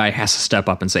one guy has to step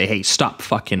up and say, hey, stop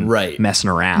fucking messing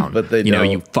around, but they don't.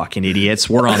 You fucking idiots,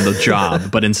 we're on the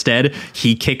job. But instead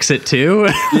he kicks it too.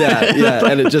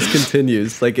 And it just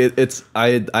continues. Like,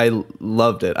 I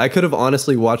loved it. I could have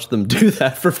honestly watched them do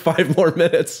that for 5 more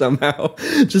minutes somehow,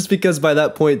 just because by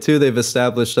that point too, they've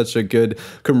established such a good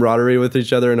camaraderie with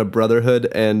each other and a brotherhood,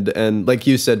 and like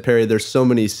you said, Perry, there's so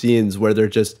many scenes where they're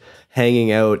just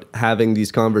hanging out, having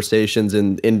these conversations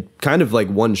in kind of like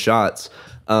one shots,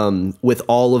 with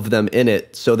all of them in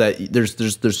it, so that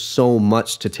there's so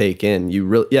much to take in. You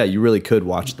really could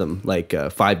watch them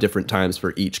 5 different times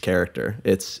for each character.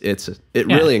 It's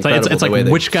really incredible. It's like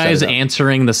which guy's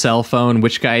answering the cell phone,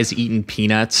 which guy's eating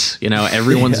peanuts.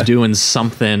 Everyone's doing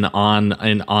something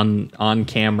on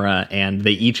camera, and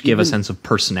they each give a sense of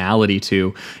personality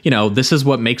to. This is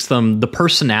what makes them the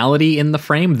personality in the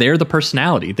frame. They're the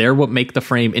personality. They're what make the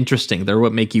frame interesting. They're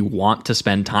what make you want to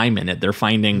spend time in it. They're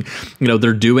finding,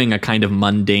 they're doing a kind of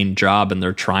mundane job, and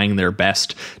they're trying their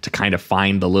best to kind of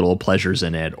find the little pleasures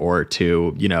in it, or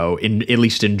to at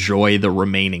least enjoy the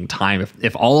remaining time.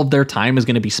 If all of their time is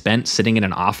going to be spent sitting in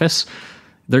an office,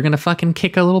 they're going to fucking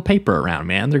kick a little paper around,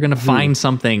 man. They're going to find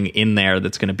something in there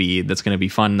that's going to be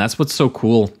fun. And that's what's so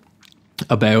cool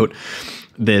about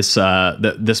this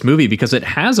this movie, because it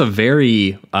has a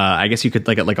very I guess you could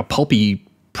like a pulpy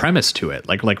premise to it,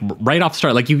 like right off the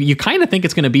start. Like you kind of think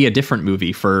it's going to be a different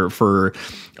movie for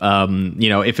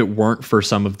if it weren't for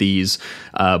some of these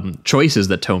choices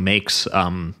that To makes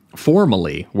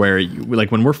formally, where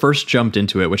when we're first jumped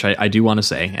into it, which I do want to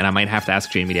say, and I might have to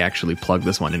ask Jamie to actually plug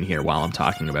this one in here while I'm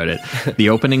talking about it, the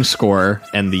opening score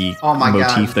and the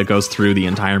motif that goes through the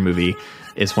entire movie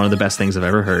is one of the best things I've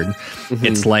ever heard.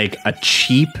 It's like a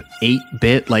cheap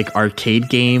 8-bit arcade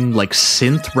game,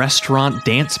 synth restaurant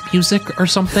dance music or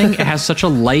something. It has such a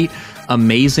light,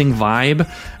 amazing vibe,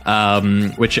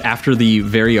 which after the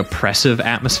very oppressive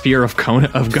atmosphere of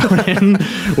GONIN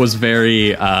was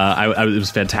very it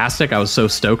was fantastic. I was so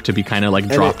stoked to be kind of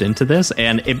dropped into this,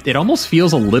 and it almost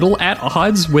feels a little at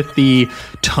odds with the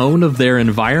tone of their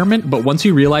environment, but once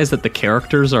you realize that the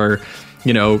characters are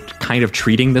you know, kind of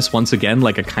treating this once again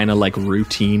like a kind of like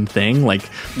routine thing, like,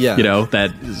 Yeah. you know,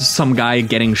 that some guy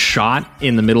getting shot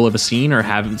in the middle of a scene or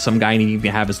having some guy needing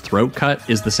to have his throat cut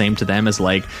is the same to them as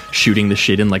like shooting the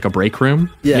shit in like a break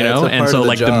room, Yeah, you know? it's a And part so of the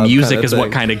like the job music kinda is what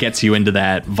thing. kind of gets you into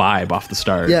that vibe off the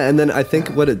start. Yeah, and then I think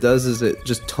what it does is it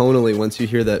just tonally, once you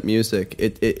hear that music,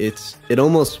 it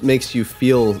almost makes you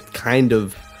feel kind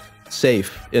of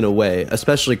safe in a way,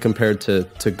 especially compared to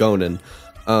GONIN.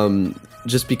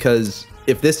 Just because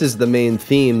if this is the main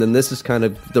theme, then this is kind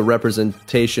of the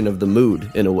representation of the mood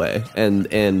in a way.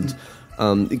 And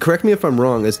correct me if I'm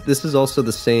wrong, this is also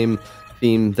the same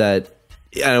theme that,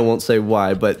 I won't say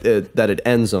why, but that it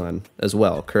ends on as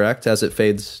well, correct? As it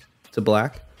fades to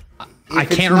black? I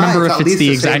can't remember if it's the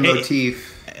exact motif.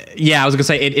 Yeah, I was gonna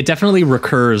say it definitely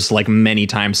recurs like many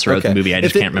times throughout the movie. I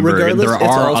just can't remember. Regardless, There it's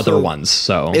are also- other ones,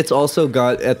 so It's also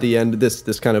got at the end this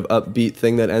kind of upbeat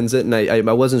thing that ends it, and I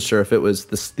wasn't sure if it was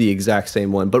the exact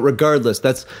same one, but regardless,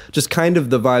 that's just kind of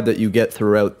the vibe that you get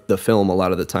throughout the film a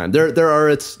lot of the time. There are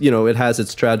it has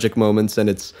its tragic moments and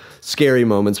its scary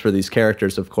moments for these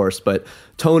characters, of course, but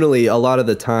tonally, a lot of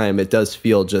the time, it does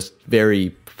feel just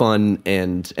very fun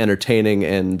and entertaining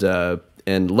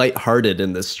and lighthearted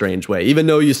in this strange way, even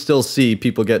though you still see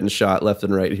people getting shot left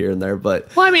and right here and there. But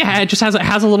well, I mean, it just has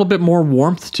a little bit more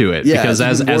warmth to it, Yeah, because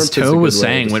as warmth is a To good was way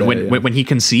saying, to when say, yeah. when he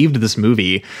conceived this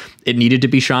movie, it needed to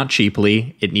be shot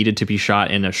cheaply. It needed to be shot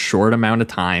in a short amount of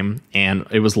time, and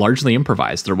it was largely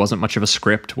improvised. There wasn't much of a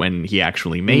script when he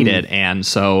actually made it, and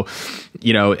so,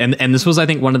 you know, and this was, I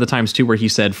think, one of the times too where he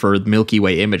said for Milky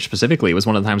Way Image specifically, it was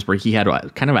one of the times where he had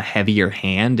kind of a heavier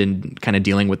hand in kind of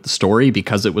dealing with the story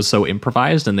because it was so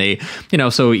improvised, and they, you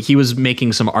know, so he was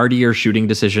making some artier shooting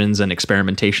decisions and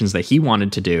experimentations that he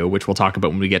wanted to do, which we'll talk about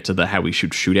when we get to the how we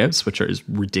shoot shootouts, which is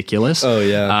ridiculous. oh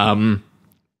yeah,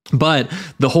 But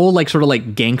the whole like sort of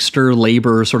like gangster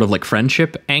labor sort of like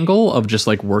friendship angle of just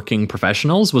like working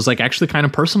professionals was like actually kind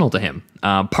of personal to him.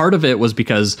 Part of it was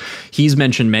because he's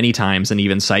mentioned many times and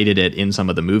even cited it in some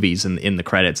of the movies and in the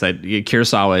credits that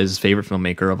Kurosawa is his favorite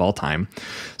filmmaker of all time.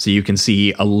 So you can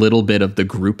see a little bit of the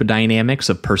group dynamics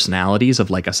of personalities of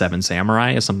like a Seven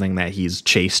Samurai is something that he's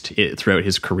chased throughout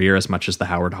his career as much as the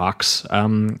Howard Hawks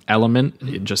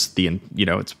element. Just the, you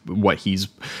know, it's what he's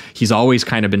always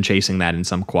kind of been chasing that in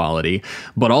some quality,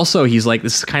 but also he's like,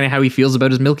 this is kind of how he feels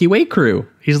about his Milky Way crew.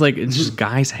 He's like, it's just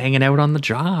guys hanging out on the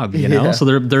job, you know? Yeah. So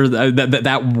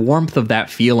that warmth of that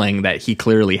feeling that he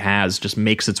clearly has just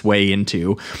makes its way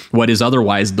into what is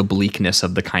otherwise the bleakness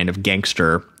of the kind of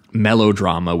gangster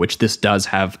melodrama, which this does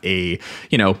have a,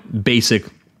 you know, basic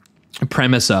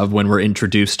premise of when we're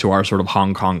introduced to our sort of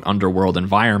Hong Kong underworld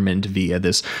environment via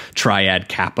this triad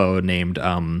capo named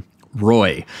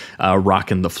Roy,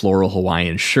 rocking the floral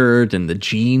Hawaiian shirt and the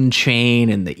jean chain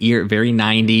and the ear, very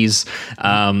 90s.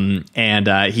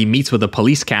 And he meets with a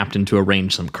police captain to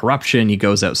arrange some corruption. He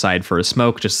goes outside for a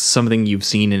smoke, just something you've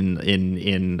seen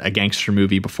in a gangster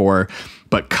movie before.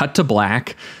 But cut to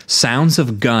black, sounds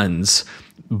of guns,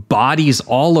 bodies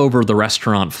all over the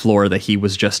restaurant floor that he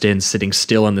was just in, sitting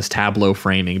still in this tableau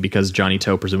framing because Johnnie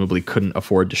To presumably couldn't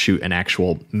afford to shoot an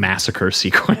actual massacre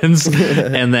sequence.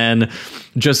 And then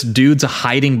just dudes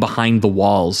hiding behind the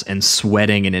walls and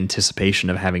sweating in anticipation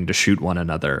of having to shoot one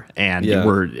another. And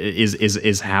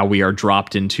is how we are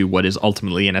dropped into what is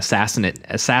ultimately an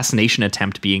assassination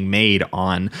attempt being made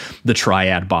on the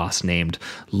triad boss named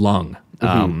Lung.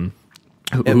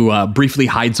 Who briefly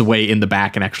hides away in the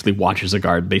back and actually watches a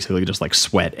guard basically just like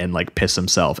sweat and like piss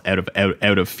himself out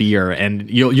of fear. And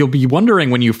you'll be wondering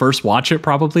when you first watch it,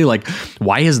 probably like,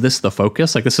 why is this the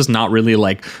focus? Like, this is not really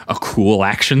like a cool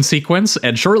action sequence.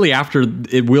 And shortly after,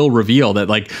 it will reveal that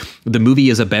like the movie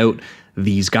is about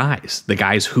these guys, the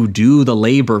guys who do the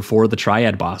labor for the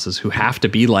triad bosses, who have to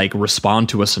be like respond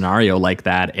to a scenario like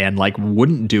that and like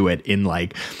wouldn't do it in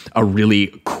like a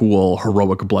really cool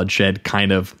heroic bloodshed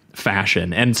kind of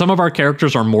fashion. And some of our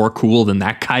characters are more cool than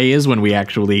that guy is when we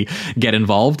actually get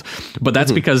involved, but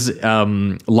that's because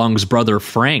Lung's brother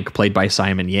Frank, played by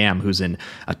Simon Yam, who's in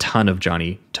a ton of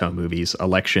Johnnie To movies,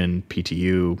 Election,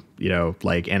 PTU, you know,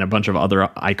 like, and a bunch of other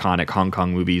iconic Hong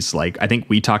Kong movies. Like, I think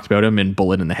we talked about him in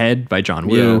Bullet in the Head by John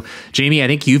Woo. Yeah. Jamie, I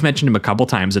think you've mentioned him a couple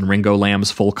times in Ringo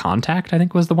Lamb's Full Contact, I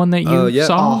think was the one that you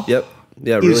saw. Yep.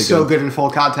 Yeah, really He's so good in Full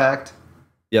Contact.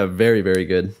 Yeah, very, very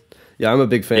good. Yeah, I'm a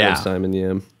big fan of Simon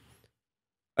Yam.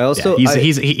 I also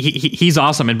he's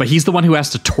awesome, but he's the one who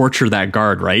has to torture that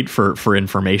guard, right, for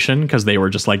information, because they were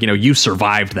just like, you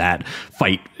survived that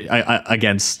fight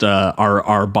against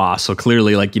our boss, so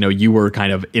clearly, like, you were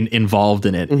kind of involved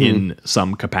in it in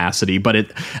some capacity.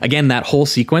 But again, that whole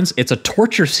sequence, it's a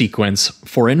torture sequence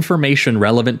for information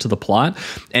relevant to the plot,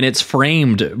 and it's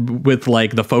framed with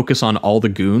like the focus on all the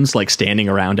goons like standing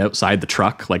around outside the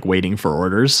truck, like waiting for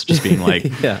orders, just being like,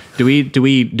 do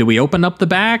we open up the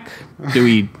back? Do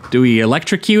we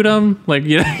electrocute them? Like,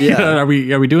 are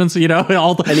we doing so?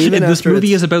 All the, and this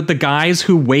movie is about the guys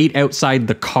who wait outside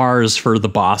the cars for the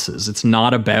bosses. It's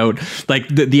not about like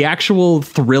the actual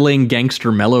thrilling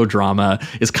gangster melodrama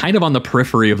is kind of on the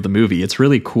periphery of the movie. It's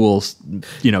really cool,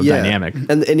 dynamic.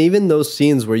 And even those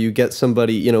scenes where you get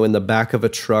somebody, in the back of a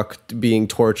truck being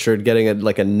tortured, getting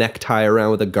a necktie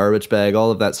around with a garbage bag,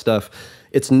 all of that stuff.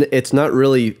 It's not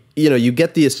really, you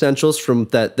get the essentials from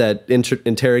that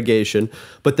interrogation,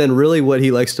 but then really what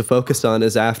he likes to focus on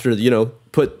is after,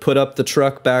 put up the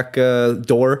truck back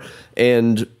door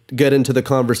and get into the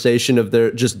conversation of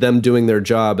them doing their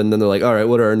job. And then they're like, all right,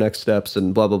 what are our next steps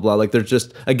and blah, blah, blah. Like there's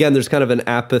kind of an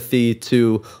apathy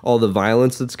to all the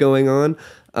violence that's going on.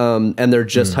 And they're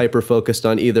just hyper focused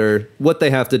on either what they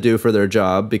have to do for their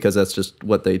job, because that's just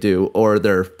what they do, or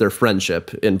their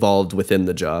friendship involved within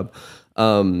the job.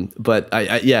 But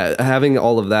having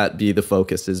all of that be the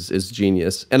focus is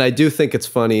genius. And I do think it's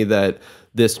funny that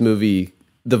this movie,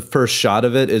 the first shot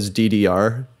of it is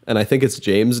DDR. And I think it's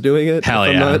James doing it, if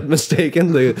I'm not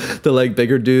mistaken. The like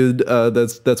bigger dude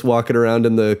that's walking around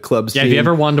in the club scene. Yeah, if you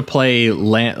ever wanted to play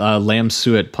Lam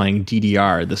Suet playing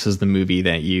DDR, this is the movie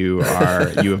that you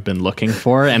have been looking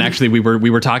for. And actually, we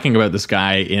were talking about this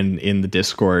guy in the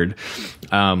Discord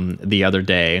the other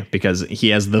day, because he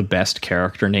has the best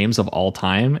character names of all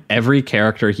time. Every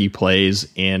character he plays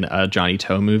in a Johnnie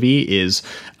To movie is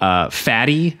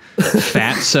Fatty,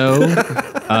 Fatso,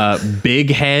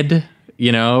 Big Head,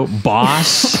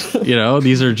 boss,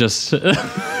 these are just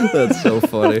that's so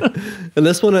funny. And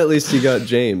this one, at least you got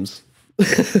James.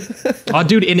 Oh,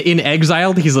 dude, in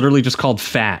Exiled, he's literally just called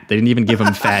Fat. They didn't even give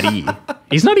him Fatty.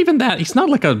 He's not even that. He's not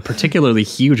like a particularly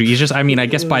huge. He's just, I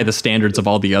guess by the standards of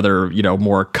all the other,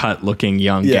 more cut looking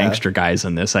young gangster guys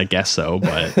in this, I guess so.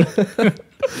 But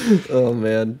oh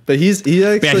man, but he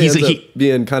actually ends up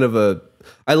being kind of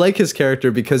I like his character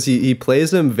because he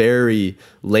plays him very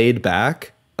laid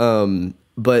back.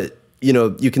 But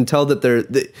you can tell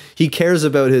that he cares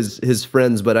about his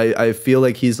friends, but I feel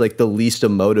like he's like the least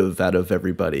emotive out of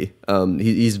everybody.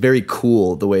 He's very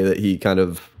cool the way that he kind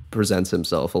of presents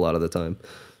himself a lot of the time.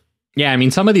 Yeah,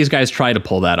 some of these guys try to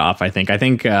pull that off, I think.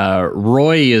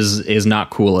 Roy is not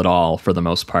cool at all for the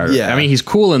most part. Yeah. He's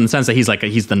cool in the sense that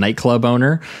he's the nightclub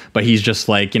owner, but he's just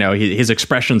like, his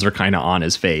expressions are kind of on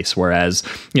his face. Whereas,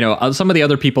 some of the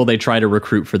other people they try to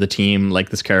recruit for the team, like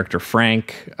this character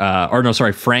Frank,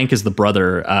 Frank is the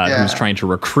brother who's trying to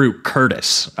recruit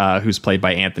Curtis, who's played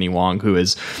by Anthony Wong, who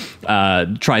is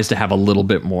tries to have a little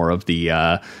bit more of the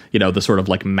the sort of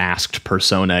like masked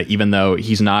persona, even though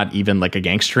he's not even like a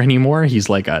gangster anymore. He's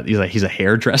a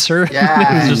hairdresser.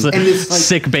 Yeah, it's just a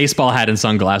sick baseball hat and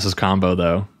sunglasses combo,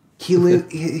 though.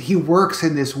 He works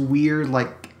in this weird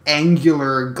like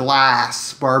angular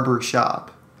glass barber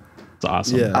shop. It's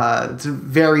awesome. Yeah. It's a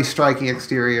very striking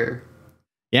exterior.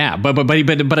 Yeah, but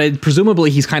presumably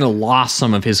he's kind of lost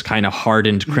some of his kind of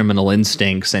hardened criminal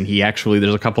instincts, and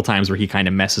there's a couple times where he kind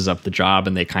of messes up the job,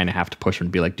 and they kind of have to push him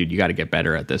to be like, dude, you got to get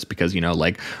better at this, because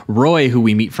like Roy, who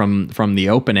we meet from the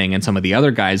opening, and some of the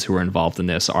other guys who are involved in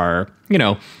this are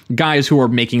guys who are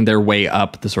making their way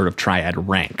up the sort of triad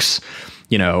ranks.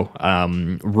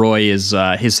 Roy is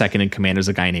his second in command is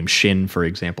a guy named Shin, for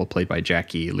example, played by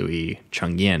Jackie Louis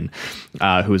Chung Yin,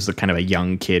 who is the kind of a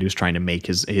young kid who's trying to make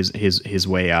his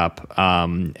way up.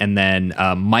 And then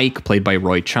Mike, played by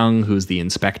Roy Chung, who's the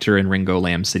inspector in Ringo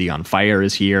Lam City on Fire,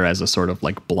 is here as a sort of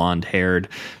like blonde-haired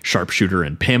sharpshooter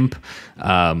and pimp.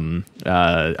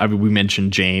 We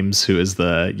mentioned James, who is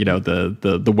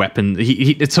the weapon.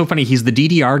 It's so funny. He's the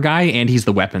DDR guy and he's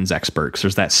the weapons expert. So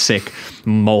there's that sick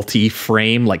multi-frame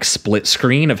like split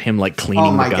screen of him like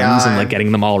cleaning the guns and like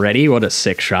getting them all ready. What a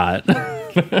sick shot.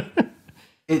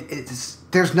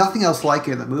 There's nothing else like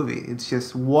it in the movie. It's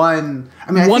just one.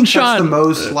 I think shot. That's the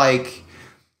most like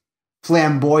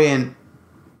flamboyant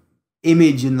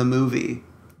image in the movie.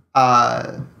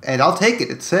 And I'll take it.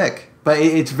 It's sick. But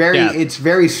it's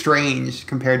very strange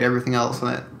compared to everything else in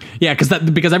it. Yeah,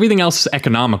 because everything else is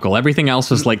economical. Everything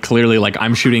else is like clearly like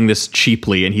I'm shooting this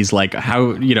cheaply, and he's like,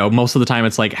 how, you know, most of the time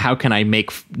it's like, how can I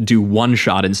do one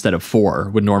shot instead of four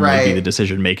would normally be the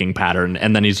decision making pattern,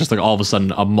 and then he's just like all of a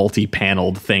sudden a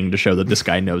multi-paneled thing to show that this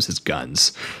guy knows his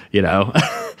guns, you know?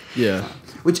 Yeah.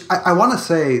 Which I want to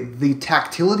say, the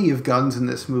tactility of guns in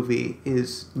this movie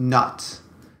is nuts.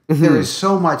 There is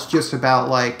so much just about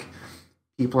like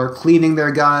people are cleaning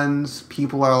their guns,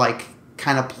 people are like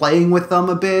kind of playing with them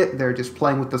a bit. They're just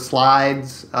playing with the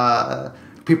slides.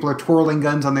 People are twirling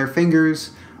guns on their fingers.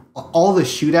 All the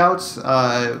shootouts,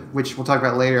 which we'll talk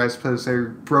about later, I suppose they're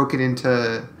broken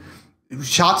into...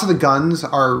 Shots of the guns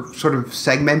are sort of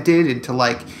segmented into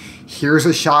like, here's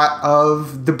a shot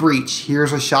of the breech,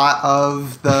 here's a shot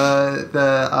of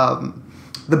the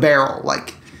barrel.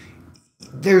 Like,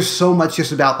 there's so much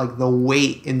just about like the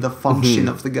weight and the function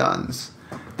of the guns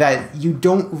that you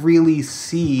don't really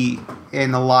see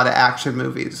in a lot of action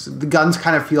movies. The guns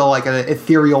kind of feel like an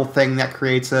ethereal thing that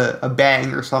creates a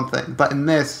bang or something. But in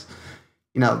this,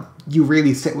 you know, you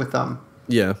really sit with them.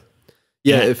 Yeah.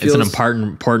 Yeah, it feels, it's an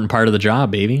important part of the job,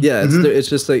 baby. Yeah, it's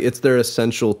just like it's their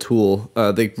essential tool.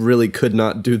 They really could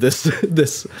not do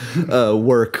this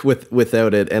work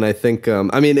without it. And I think,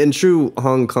 I mean, in true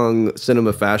Hong Kong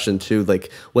cinema fashion too,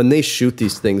 like when they shoot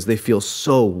these things, they feel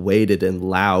so weighted and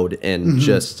loud and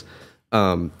just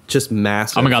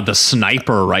massive. Oh my god, the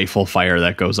sniper rifle fire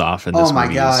that goes off in this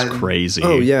movie is crazy.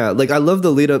 Oh yeah, like I love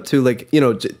the lead up to like you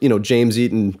know James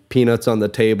eating peanuts on the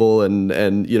table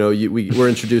and you know we're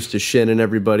introduced to Shin and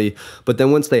everybody, but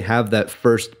then once they have that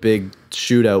first big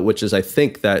shootout, which is I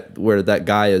think that where that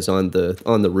guy is on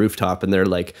the rooftop and they're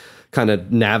like kind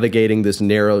of navigating this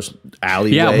narrow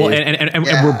alleyway. Yeah, well, and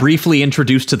we're briefly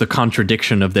introduced to the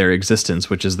contradiction of their existence,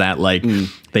 which is that like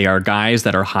they are guys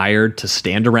that are hired to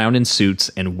stand around in suits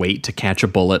and wait to catch a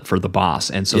bullet for the boss.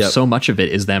 And so much of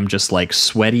it is them just like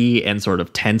sweaty and sort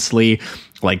of tensely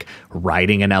like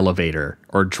riding an elevator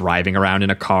or driving around in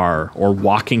a car or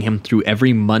walking him through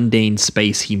every mundane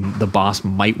space the boss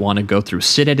might want to go through,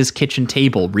 sit at his kitchen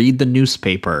table, read the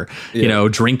newspaper, you know,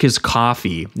 drink his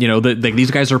coffee. You know, these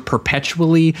guys are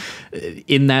perpetually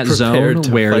in that zone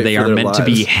where they are meant to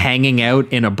be hanging out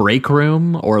in a break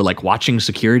room or like watching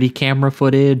security camera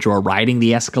footage or riding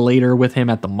the escalator with him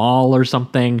at the mall or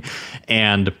something.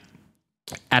 And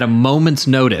at a moment's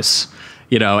notice,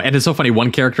 you know, and it's so funny. One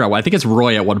character, I think it's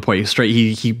Roy at one point,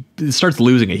 he starts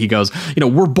losing it. He goes, you know,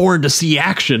 we're born to see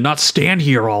action, not stand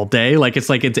here all day. Like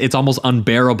it's almost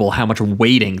unbearable how much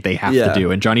waiting they have to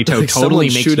do. And Johnnie To like totally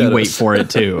makes you wait for it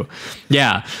too.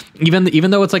 Yeah.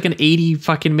 Even though it's like an 80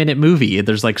 fucking minute movie,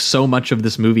 there's like so much of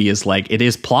this movie is like, it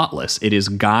is plotless. It is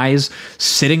guys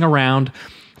sitting around,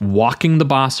 walking the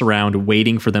boss around,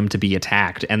 waiting for them to be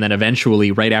attacked. And then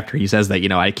eventually, right after he says that, you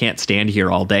know, I can't stand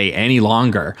here all day any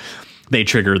longer, they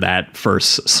trigger that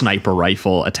first sniper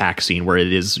rifle attack scene where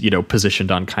it is, you know, positioned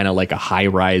on kind of like a high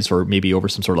rise or maybe over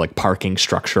some sort of like parking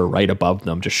structure right above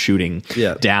them, just shooting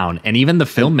down. And even the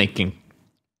filmmaking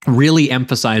really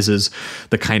emphasizes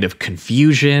the kind of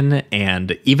confusion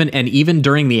and even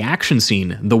during the action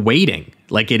scene, the waiting.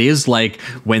 Like it is like,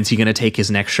 when's he going to take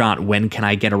his next shot? When can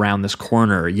I get around this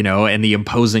corner? You know, and the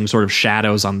imposing sort of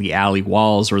shadows on the alley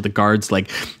walls or the guards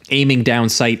like aiming down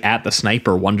sight at the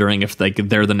sniper, wondering if like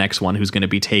they're the next one who's going to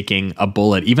be taking a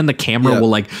bullet. Even the camera will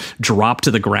like drop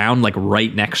to the ground, like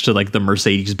right next to like the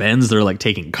Mercedes Benz they're like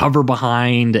taking cover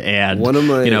behind. And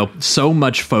you know, so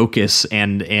much focus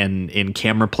and in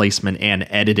camera placement and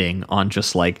editing on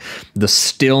just like the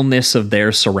stillness of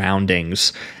their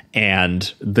surroundings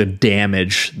and the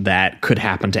damage that could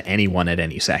happen to anyone at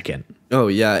any second. Oh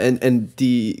yeah, and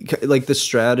the like the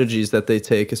strategies that they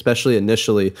take, especially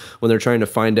initially when they're trying to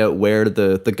find out where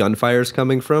the gunfire is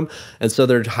coming from, and so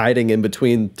they're hiding in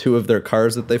between two of their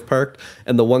cars that they've parked,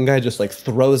 and the one guy just like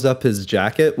throws up his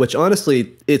jacket, which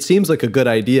honestly it seems like a good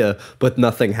idea, but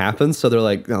nothing happens. So they're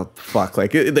like, oh fuck,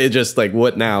 like they just like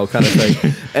what now kind of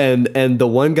thing, and the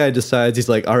one guy decides he's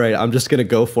like, all right, I'm just gonna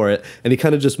go for it, and he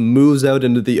kind of just moves out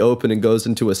into the open and goes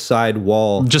into a side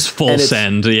wall, just full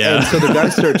send, yeah. And so the guy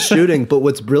starts shooting. But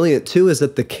what's brilliant too is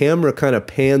that the camera kind of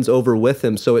pans over with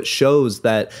him, so it shows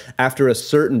that after a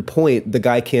certain point the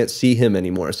guy can't see him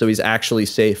anymore, so he's actually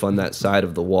safe on that side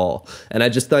of the wall. And I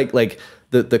just like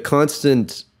the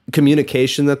constant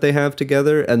communication that they have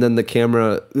together, and then the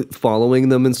camera following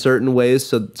them in certain ways,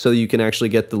 so you can actually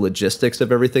get the logistics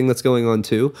of everything that's going on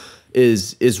too,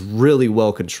 is really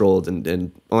well controlled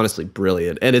and honestly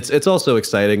brilliant. And it's also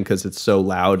exciting because it's so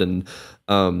loud. And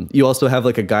you also have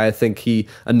like a guy, I think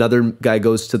another guy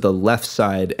goes to the left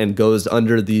side and goes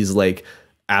under these like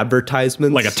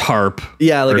advertisements, like a tarp.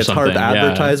 Yeah, like a tarp something.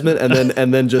 advertisement,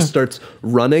 and then just starts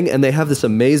running. And they have this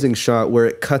amazing shot where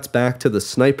it cuts back to the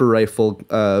sniper rifle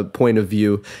point of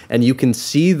view, and you can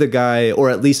see the guy, or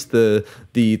at least the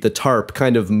tarp,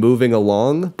 kind of moving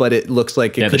along, but it looks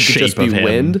like it could just be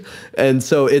wind. And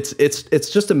so it's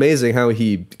just amazing how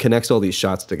he connects all these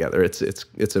shots together. It's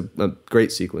a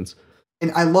great sequence.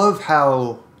 And I love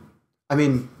how, I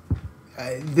mean,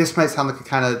 this might sound like a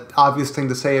kind of obvious thing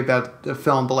to say about the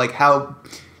film, but like how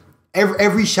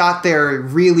every shot there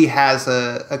really has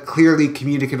a clearly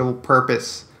communicable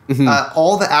purpose.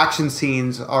 All the action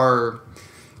scenes are,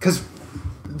 because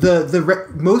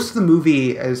most of the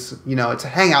movie is, you know, it's a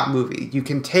hangout movie. You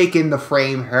can take in the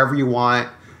frame however you want.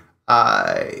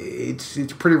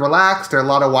 It's pretty relaxed. There are a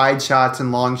lot of wide shots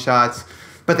and long shots,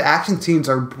 but the action scenes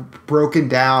are broken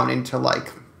down into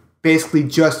like basically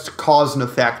just cause and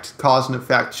effect,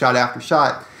 shot after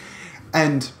shot.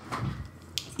 And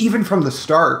even from the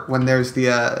start, when there's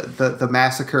the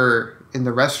massacre in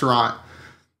the restaurant,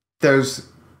 there's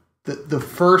the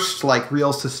first like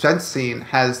real suspense scene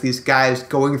has these guys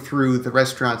going through the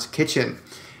restaurant's kitchen,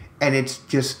 and it's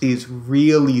just these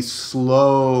really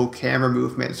slow camera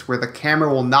movements where the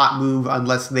camera will not move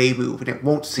unless they move, and it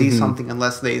won't see something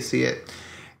unless they see it.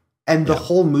 And the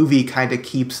whole movie kind of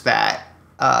keeps that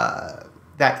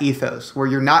ethos where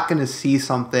you're not going to see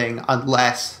something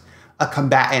unless a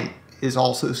combatant is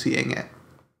also seeing it.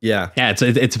 Yeah,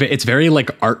 it's very like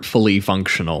artfully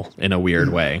functional in a weird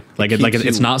way. Like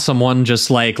it's not someone just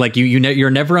like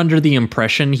you're never under the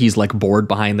impression he's like bored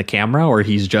behind the camera, or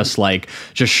he's just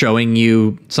showing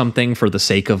you something for the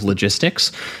sake of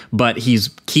logistics, but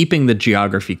he's keeping the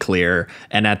geography clear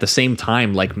and at the same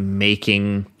time like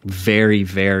making very,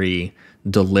 very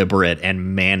deliberate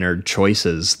and mannered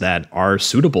choices that are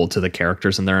suitable to the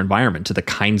characters and their environment, to the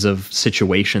kinds of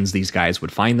situations these guys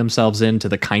would find themselves in, to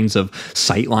the kinds of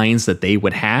sight lines that they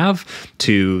would have,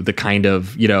 to the kind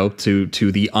of, you know, to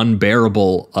the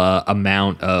unbearable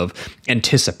amount of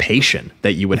anticipation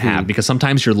that you would have, because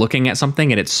sometimes you're looking at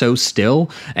something and it's so still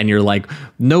and you're like,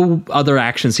 no other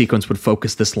action sequence would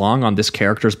focus this long on this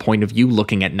character's point of view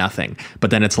looking at nothing. But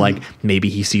then it's like, maybe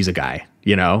he sees a guy,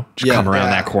 you know, just come around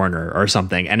that corner or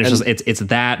something. And it's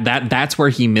that's where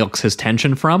he milks his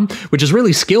tension from, which is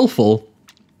really skillful.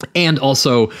 And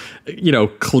also, you know,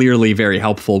 clearly very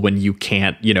helpful when you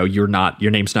can't, you know, your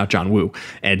name's not John Woo,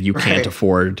 and you can't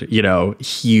afford, you know,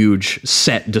 huge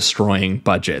set destroying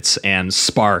budgets and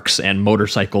sparks and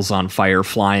motorcycles on fire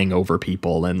flying over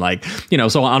people. And like, you know,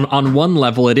 so on one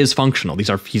level it is functional.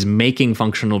 He's making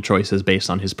functional choices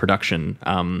based on his production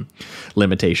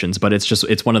limitations, but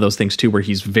it's one of those things too, where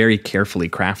he's very carefully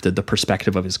crafted the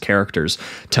perspective of his characters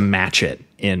to match it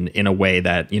in a way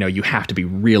that, you know, you have to be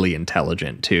really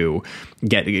intelligent to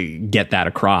get that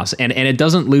across. And it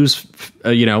doesn't lose,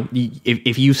 you know,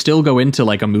 if you still go into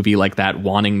like a movie like that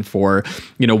wanting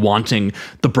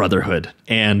the brotherhood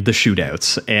and the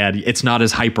shootouts, and it's not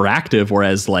as hyperactive or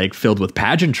as like filled with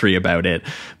pageantry about it,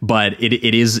 but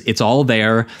it's all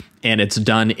there. And it's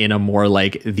done in a more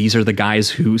like, these are the guys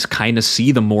who kind of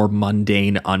see the more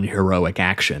mundane, unheroic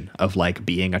action of like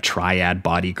being a triad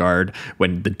bodyguard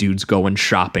when the dude's going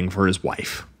shopping for his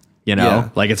wife. You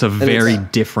know, like it's a very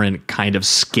different kind of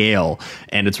scale,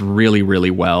 and it's really,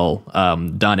 really well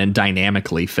done and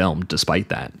dynamically filmed despite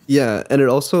that. Yeah. And it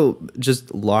also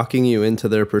just locking you into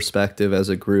their perspective as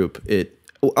a group. It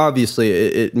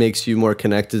makes you more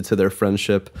connected to their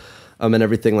friendship and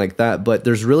everything like that. But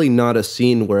there's really not a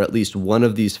scene where at least one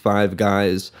of these five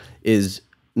guys is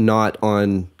not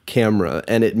on camera.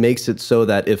 And it makes it so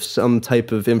that if some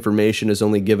type of information is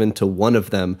only given to one of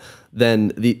them,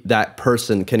 then that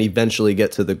person can eventually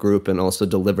get to the group and also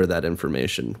deliver that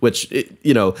information, which,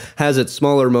 you know, has its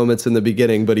smaller moments in the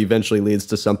beginning, but eventually leads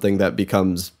to something that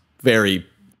becomes very,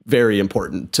 very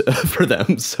important for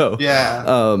them. So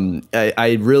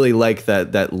I really like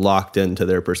that locked into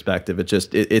their perspective.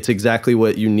 It's exactly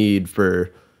what you need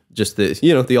for just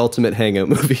the ultimate hangout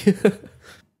movie.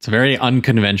 It's a very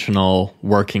unconventional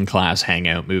working class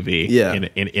hangout movie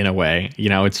in a way. You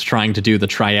know, it's trying to do the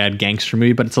triad gangster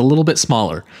movie, but it's a little bit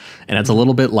smaller and it's a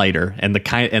little bit lighter. And the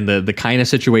kind of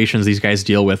situations these guys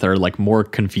deal with are like more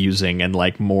confusing and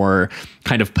like more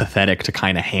kind of pathetic to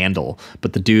kind of handle.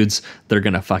 But the dudes, they're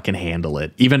gonna fucking handle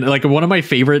it. Even like one of my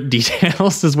favorite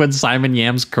details is when Simon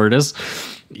Yams Curtis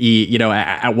you know,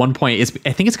 at one point,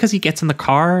 I think it's because he gets in the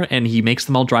car and he makes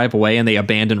them all drive away, and they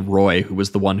abandon Roy, who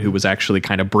was the one who was actually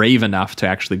kind of brave enough to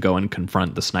actually go and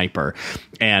confront the sniper.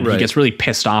 And he gets really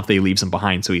pissed off that he leaves him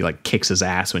behind, so he like kicks his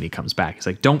ass when he comes back. He's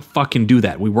like, don't fucking do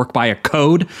that. We work by a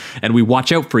code and we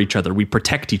watch out for each other. We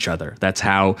protect each other. That's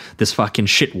how this fucking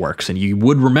shit works. And you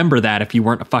would remember that if you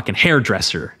weren't a fucking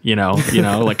hairdresser, you know,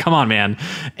 like, come on, man.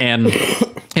 And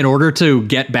in order to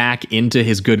get back into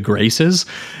his good graces,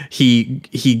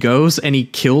 he goes and he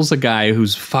kills a guy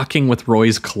who's fucking with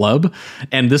Roy's club.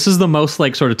 And this is the most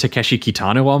like sort of Takeshi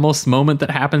Kitano almost moment that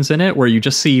happens in it, where you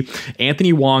just see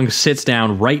Anthony Wong sits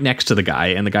down right next to the guy,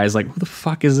 and the guy's like, who the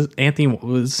fuck is Anthony?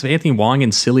 Was Anthony Wong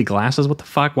in silly glasses? What the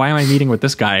fuck? Why am I meeting with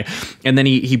this guy? And then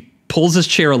he pulls his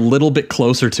chair a little bit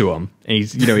closer to him, and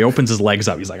he's, you know, he opens his legs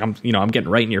up. He's like, I'm getting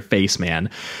right in your face, man.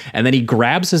 And then he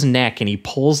grabs his neck and he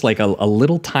pulls like a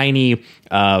little tiny,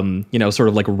 sort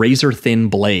of like razor thin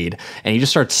blade, and he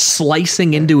just starts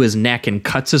slicing into his neck and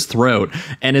cuts his throat.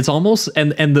 And it's almost,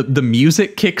 and the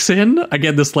music kicks in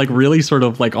again, this like really sort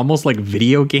of like almost like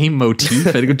video game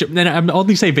motif. And I'm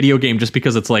only say video game just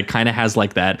because it's like kind of has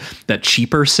like that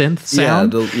cheaper synth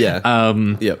sound.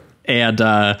 Yep. And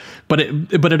but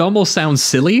it almost sounds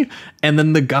silly. And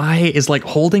then the guy is like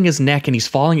holding his neck and he's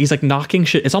falling. He's like knocking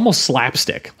shit. It's almost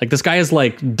slapstick. Like this guy is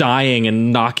like dying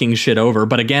and knocking shit over.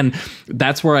 But again,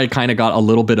 that's where I kind of got a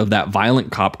little bit of that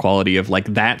violent cop quality of like,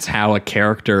 that's how a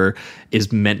character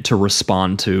is meant to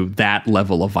respond to that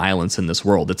level of violence in this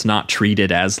world. It's not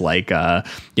treated as like,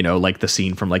 like the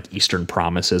scene from like Eastern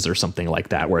Promises or something like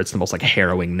that, where it's the most like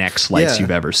harrowing neck slice you've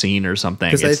ever seen or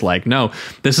something. It's like, no,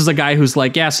 this is a guy who's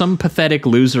like, yeah, some pathetic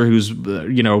loser who's,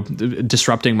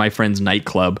 disrupting my friend's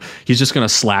nightclub. He's just going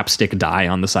to slapstick die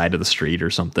on the side of the street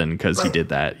or something because he did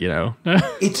that,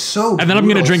 It's so and then I'm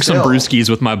going to drink some brewskis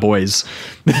with my boys.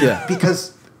 Yeah.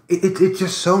 Because it's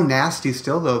just so nasty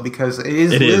still, though, because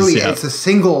it's a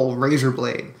single razor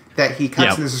blade that he cuts.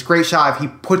 And there's this great shot of he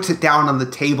puts it down on the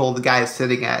table the guy is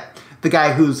sitting at, the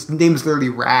guy whose name's literally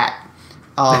Rat.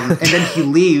 And then he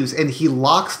leaves and he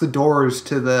locks the doors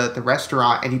to the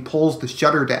restaurant and he pulls the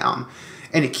shutter down,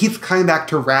 and it keeps coming back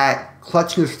to Rat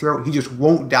clutching his throat. He just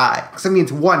won't die. Because I mean,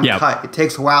 it's one cut. It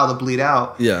takes a while to bleed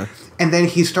out. Yeah. And then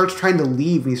he starts trying to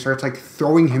leave, and he starts like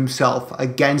throwing himself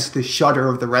against the shutter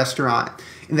of the restaurant.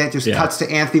 And then it just cuts to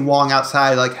Anthony Wong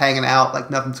outside, like hanging out, like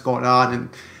nothing's going on. And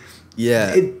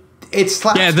it's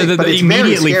slapstick, but it's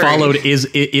immediately followed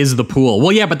is the pool.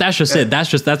 Well, yeah, but that's just it.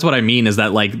 That's what I mean, is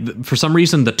that like for some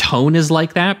reason the tone is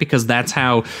like that because that's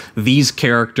how these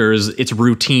characters, it's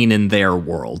routine in their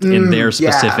world, in their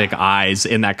specific eyes,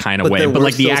 in that kind of way. But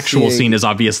like the actual scene is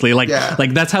obviously like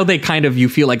that's how they kind of, you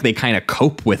feel like they kind of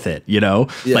cope with it,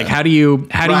 like how do you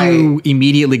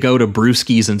immediately go to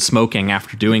brewskis and smoking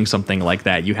after doing something like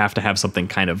that? You have to have something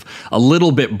kind of a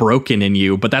little bit broken in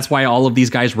you. But that's why all of these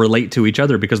guys relate to each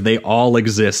other, because they all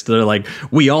exist. They're like,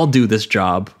 we all do this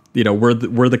job. We're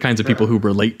the kinds of people who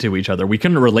relate to each other. We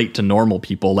couldn't relate to normal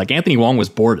people. Like Anthony Wong was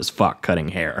bored as fuck cutting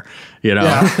hair,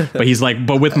 but he's like,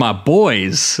 but with my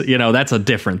boys, that's a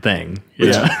different thing.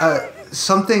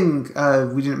 Something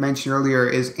we didn't mention earlier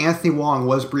is Anthony Wong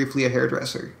was briefly a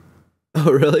hairdresser.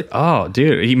 Oh, really? Oh,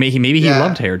 dude. He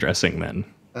loved hairdressing then.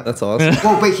 That's awesome.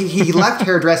 Well, but he left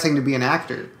hairdressing to be an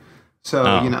actor. So,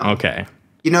 Okay.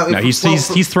 No,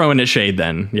 he's throwing a shade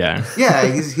then. Yeah.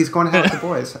 Yeah, he's going to have the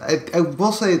boys. I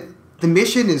will say the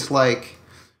mission is like,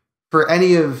 for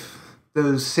any of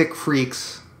those sick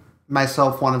freaks,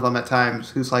 myself one of them at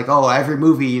times, who's like, oh, every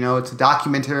movie, it's a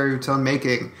documentary of its own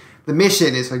making. The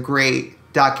Mission is a great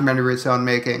documentary of its own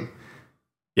making.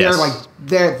 Yes.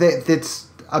 It's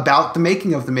about the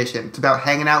making of The Mission. It's about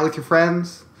hanging out with your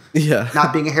friends. Yeah.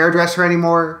 Not being a hairdresser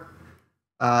anymore.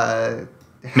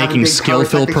 Making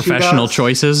skillful professional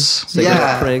choices.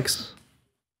 Pranks.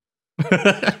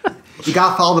 You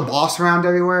got to follow the boss around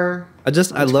everywhere. I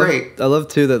love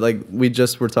too that like we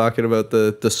just were talking about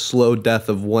the slow death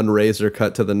of one razor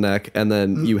cut to the neck, and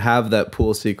then you have that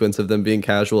pool sequence of them being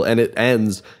casual, and it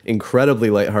ends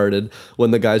incredibly lighthearted when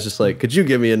the guy's just like, could you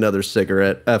give me another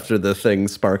cigarette after the thing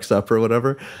sparks up or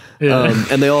whatever.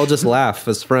 And they all just laugh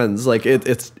as friends. Like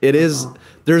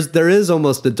there is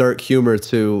almost a dark humor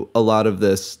to a lot of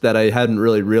this that I hadn't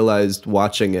really realized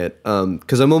watching it,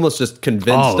 because I'm almost just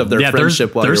convinced of their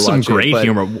friendship while you're watching. There's some great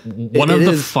humor. One of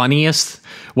the funniest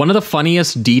One of the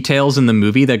funniest details in the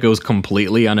movie that goes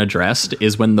completely unaddressed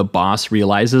is when the boss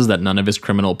realizes that none of his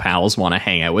criminal pals want to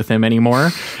hang out with him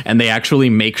anymore, and they actually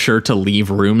make sure to leave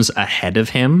rooms ahead of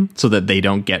him so that they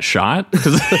don't get shot.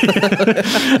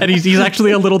 And he's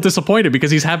actually a little disappointed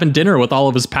because he's having dinner with all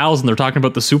of his pals and they're talking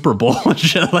about the Super Bowl and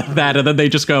shit like that, and then they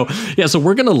just go, yeah, so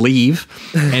we're gonna leave,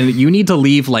 and you need to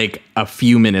leave like a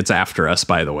few minutes after us,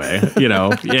 by the way, you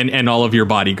know, and all of your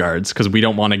bodyguards, because we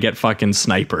don't want to get fucking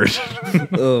sniped.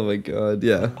 Oh my god,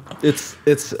 yeah.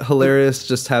 It's hilarious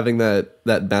just having that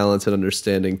balance and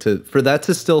understanding for that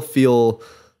to still feel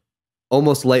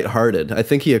almost lighthearted. I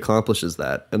think he accomplishes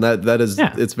that, and that is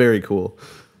it's very cool.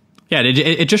 Yeah,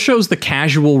 it just shows the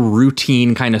casual,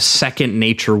 routine, kind of second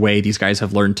nature way these guys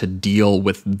have learned to deal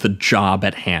with the job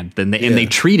at hand. And they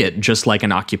treat it just like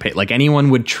an occupation, like anyone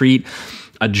would treat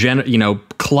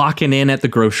clocking in at the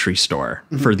grocery store.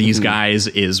 For these guys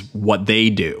is what they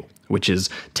do, which is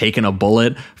taking a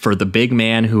bullet for the big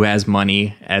man who has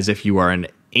money, as if you are an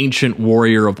ancient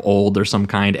warrior of old or some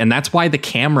kind. And that's why the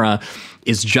camera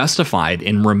is justified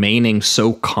in remaining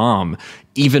so calm,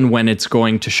 even when it's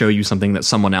going to show you something that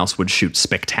someone else would shoot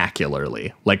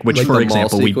spectacularly. Like for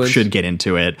example, we should get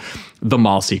into it. The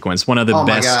mall sequence, one of the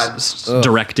best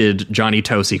directed Johnnie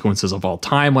To sequences of all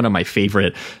time. One of my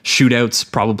favorite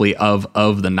shootouts, probably of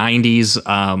the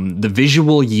 90s. The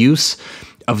visual use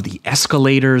of the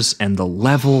escalators and the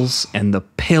levels and the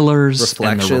pillars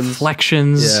and the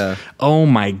reflections. Yeah. Oh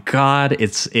my god,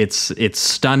 it's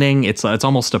stunning. It's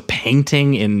almost a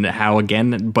painting in how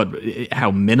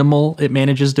minimal it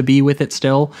manages to be with it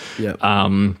still. Yep.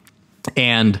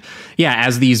 And yeah,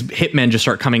 as these hitmen just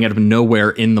start coming out of nowhere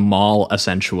in the mall,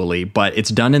 essentially, but it's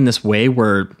done in this way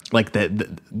where like the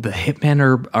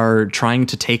hitmen are trying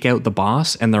to take out the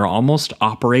boss, and they're almost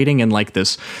operating in like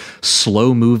this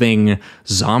slow moving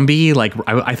zombie. Like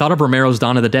I thought of Romero's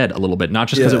Dawn of the Dead a little bit, not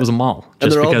just because it was a mall, just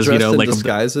and they're because all dressed in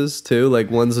disguises too.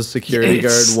 Like one's a security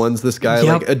guard, one's this guy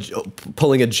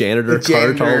pulling a janitor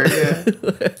cart.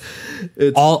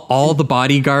 All the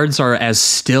bodyguards are as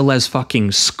still as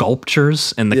fucking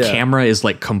sculptures, and the camera is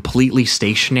like completely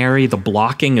stationary. The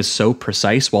blocking is so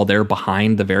precise while they're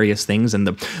behind the various things, and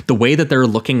the way that they're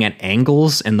looking at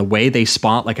angles, and the way they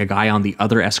spot like a guy on the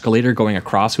other escalator going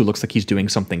across who looks like he's doing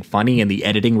something funny, and the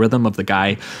editing rhythm of the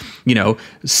guy,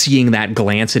 seeing that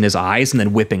glance in his eyes and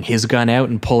then whipping his gun out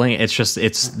and pulling it.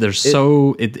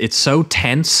 It's so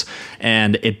tense,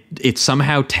 and it's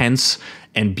somehow tense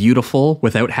and beautiful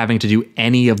without having to do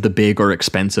any of the big or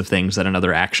expensive things that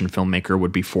another action filmmaker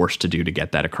would be forced to do to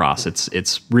get that across.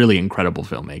 It's really incredible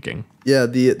filmmaking. Yeah,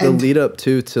 the lead up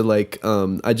to like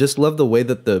I just love the way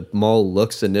that the mall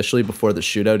looks initially before the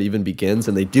shootout even begins,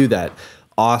 and they do that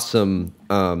awesome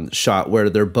shot where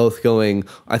they're both going,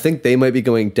 I think they might be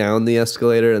going down the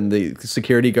escalator and the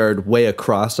security guard way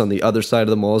across on the other side of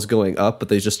the mall is going up, but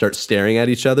they just start staring at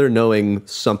each other knowing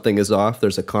something is off,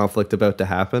 there's a conflict about to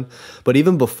happen. But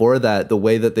even before that, the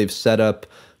way that they've set up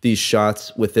these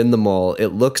shots within the mall, it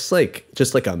looks like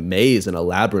just like a maze and a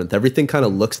labyrinth. Everything kind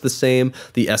of looks the same.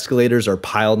 The escalators are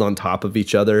piled on top of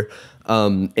each other.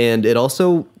 And it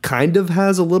also kind of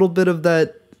has a little bit of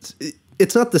that.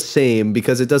 It's not the same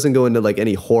because it doesn't go into like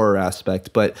any horror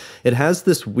aspect, but it has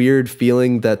this weird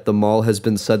feeling that the mall has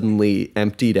been suddenly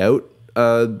emptied out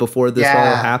before this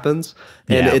all happens.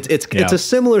 And it's a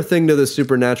similar thing to the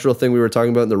supernatural thing we were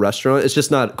talking about in the restaurant. It's just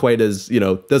not quite as,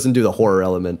 doesn't do the horror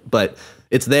element, but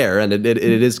it's there, and it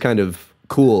is kind of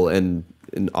cool and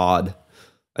odd.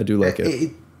 I do like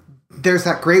it. There's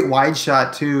that great wide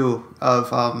shot too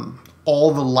of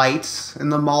all the lights in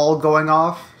the mall going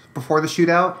off before the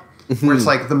shootout. Where it's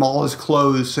like the mall is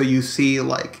closed, so you see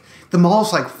like the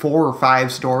mall's like 4 or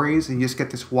 5 stories, and you just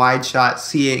get this wide shot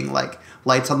seeing like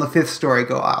lights on the 5th story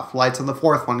go off, lights on the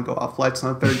 4th one go off, lights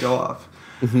on the 3rd go off,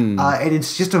 and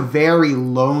it's just a very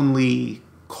lonely,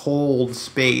 cold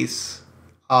space.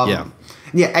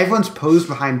 Everyone's posed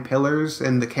behind pillars,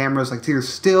 and the camera's like it's either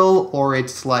still or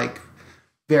it's like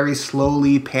very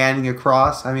slowly panning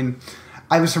across. I mean,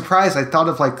 I was surprised. I thought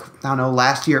of like, I don't know,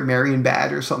 last year at Marion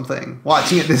Bad or something,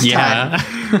 watching it this time,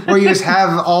 where you just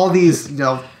have all these,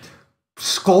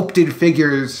 sculpted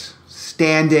figures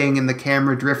standing and the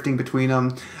camera drifting between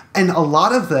them. And a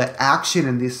lot of the action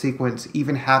in this sequence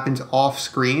even happens off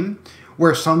screen,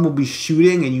 where someone will be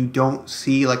shooting and you don't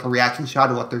see like a reaction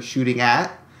shot of what they're shooting at.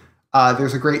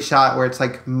 There's a great shot where it's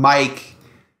like Mike,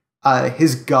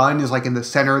 his gun is like in the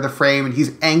center of the frame, and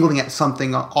he's angling at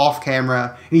something off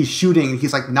camera, and he's shooting, and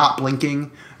he's like not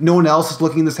blinking. No one else is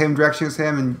looking in the same direction as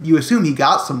him, and you assume he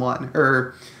got someone,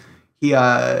 or he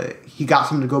got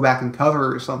someone to go back and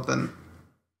cover or something.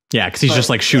 Yeah, because he's just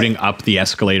like shooting up the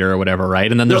escalator or whatever, right?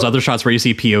 And then there's other shots where you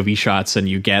see POV shots and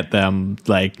you get them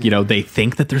like, you know, they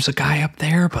think that there's a guy up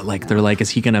there, but like they're like, is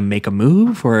he gonna make a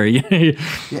move or? Yeah,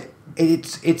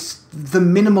 it's the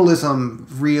minimalism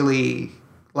really,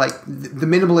 like the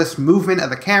minimalist movement of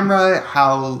the camera,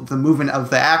 how the movement of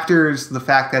the actors, the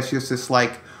fact that it's just this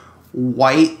like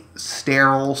white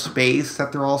sterile space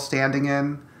that they're all standing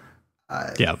in.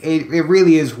 It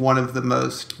really is one of the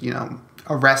most, you know,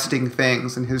 arresting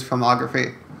things in his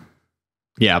filmography.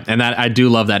 Yeah, and that I do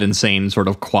love that insane sort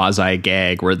of quasi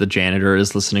gag where the janitor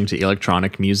is listening to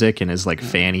electronic music in his like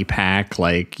fanny pack,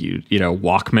 like you know,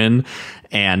 Walkman,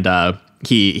 and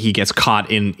he gets caught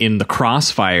in the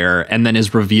crossfire and then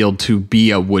is revealed to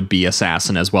be a would-be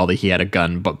assassin as well, that he had a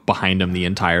gun behind him the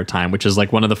entire time, which is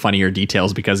like one of the funnier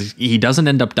details because he doesn't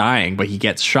end up dying, but he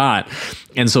gets shot.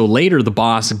 And so later the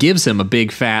boss gives him a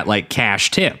big fat like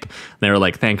cash tip. They're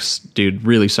like, thanks, dude.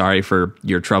 Really sorry for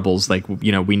your troubles. Like,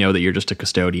 you know, we know that you're just a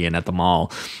custodian at the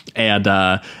mall. And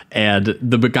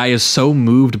the guy is so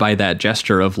moved by that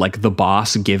gesture of like the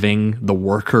boss giving the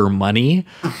worker money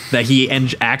that he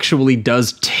actually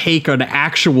does take an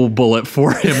actual bullet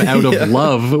for him out of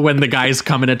love when the guys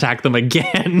come and attack them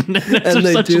again. And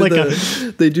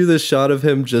they do the shot of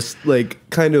him just like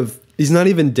kind of, he's not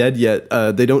even dead yet.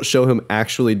 They don't show him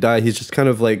actually die. He's just kind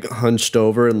of like hunched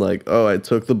over and like, oh, I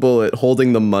took the bullet,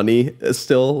 holding the money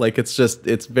still. Like it's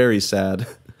very sad.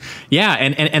 Yeah,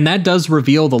 and that does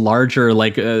reveal the larger,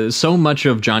 like so much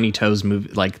of Johnnie To's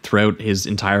movie, like throughout his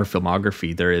entire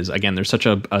filmography, there's such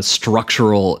a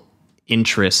structural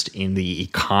interest in the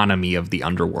economy of the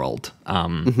underworld,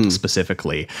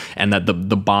 specifically, and that the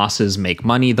bosses make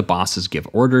money, the bosses give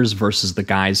orders versus the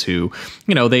guys who,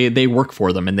 you know, they work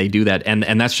for them and they do that.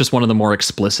 And that's just one of the more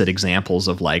explicit examples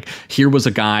of like, here was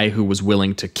a guy who was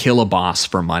willing to kill a boss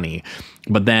for money,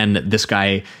 but then this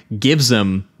guy gives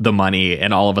him the money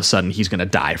and all of a sudden he's going to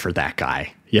die for that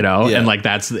guy. You know, and like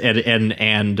that's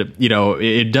and you know,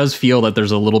 it does feel that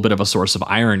there's a little bit of a source of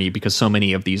irony because so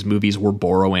many of these movies were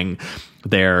borrowing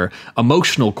their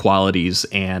emotional qualities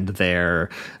and their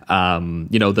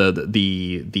you know,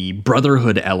 the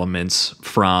brotherhood elements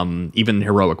from even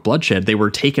Heroic Bloodshed. They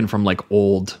were taken from like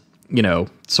old, you know,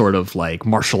 sort of like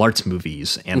martial arts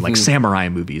movies and like samurai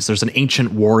movies. There's an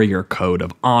ancient warrior code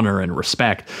of honor and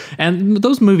respect. And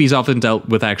those movies often dealt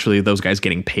with actually those guys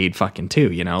getting paid fucking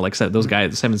too, you know, like those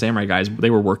guys, the Seven Samurai guys, they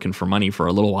were working for money for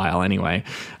a little while anyway.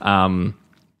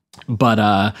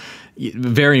 But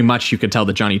very much you could tell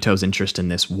that Johnnie To's interest in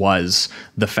this was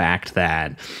the fact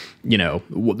that, you know,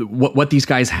 what these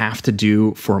guys have to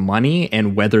do for money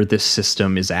and whether this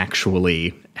system is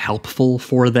actually helpful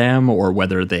for them or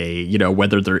whether they, you know,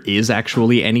 whether there is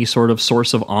actually any sort of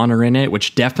source of honor in it,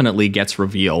 which definitely gets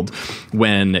revealed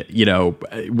when, you know,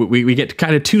 we get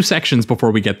kind of two sections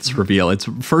before we get this reveal. It's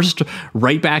first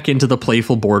right back into the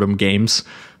playful boredom games,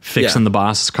 fixing the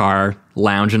boss's car,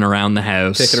 lounging around the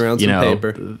house, kicking around some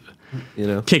paper. You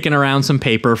know, kicking around some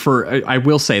paper for, I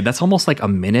will say that's almost like a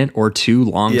minute or two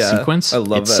long sequence. I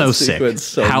love it's that so sequence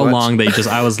sick. so How much. long they just,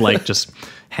 I was like just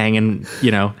hanging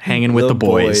with the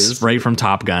boys right from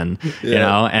Top Gun, you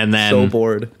know, and then so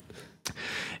bored.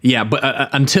 Yeah,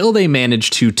 but until they manage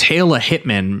to tail a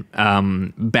hitman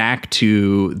back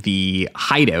to the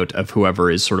hideout of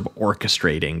whoever is sort of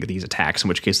orchestrating these attacks, in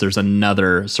which case there's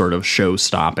another sort of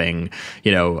show-stopping,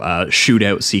 you know,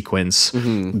 shootout sequence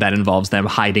that involves them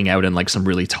hiding out in like some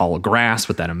really tall grass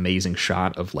with that amazing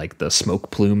shot of like the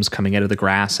smoke plumes coming out of the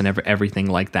grass and everything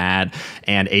like that,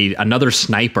 and another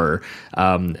sniper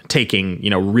taking,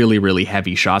 you know, really, really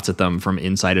heavy shots at them from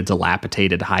inside a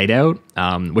dilapidated hideout,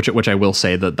 which I will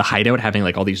say that the hideout having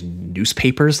like all these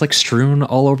newspapers like strewn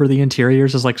all over the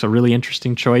interiors is like a really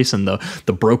interesting choice, and the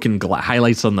broken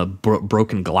highlights on the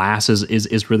broken glass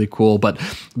is really cool. But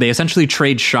they essentially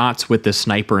trade shots with this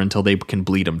sniper until they can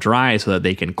bleed him dry so that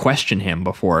they can question him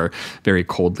before very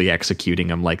coldly executing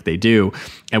him like they do.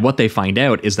 And what they find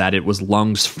out is that it was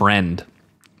Lung's friend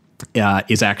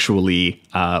is actually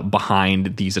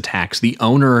behind these attacks. The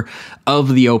owner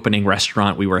of the opening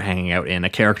restaurant we were hanging out in, a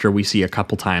character we see a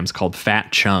couple times called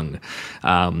Fat Chung,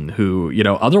 who, you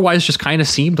know, otherwise just kind of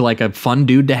seemed like a fun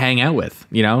dude to hang out with.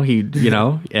 You know, he, you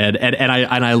know, and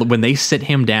I when they sit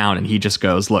him down and he just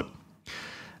goes, "Look,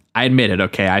 I admit it.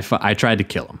 Okay, I tried to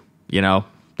kill him. You know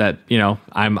that. You know,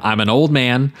 I'm an old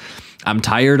man. I'm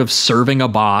tired of serving a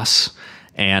boss,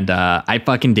 and I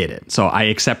fucking did it. So I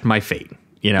accept my fate."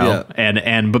 You know,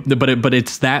 but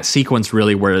it's that sequence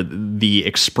really where the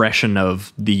expression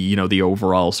of the, you know, the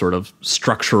overall sort of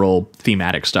structural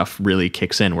thematic stuff really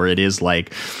kicks in, where it is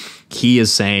like he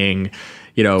is saying,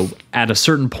 you know, at a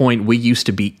certain point, we used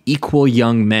to be equal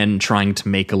young men trying to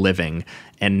make a living.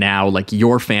 And now, like,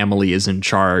 your family is in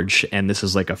charge, and this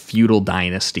is like a feudal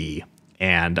dynasty,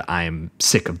 and I'm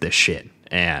sick of this shit.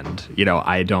 And, you know,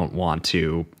 I don't want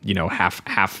to, you know,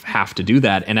 have to do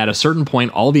that. And at a certain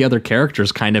point, all the other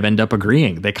characters kind of end up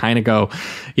agreeing. They kind of go,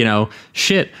 you know,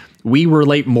 shit, we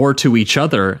relate more to each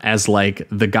other as like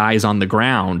the guys on the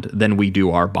ground than we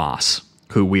do our boss,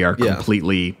 who we are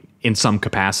completely, in some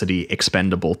capacity,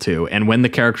 expendable to. And when the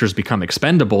characters become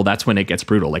expendable, that's when it gets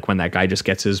brutal. Like when that guy just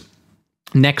gets his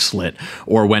neck slit,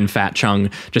 or when Fat Chung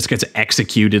just gets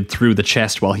executed through the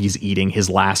chest while he's eating his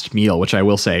last meal, which I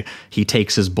will say, he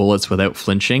takes his bullets without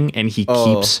flinching, and he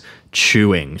keeps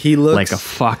chewing. He looks like a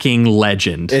fucking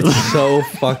legend. It's so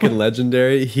fucking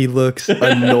legendary. He looks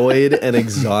annoyed and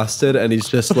exhausted, and he's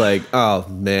just like, oh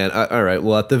man, all right,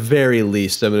 well, at the very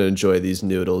least, I'm gonna enjoy these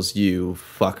noodles, you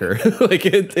fucker. Like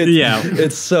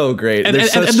it's so great. And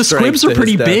the squibs are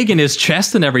pretty big in his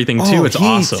chest and everything too. It's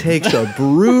awesome. He takes a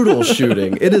brutal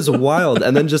shooting. It is wild.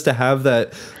 And then just to have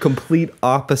that complete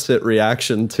opposite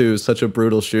reaction to such a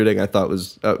brutal shooting, I thought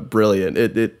was brilliant.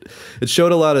 It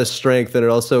showed a lot of strength, and it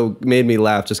also made me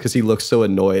laugh just because he looks so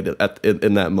annoyed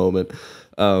in that moment.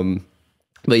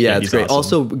 But yeah, it's great. Awesome.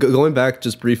 Also, going back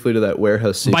just briefly to that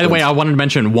warehouse sequence. By the way, I wanted to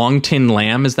mention Wong Tin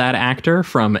Lam is that actor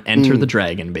from Enter the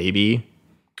Dragon, baby.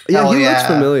 Yeah, he looks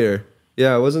familiar.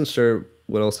 Yeah, I wasn't sure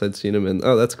what else I'd seen him in.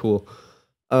 Oh, that's cool.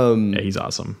 Yeah, he's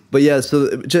awesome. But yeah,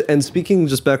 so and speaking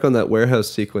just back on that warehouse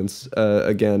sequence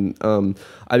again,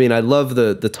 I mean, I love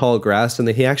the tall grass, and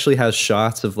he actually has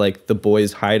shots of like the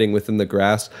boys hiding within the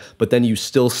grass, but then you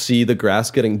still see the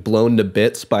grass getting blown to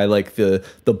bits by like the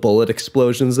bullet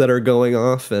explosions that are going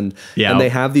off, and they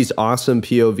have these awesome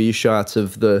POV shots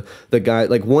of the guy.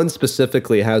 Like one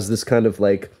specifically has this kind of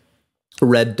like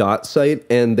red dot sight,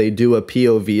 and they do a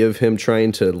POV of him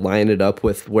trying to line it up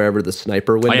with wherever the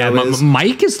sniper window is.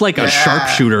 Mike is like a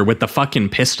sharpshooter with the fucking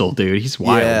pistol, dude. He's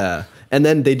wild. Yeah. And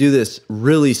then they do this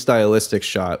really stylistic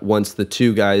shot once the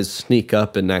two guys sneak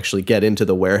up and actually get into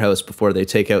the warehouse before they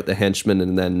take out the henchman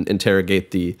and then interrogate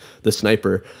the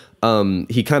sniper.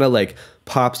 He kind of like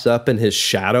pops up and his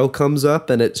shadow comes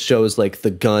up, and it shows like the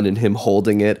gun and him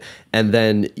holding it. And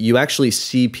then you actually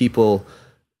see people...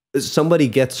 Somebody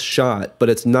gets shot, but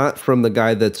it's not from the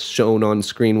guy that's shown on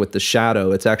screen with the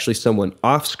shadow. It's actually someone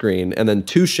off screen, and then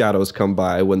two shadows come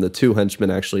by when the two henchmen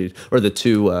actually, or the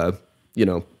two, you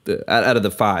know, out of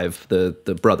the five,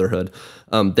 the Brotherhood,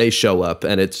 they show up,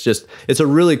 and it's a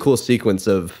really cool sequence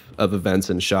of events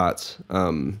and shots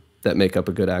that make up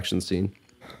a good action scene.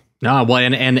 Well,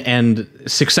 and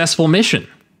successful mission.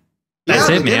 That's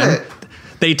it, man.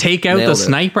 They take out the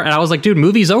sniper, and I was like, dude,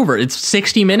 movie's over. It's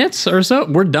 60 minutes or so.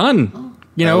 We're done.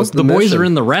 You know, the boys are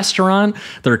in the restaurant.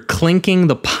 They're clinking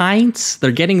the pints.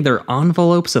 They're getting their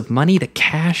envelopes of money. The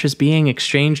cash is being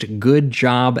exchanged. Good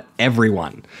job,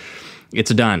 everyone. It's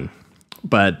done.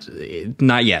 But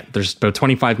not yet. There's about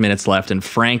 25 minutes left, and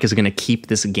Frank is going to keep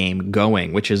this game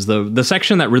going, which is the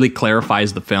section that really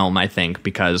clarifies the film, I think,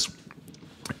 because...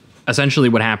 essentially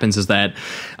what happens is that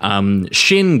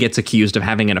Shin gets accused of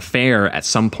having an affair at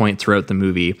some point throughout the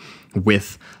movie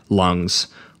with Lung's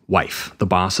wife, the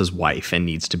boss's wife, and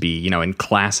needs to be, you know, in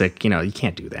classic, you know, you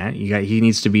can't do that. He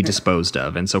needs to be disposed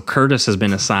of. And so Curtis has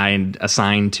been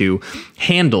assigned to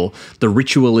handle the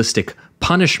ritualistic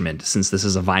punishment, since this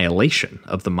is a violation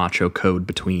of the macho code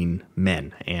between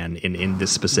men and in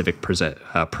this specific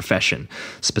profession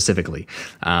specifically.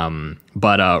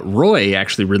 But Roy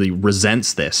actually really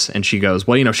resents this, and she goes,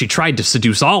 well, you know, she tried to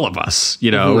seduce all of us, you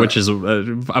know, which is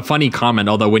a funny comment.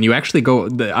 Although when you actually go,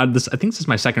 I think this is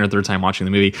my second or third time watching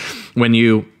the movie, when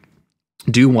you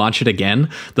do watch it again,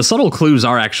 the subtle clues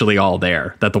are actually all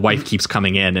there, that the wife keeps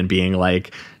coming in and being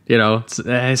like, you know,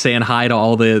 saying hi to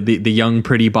all the young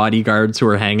pretty bodyguards who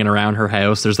are hanging around her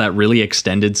house. There's that really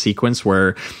extended sequence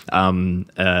where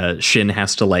Shin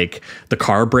has to, like, the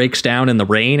car breaks down in the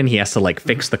rain, and he has to like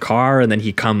fix the car, and then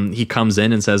he comes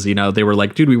in and says, you know, they were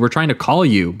like, dude, we were trying to call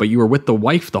you, but you were with the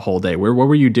wife the whole day. What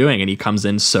were you doing? And he comes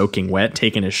in soaking wet,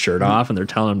 taking his shirt off, and they're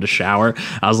telling him to shower.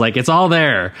 I was like, it's all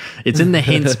there. It's in the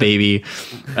hints, baby.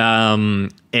 But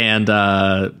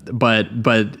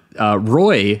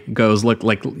Roy goes,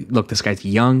 look, this guy's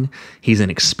young, he's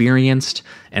inexperienced,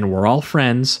 and we're all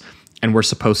friends, and we're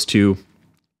supposed to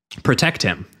protect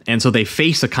him. And so they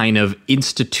face a kind of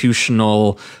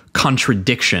institutional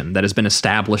contradiction that has been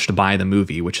established by the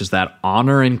movie, which is that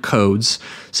honor and codes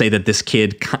say that this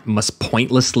kid must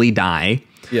pointlessly die,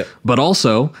 but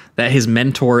also that his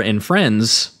mentor and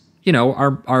friends, you know,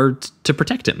 are to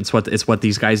protect him. It's what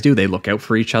these guys do. They look out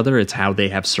for each other. It's how they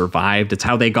have survived. It's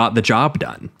how they got the job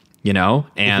done. you know?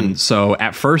 And so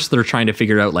at first they're trying to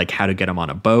figure out like how to get him on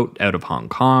a boat out of Hong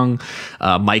Kong.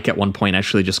 Mike at one point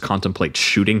actually just contemplates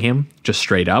shooting him just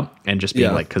straight up and just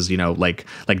being like, cause you know, like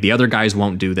the other guys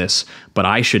won't do this, but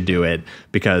I should do it,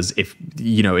 because if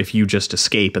you just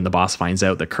escape and the boss finds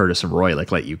out that Curtis and Roy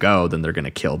like let you go, then they're going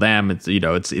to kill them. It's, you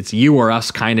know, it's you or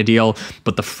us kind of deal,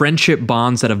 but the friendship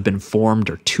bonds that have been formed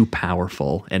are too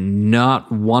powerful, and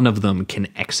not one of them can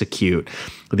execute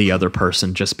the other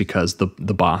person just because the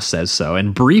boss says so.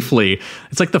 And briefly,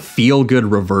 it's like the feel-good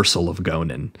reversal of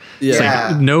Gonin. It's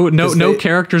like no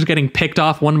characters getting picked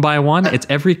off one by one. It's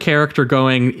every character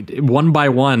going one by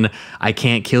one, I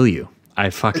can't kill you, I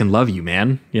fucking love you,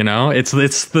 man. You know, it's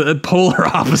the polar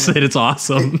opposite. It's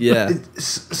awesome.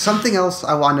 Something else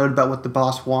I want to note about what the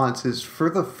boss wants is, for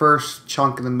the first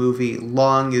chunk of the movie,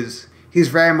 he's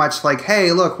very much like,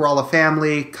 hey, look, we're all a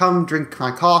family. Come drink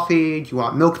my coffee. Do you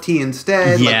want milk tea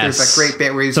instead? Yes. Like, there's that great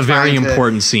bit where he's it's a very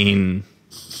important scene.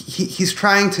 He's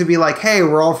trying to be like, hey,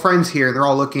 we're all friends here. They're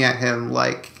all looking at him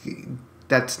like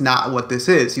that's not what this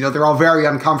is. You know, they're all very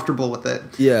uncomfortable with it.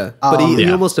 Yeah, but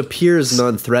he almost appears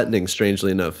non-threatening,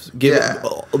 strangely enough.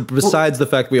 Besides the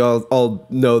fact we all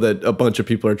know that a bunch of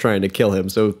people are trying to kill him,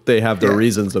 so they have their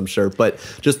reasons, I'm sure. But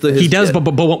just he does. But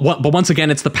once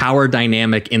again, it's the power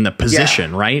dynamic in the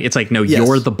position, right? It's like, no,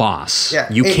 you're the boss. Yeah.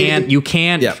 You can't,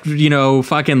 you know,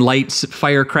 fucking light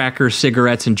firecrackers,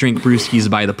 cigarettes, and drink brewskis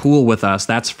by the pool with us.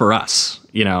 That's for us,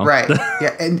 you know. Right.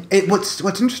 Yeah. And what's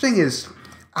interesting is,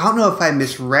 I don't know if I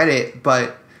misread it,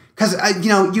 but because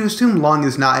you assume Lung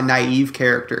is not a naive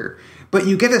character, but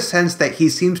you get a sense that he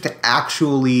seems to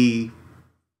actually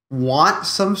want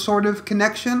some sort of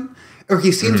connection, or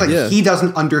he seems like he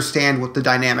doesn't understand what the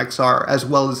dynamics are as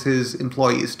well as his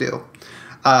employees do,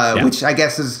 which I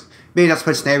guess is maybe not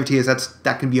so much naivety as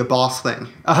that can be a boss thing,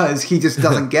 as he just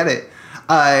doesn't get it.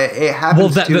 It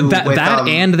happens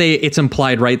it's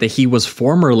implied, right, that he was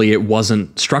formerly, it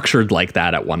wasn't structured like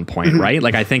that at one point, right?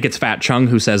 Like, I think it's Fat Chung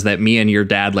who says that me and your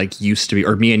dad like used to be,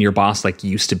 or me and your boss like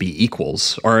used to be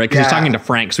equals, or because he's talking to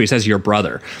Frank, so he says your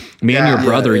brother. Me and your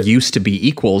brother used to be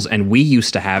equals, and we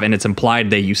used to have, and it's implied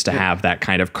they used to have that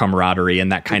kind of camaraderie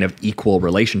and that kind of equal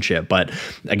relationship. But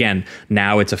again,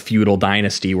 now it's a feudal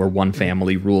dynasty where one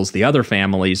family rules the other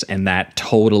families, and that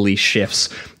totally shifts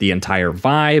the entire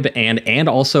vibe, and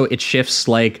also it shifts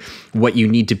like what you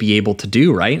need to be able to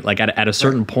do, right? Like at a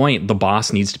certain point, the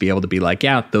boss needs to be able to be like,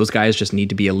 yeah, those guys just need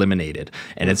to be eliminated.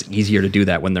 And it's easier to do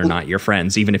that when they're not your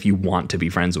friends, even if you want to be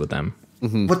friends with them.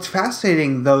 What's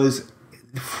fascinating, though, is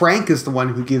Frank is the one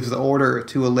who gives the order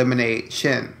to eliminate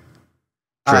Shin.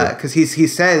 Because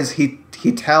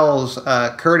he tells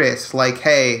Curtis, like,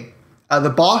 hey,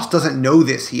 the boss doesn't know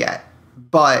this yet,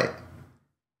 but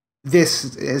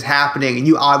this is happening and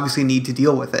you obviously need to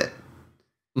deal with it.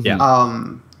 Yeah.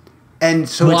 And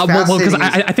so because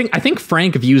I think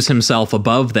Frank views himself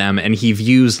above them, and he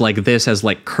views like this as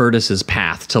like Curtis's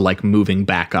path to like moving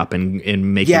back up and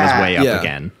making his way up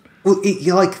again. Well,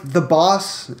 like the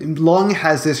boss, Lung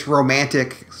has this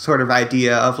romantic sort of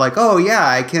idea of like, oh yeah,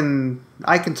 I can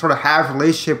sort of have a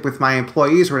relationship with my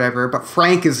employees or whatever. But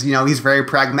Frank is, he's very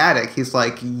pragmatic. He's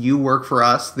like, you work for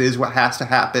us. This is what has to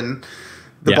happen.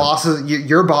 The boss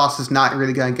your boss is not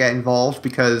really going to get involved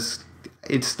because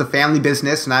it's the family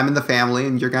business, and I'm in the family,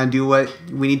 and you're going to do what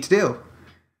we need to do.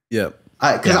 Yeah.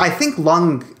 Because I think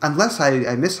Lung, unless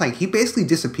I miss something, he basically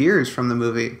disappears from the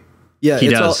movie. Yeah, he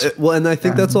does. And I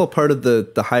think that's all part of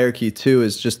the hierarchy too.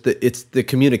 Is just it's the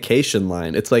communication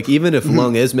line. It's like, even if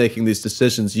Lung is making these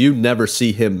decisions, you never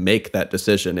see him make that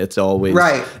decision. It's always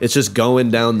It's just going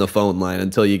down the phone line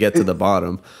until you get to the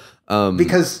bottom.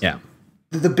 Because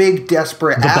the big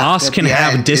desperate the boss can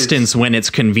have distance when it's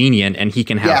convenient, and he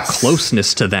can have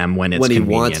closeness to them when it's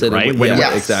convenient, wants it, right?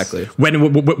 Exactly.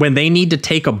 When they need to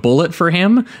take a bullet for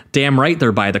him, damn right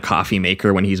they're by the coffee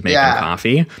maker when he's making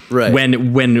coffee. Right.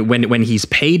 When he's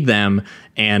paid them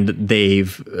and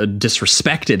they've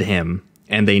disrespected him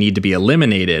and they need to be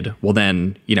eliminated, well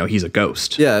then, he's a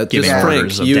ghost. Yeah, just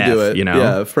Frank, you do it.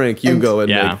 Yeah, Frank, you go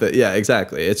and make the. Yeah,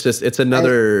 exactly. It's just it's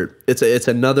another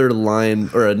line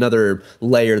or another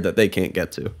layer that they can't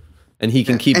get to, and he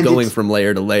can keep going from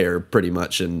layer to layer pretty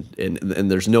much, and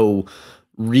there's no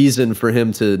reason for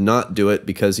him to not do it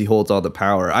because he holds all the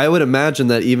power. I would imagine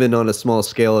that even on a small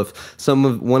scale, if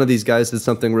one of these guys did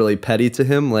something really petty to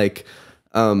him, like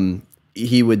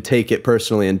he would take it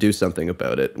personally and do something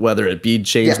about it, whether it be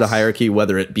change the hierarchy,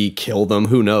 whether it be kill them,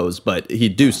 who knows, but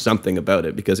he'd do something about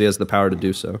it because he has the power to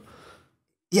do so.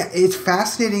 Yeah, it's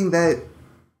fascinating that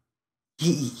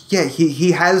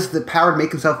he has the power to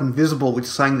make himself invisible, which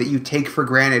is something that you take for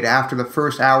granted after the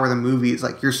first hour of the movie. It's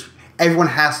like everyone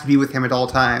has to be with him at all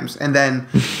times. And then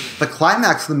the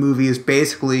climax of the movie is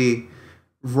basically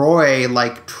Roy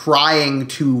like trying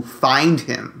to find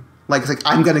him. Like, it's like,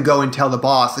 I'm going to go and tell the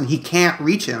boss, and he can't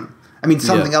reach him. I mean,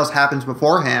 something else happens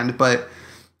beforehand, but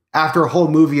after a whole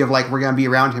movie of like, we're going to be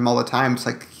around him all the time, it's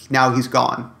like, now he's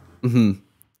gone. Mm-hmm.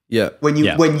 Yeah. When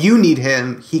you need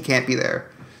him, he can't be there.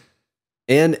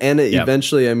 And it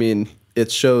eventually, I mean,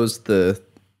 it shows the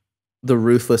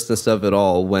ruthlessness of it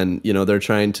all when, you know, they're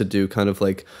trying to do kind of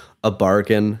like a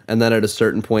bargain. And then at a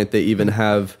certain point, they even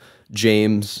have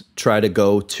James try to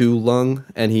go to Lung,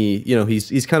 and he, you know,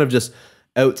 he's kind of just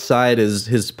outside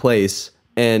his place,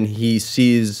 and he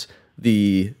sees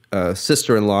the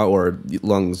sister-in-law or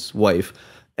Lung's wife,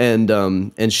 and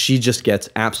she just gets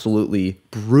absolutely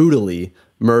brutally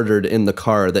murdered in the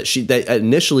car that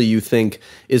initially you think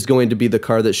is going to be the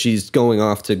car that she's going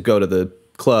off to go to the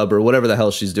club or whatever the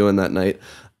hell she's doing that night.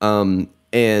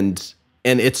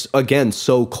 And it's, again,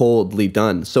 so coldly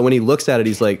done. So when he looks at it,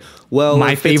 he's like, well...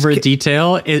 My favorite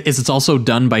detail is it's also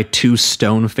done by two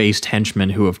stone-faced henchmen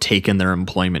who have taken their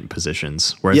employment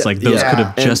positions, where it's like those could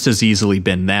have just as easily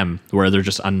been them, where they're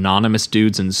just anonymous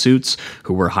dudes in suits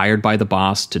who were hired by the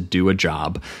boss to do a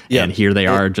job. Yeah. And here they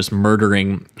are just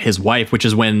murdering his wife, which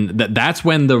is when... That's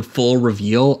when the full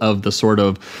reveal of the sort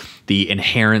of... the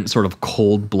inherent sort of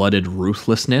cold-blooded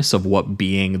ruthlessness of what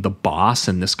being the boss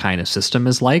in this kind of system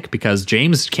is like, because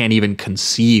James can't even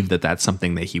conceive that that's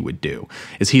something that he would do.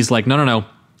 He's like, no.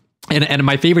 And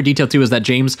my favorite detail too is that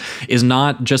James is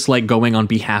not just like going on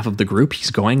behalf of the group.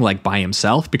 He's going like by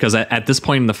himself, because at this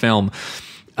point in the film,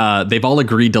 they've all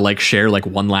agreed to like share like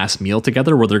one last meal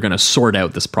together where they're going to sort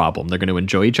out this problem. They're going to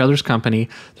enjoy each other's company.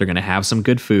 They're going to have some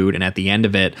good food. And at the end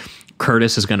of it,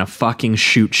 Curtis is going to fucking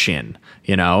shoot Shin,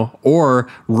 you know, or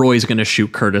Roy's going to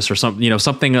shoot Curtis, or something, you know,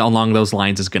 something along those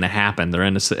lines is going to happen. They're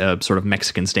in a sort of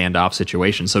Mexican standoff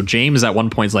situation. So James at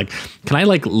one point is like, can I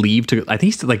like leave to, I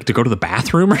think he's like to go to the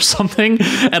bathroom or something.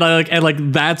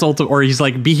 And that's ultimately, or he's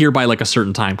like, be here by like a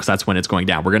certain time, because that's when it's going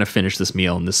down. We're going to finish this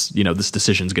meal, and this, you know, this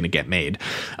decision's going to get made.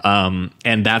 And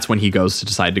that's when he goes to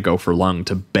decide to go for Lung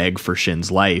to beg for Shin's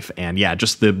life. And yeah,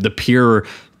 just the pure,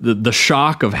 the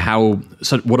shock of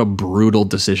what a brutal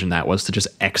decision that was to just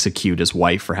execute his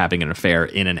wife for having an affair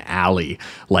in an alley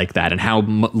like that, and how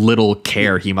little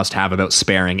care he must have about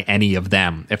sparing any of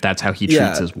them if that's how he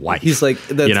treats his wife. He's like,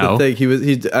 that's the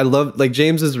thing. I love like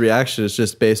James's reaction is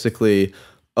just basically,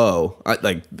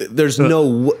 there's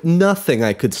nothing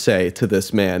I could say to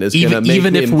this man is gonna make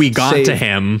even if we got save. To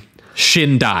him,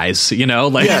 Shin dies, you know,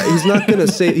 like he's not gonna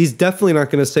save. He's definitely not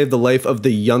gonna save the life of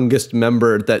the youngest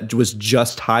member that was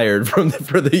just hired for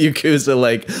the yakuza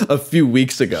like a few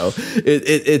weeks ago.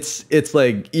 It's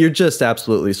like you're just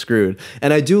absolutely screwed.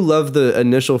 And I do love the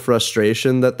initial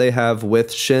frustration that they have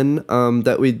with Shin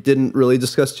that we didn't really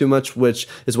discuss too much, which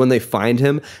is when they find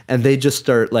him and they just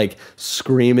start like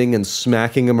screaming and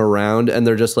smacking him around, and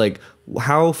they're just like,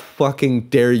 how fucking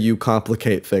dare you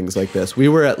complicate things like this? We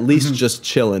were at least just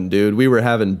chilling, dude. We were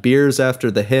having beers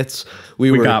after the hits.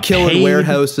 We were killing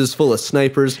warehouses full of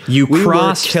snipers. We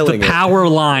crossed the power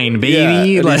line,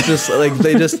 baby. Yeah, like, just like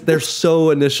they're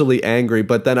so initially angry,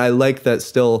 but then I like that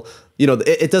still. You know,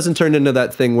 it doesn't turn into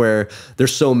that thing where they're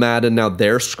so mad and now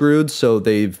they're screwed, so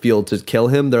they feel to kill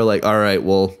him. They're like, all right,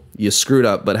 well, you screwed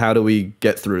up, but how do we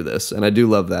get through this? And I do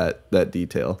love that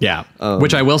detail. Yeah,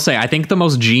 which I will say, I think the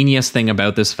most genius thing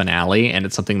about this finale, and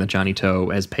it's something that Johnnie To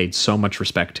has paid so much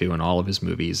respect to in all of his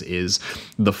movies, is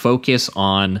the focus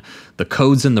on the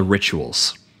codes and the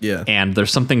rituals. Yeah. And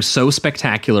there's something so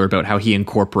spectacular about how he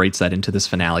incorporates that into this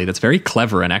finale that's very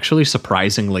clever and actually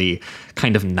surprisingly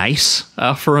kind of nice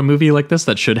for a movie like this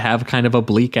that should have kind of a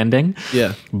bleak ending.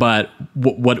 Yeah. But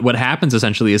what happens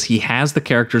essentially is he has the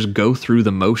characters go through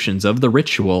the motions of the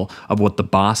ritual of what the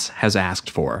boss has asked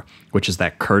for, which is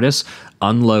that Curtis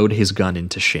unload his gun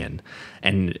into Shin.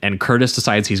 And Curtis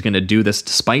decides he's going to do this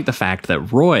despite the fact that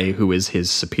Roy, who is his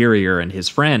superior and his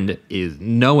friend, is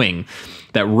knowing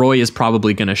that Roy is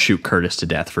probably going to shoot Curtis to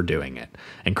death for doing it.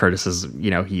 And Curtis is,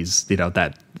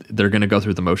 that they're going to go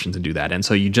through the motions and do that. And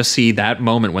so you just see that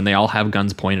moment when they all have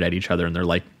guns pointed at each other and they're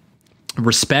like,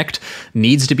 respect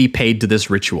needs to be paid to this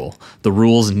ritual. The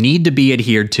rules need to be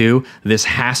adhered to. This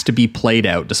has to be played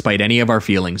out despite any of our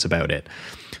feelings about it.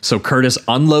 So Curtis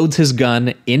unloads his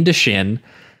gun into Shin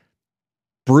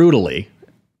brutally,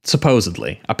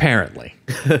 supposedly, apparently.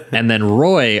 And then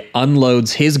Roy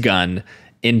unloads his gun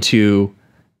into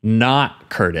not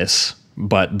Curtis,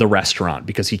 but the restaurant,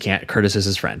 because Curtis is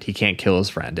his friend. He can't kill his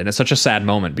friend. And it's such a sad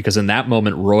moment because in that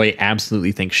moment, Roy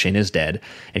absolutely thinks Shin is dead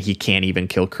and he can't even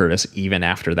kill Curtis even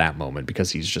after that moment because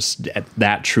he's just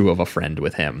that true of a friend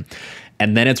with him.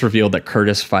 And then it's revealed that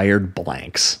Curtis fired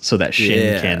blanks so that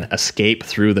Shin can escape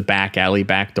through the back alley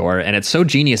back door. And it's so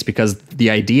genius because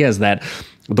the idea is that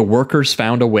the workers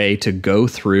found a way to go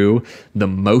through the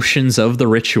motions of the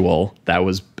ritual that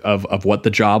was of what the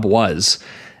job was,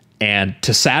 and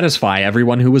to satisfy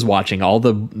everyone who was watching, all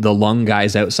the lung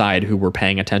guys outside who were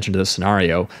paying attention to the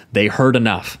scenario. They heard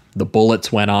enough. The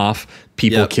bullets went off.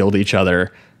 People killed each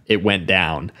other. It went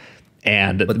down.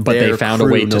 But they found a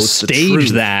way to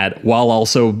stage that while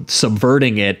also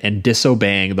subverting it and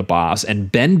disobeying the boss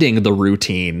and bending the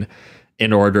routine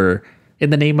in the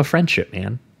name of friendship,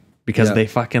 man. Because they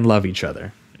fucking love each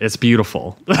other. It's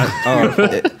beautiful.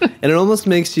 And it almost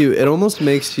makes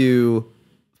you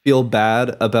feel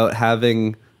bad about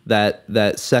having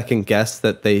that second guess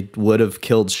that they would have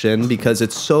killed Shin, because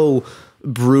it's so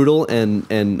brutal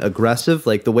and aggressive.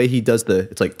 Like the way he does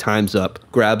it's like time's up,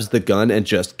 grabs the gun and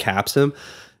just caps him.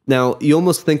 Now you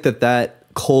almost think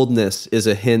that coldness is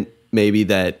a hint maybe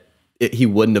that he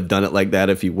wouldn't have done it like that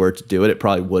if he were to do it. It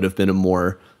probably would have been a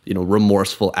more,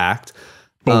 remorseful act.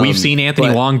 But we've seen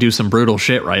Anthony Wong do some brutal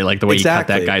shit, right? Like the way he cut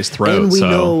that guy's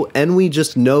throat. And we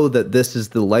just know that this is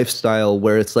the lifestyle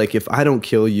where it's like, if I don't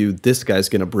kill you, this guy's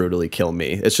going to brutally kill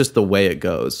me. It's just the way it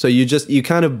goes. So you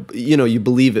kind of, you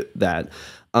believe that.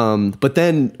 But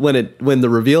then when the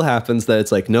reveal happens that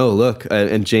it's like, no, look,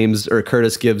 and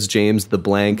Curtis gives James the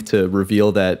blank to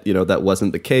reveal that, that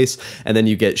wasn't the case. And then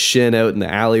you get Shin out in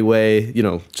the alleyway,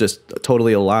 just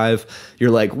totally alive. You're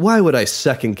like, why would I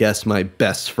second guess my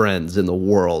best friends in the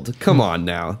world? Come on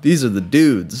now. These are the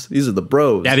dudes. These are the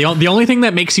bros. Yeah. The only thing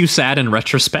that makes you sad in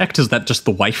retrospect is that just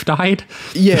the wife died.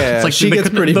 Yeah. It's like she gets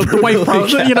pretty the wife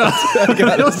probably, I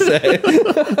gotta say.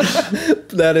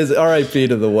 That is RIP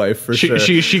to the wife for sure.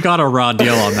 She got a raw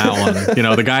deal on that one.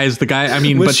 The guy. I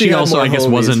mean, but she she also, I guess,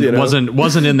 homies,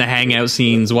 wasn't in the hangout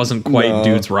scenes. Wasn't quite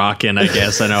dudes rocking. I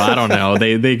guess. I don't know.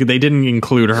 They didn't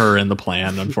include her in the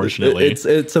plan, unfortunately.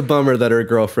 It's a bummer that her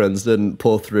girlfriends didn't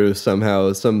pull through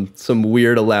somehow. Some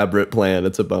weird elaborate plan.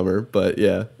 It's a bummer, but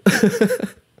yeah.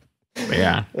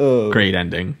 Yeah, great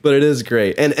ending. But it is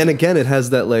great, and again, it has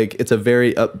that it's a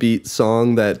very upbeat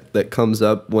song that comes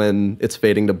up when it's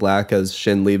fading to black as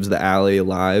Shin leaves the alley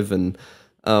alive, and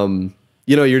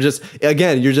you're just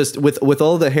with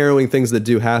all the harrowing things that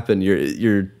do happen,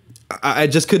 I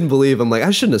just couldn't believe. I'm like,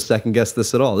 I shouldn't have second guessed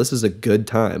this at all. This is a good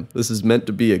time. This is meant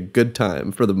to be a good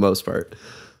time for the most part.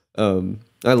 I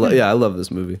love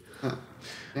this movie.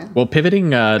 Yeah. Well,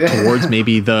 pivoting towards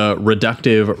maybe the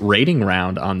reductive rating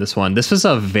round on this one, this is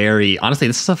a very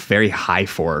high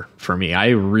 4 for me. I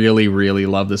really, really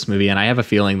love this movie, and I have a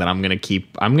feeling that I'm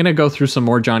gonna go through some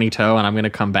more Johnnie To, and I'm gonna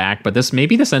come back. But this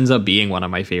ends up being one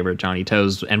of my favorite Johnnie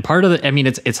Tos, and part of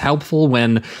it's helpful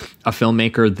when a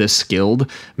filmmaker this skilled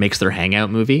makes their hangout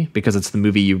movie, because it's the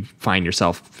movie you find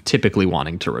yourself typically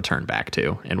wanting to return back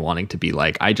to and wanting to be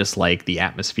like, I just like the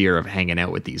atmosphere of hanging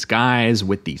out with these guys,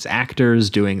 with these actors,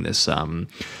 doing this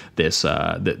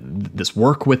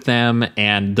work with them.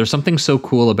 And there's something so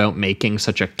cool about making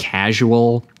such a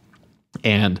casual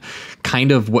and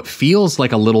kind of what feels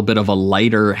like a little bit of a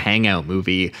lighter hangout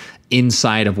movie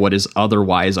inside of what is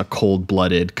otherwise a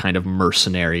cold-blooded kind of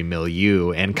mercenary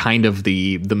milieu, and kind of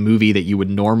the movie that you would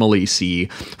normally see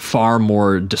far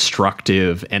more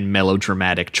destructive and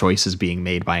melodramatic choices being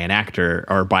made by an actor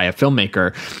or by a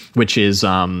filmmaker, which is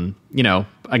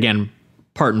again,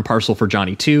 part and parcel for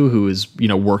Johnnie To, who is,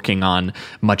 working on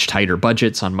much tighter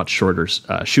budgets, on much shorter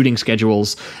shooting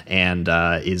schedules, and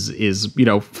is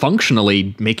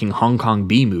functionally making Hong Kong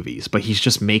B movies, but he's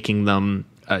just making them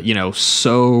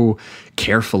so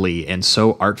carefully and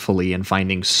so artfully, and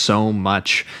finding so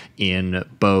much in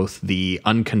both the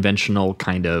unconventional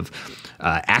kind of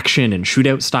action and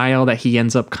shootout style that he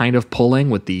ends up kind of pulling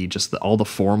with all the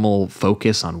formal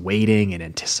focus on waiting and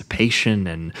anticipation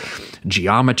and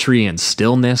geometry and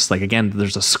stillness. Like, again,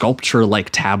 there's a sculpture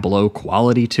like tableau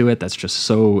quality to it that's just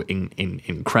so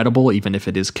incredible, even if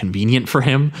it is convenient for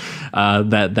him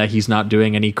that he's not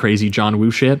doing any crazy John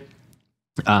Woo shit.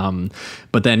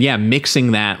 But then,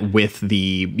 mixing that with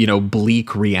the,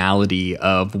 bleak reality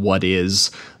of what is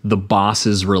the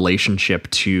boss's relationship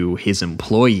to his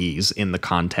employees in the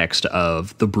context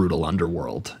of the brutal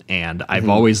underworld. And I've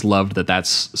always loved that that's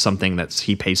something that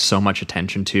he pays so much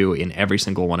attention to in every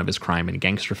single one of his crime and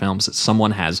gangster films, that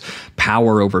someone has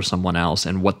power over someone else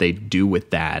and what they do with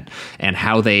that, and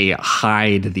how they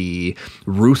hide the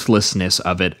ruthlessness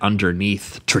of it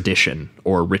underneath tradition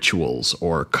or rituals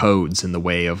or codes in the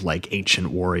way of like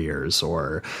ancient warriors,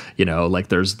 or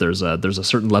there's a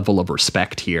certain level of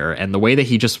respect here. And the way that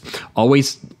he just just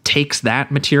always takes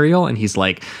that material and he's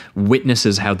like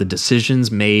witnesses how the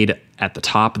decisions made at the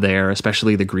top there,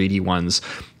 especially the greedy ones,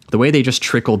 the way they just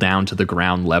trickle down to the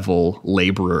ground level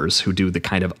laborers who do the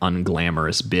kind of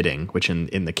unglamorous bidding, which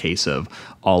in the case of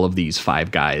all of these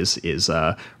five guys is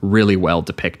really well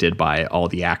depicted by all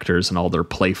the actors and all their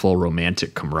playful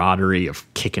romantic camaraderie of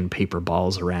kicking paper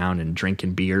balls around and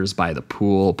drinking beers by the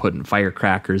pool, putting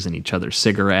firecrackers in each other's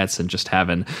cigarettes and just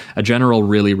having a general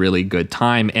really, really good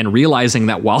time, and realizing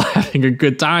that while having a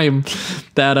good time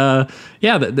that,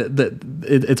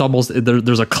 it's almost,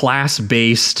 there's a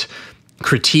class-based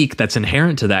critique that's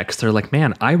inherent to that, because they're like,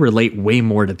 man, I relate way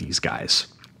more to these guys.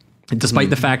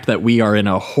 Despite the fact that we are in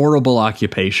a horrible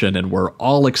occupation and we're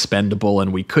all expendable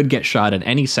and we could get shot at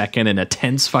any second and a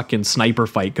tense fucking sniper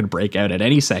fight could break out at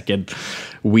any second,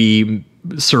 we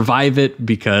survive it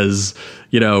because,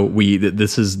 you know,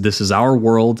 this is our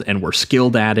world and we're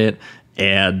skilled at it.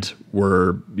 And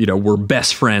we're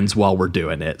best friends while we're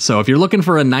doing it. So if you're looking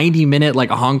for a 90-minute like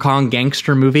a Hong Kong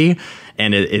gangster movie,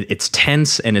 and it's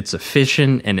tense and it's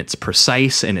efficient and it's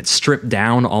precise and it's stripped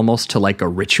down almost to like a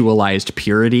ritualized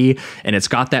purity, and it's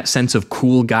got that sense of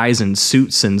cool guys in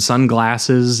suits and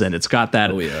sunglasses, and it's got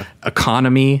that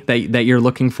economy that you're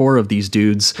looking for of these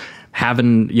dudes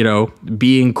having, you know,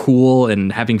 being cool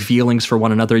and having feelings for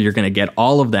one another, you're going to get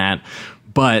all of that.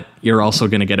 But you're also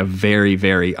going to get a very,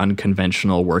 very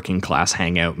unconventional working class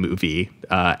hangout movie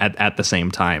at the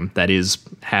same time that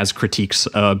has critiques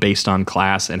based on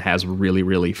class and has really,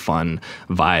 really fun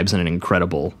vibes and an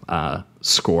incredible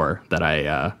score that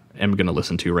I am going to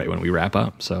listen to right when we wrap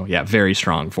up. So yeah, very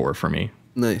strong 4 for me.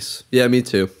 Nice. Yeah, me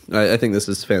too. I think this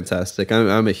is fantastic.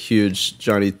 I'm a huge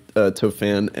Johnnie To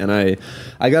fan, and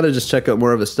I got to just check out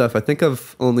more of his stuff. I think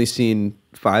I've only seen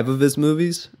 5 of his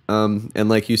movies. And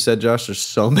like you said, Josh, there's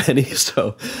so many.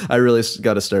 So I really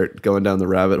got to start going down the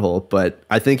rabbit hole. But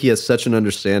I think he has such an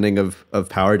understanding of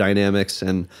power dynamics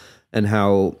and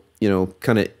how, you know,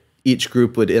 kind of each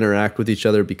group would interact with each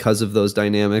other because of those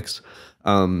dynamics.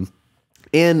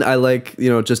 And I like, you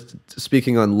know, just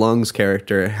speaking on Lung's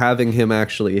character, having him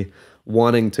actually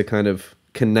wanting to kind of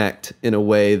connect in a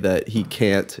way that he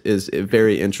can't is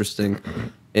very interesting.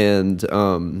 And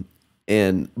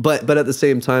but at the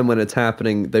same time, when it's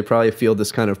happening, they probably feel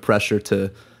this kind of pressure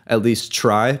to at least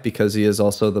try, because he is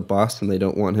also the boss and they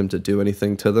don't want him to do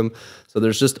anything to them. So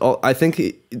there's just I think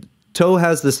To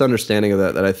has this understanding of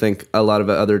that I think a lot of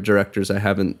other directors I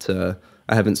haven't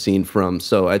seen from.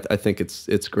 So I think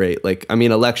it's great. Like, I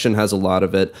mean, Election has a lot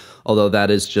of it, although that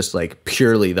is just like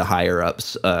purely the higher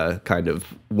ups kind of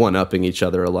one-upping each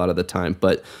other a lot of the time.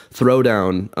 But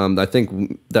Throwdown, I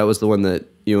think that was the one that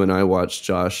you and I watched,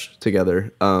 Josh,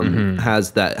 together,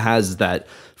 has that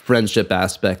friendship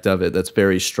aspect of it that's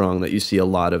very strong that you see a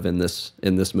lot of in this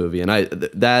movie. And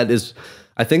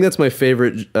I think that's my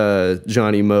favorite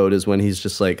Johnny mode, is when he's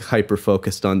just like hyper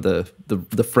focused on the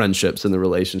friendships and the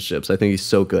relationships. I think he's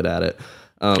so good at it.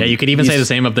 Yeah, you could even say the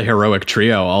same of the heroic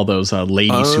trio, all those lady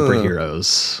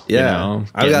superheroes. Yeah, you know,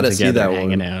 I gotta see that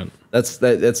hanging one. Out.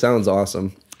 That sounds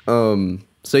awesome.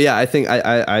 So yeah, I think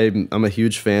I'm a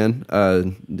huge fan.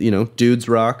 You know, dudes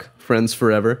rock, friends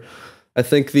forever. I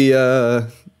think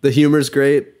the humor's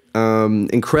great.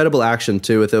 Incredible action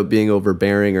too, without being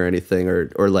overbearing or anything,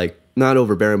 or like not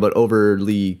overbearing, but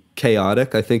overly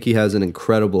chaotic. I think he has an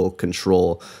incredible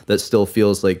control that still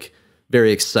feels like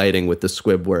very exciting with the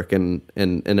squib work and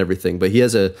everything. But he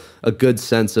has a good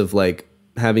sense of like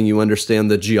having you understand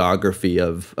the geography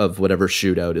of whatever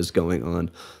shootout is going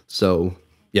on. So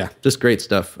yeah, just great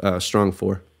stuff. Strong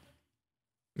 4.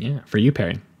 Yeah, for you,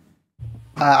 Perry.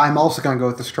 I'm also going to go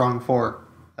with the strong 4.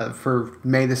 For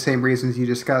many of the same reasons you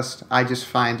discussed. I just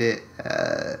find it...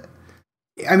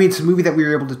 I mean, it's a movie that we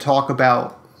were able to talk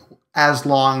about as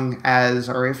long as,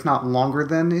 or if not longer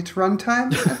than, its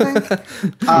runtime, I think.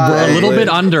 We're a little bit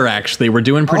under, actually. We're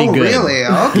doing pretty good. Oh, really?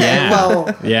 Okay, yeah.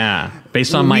 Well... Yeah,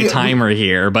 based on my timer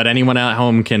here, but anyone at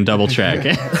home can double check.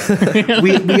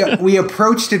 we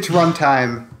approached its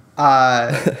runtime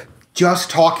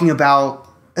just talking about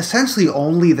essentially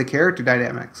only the character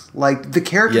dynamics. Like, the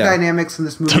character dynamics in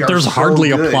this movie There's are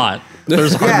hardly so good. a plot.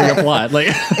 There's hardly a plot. Like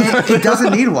it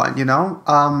doesn't need one, you know?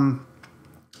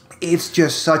 It's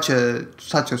just such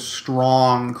a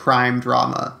strong crime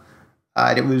drama.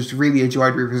 It was really a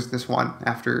joy to revisit this one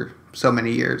after so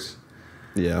many years.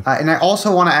 Yeah. And I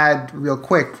also want to add real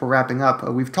quick for wrapping up,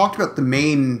 we've talked about the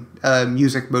main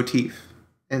music motif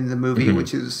in the movie,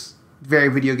 which is very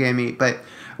video gamey, but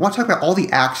I want to talk about all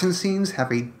the action scenes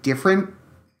have a different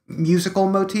musical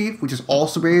motif, which is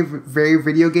also very, very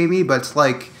video gamey, but it's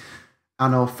like, I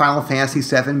don't know, Final Fantasy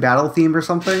VII battle theme or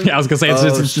something. Yeah, I was gonna say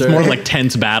it's just more like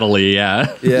tense battle-y,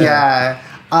 yeah. That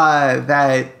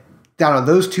I don't know,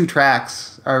 those two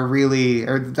tracks are really,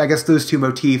 or I guess those two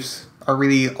motifs are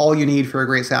really all you need for a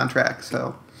great soundtrack.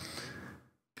 So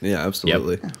yeah,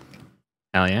 absolutely. Yep.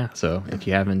 Hell yeah! So if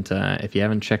you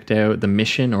haven't checked out The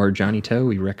Mission or Johnnie To,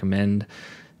 we recommend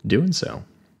doing so.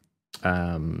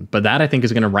 But that I think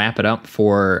is going to wrap it up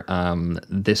for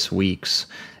this week's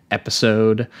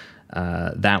episode.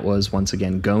 That was once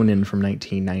again GONIN from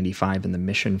 1995 and The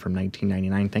Mission from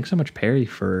 1999. Thanks so much, Perry,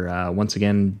 for once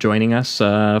again joining us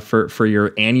for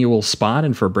your annual spot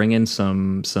and for bringing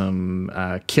some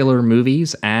killer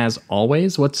movies as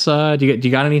always. What's do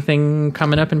you got anything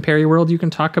coming up in Perry World you can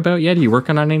talk about yet? Are you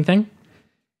working on anything?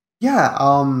 Yeah.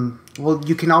 Well,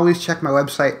 you can always check my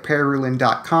website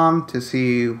perryruhland.com to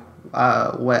see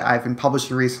what I've been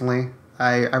publishing recently.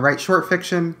 I write short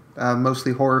fiction,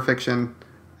 mostly horror fiction.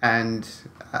 And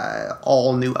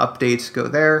all new updates go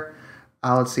there.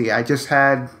 Let's see, I just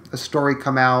had a story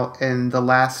come out in the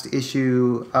last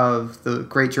issue of the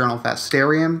great journal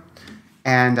Fasterium,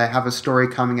 and I have a story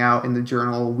coming out in the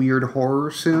journal Weird Horror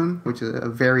soon, which is a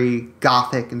very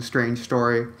gothic and strange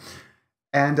story.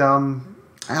 And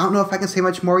I don't know if I can say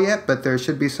much more yet, but there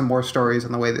should be some more stories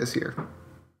on the way this year.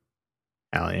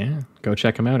 Hell yeah. Go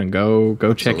check him out, and go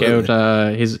check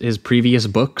out his previous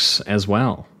books as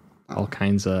well. All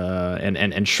kinds of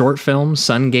and short films.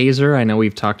 Sungazer, I know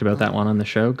we've talked about that one on the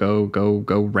show.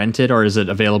 Go rent it, or is it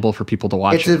available for people to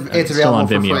watch? It's available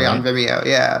for free on Vimeo.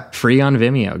 Yeah, free on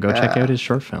Vimeo. Go check out his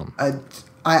short film.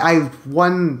 I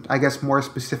one, I guess, more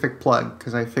specific plug,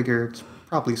 because I figure it's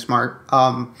probably smart.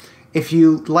 If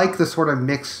you like the sort of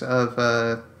mix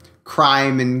of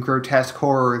crime and grotesque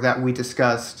horror that we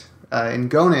discussed in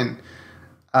GONIN,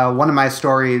 one of my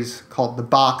stories called The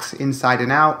Box Inside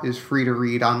and Out is free to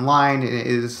read online, and it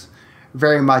is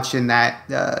very much in that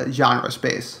genre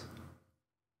space.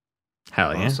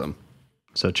 Hell yeah. Awesome.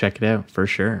 So check it out for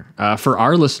sure. For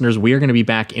our listeners, we are going to be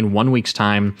back in 1 week's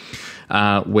time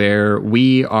where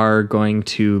we are going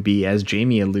to be, as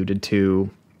Jamie alluded to,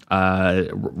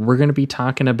 we're going to be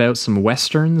talking about some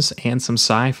Westerns and some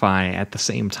sci-fi at the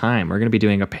same time. We're going to be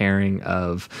doing a pairing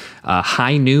of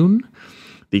High Noon,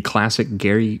 the classic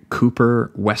Gary Cooper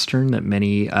Western that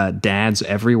many dads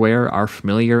everywhere are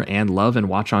familiar and love and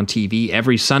watch on TV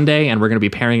every Sunday. And we're going to be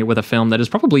pairing it with a film that is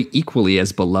probably equally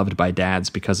as beloved by dads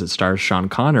because it stars Sean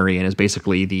Connery and is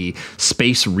basically the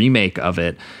space remake of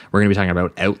it. We're going to be talking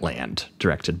about Outland,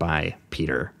 directed by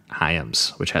Peter Hyams,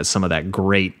 which has some of that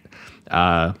great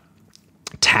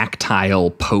tactile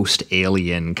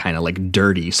post-alien kind of like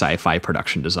dirty sci-fi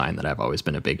production design that I've always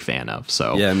been a big fan of.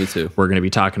 So yeah, me too. We're going to be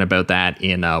talking about that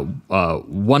in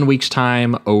 1 week's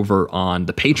time over on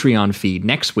the Patreon feed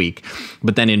next week.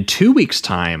 But then in 2 weeks'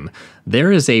 time,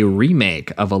 there is a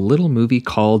remake of a little movie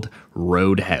called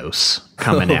Roadhouse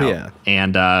coming out. Yeah.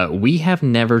 And we have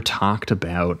never talked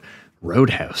about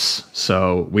Roadhouse.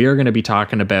 So we are going to be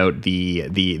talking about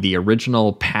the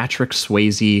original Patrick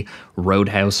Swayze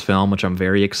Roadhouse film, which I'm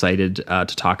very excited to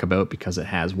talk about because it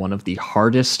has one of the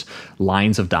hardest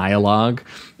lines of dialogue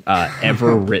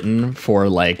ever written for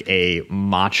like a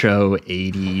macho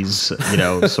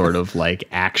 80s, sort of like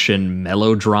action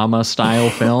melodrama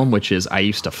style film, which is I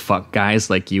used to fuck guys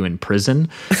like you in prison.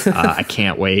 I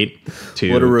can't wait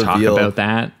to talk about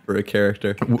that for a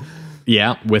character.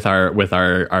 Yeah, with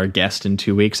our guest in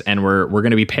 2 weeks, and we're going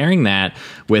to be pairing that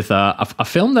with a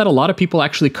film that a lot of people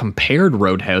actually compared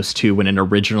Roadhouse to when it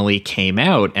originally came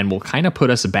out, and will kind of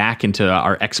put us back into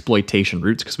our exploitation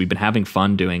roots because we've been having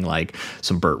fun doing like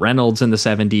some Burt Reynolds in the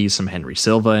 70s, some Henry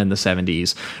Silva in the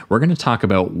 70s. We're going to talk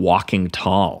about Walking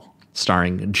Tall,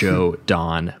 starring Joe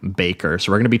Don Baker.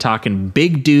 So we're going to be talking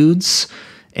big dudes,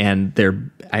 and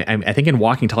I think in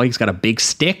Walking Tall he's got a big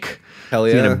stick. Hell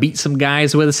yeah. He's going to beat some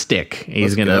guys with a stick.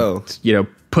 He's going to,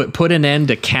 put an end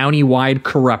to county-wide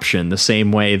corruption the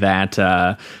same way that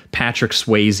Patrick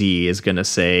Swayze is going to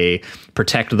say,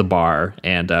 protect the bar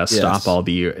and stop all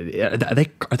the... Are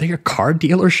they a car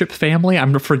dealership family?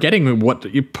 I'm forgetting what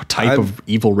type of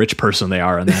evil rich person they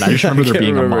are in that. I just remember there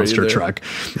being a monster truck.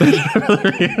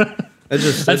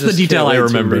 That's the detail I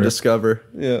remember. Rediscover.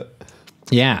 Yeah.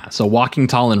 Yeah, so Walking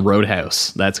Tall and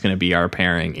Roadhouse, that's going to be our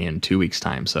pairing in 2 weeks'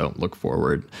 time, so look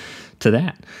forward to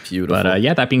that. Beautiful. But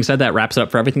that being said, that wraps it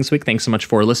up for everything this week. Thanks so much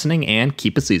for listening, and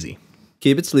keep it sleazy.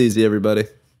 Keep it sleazy, everybody.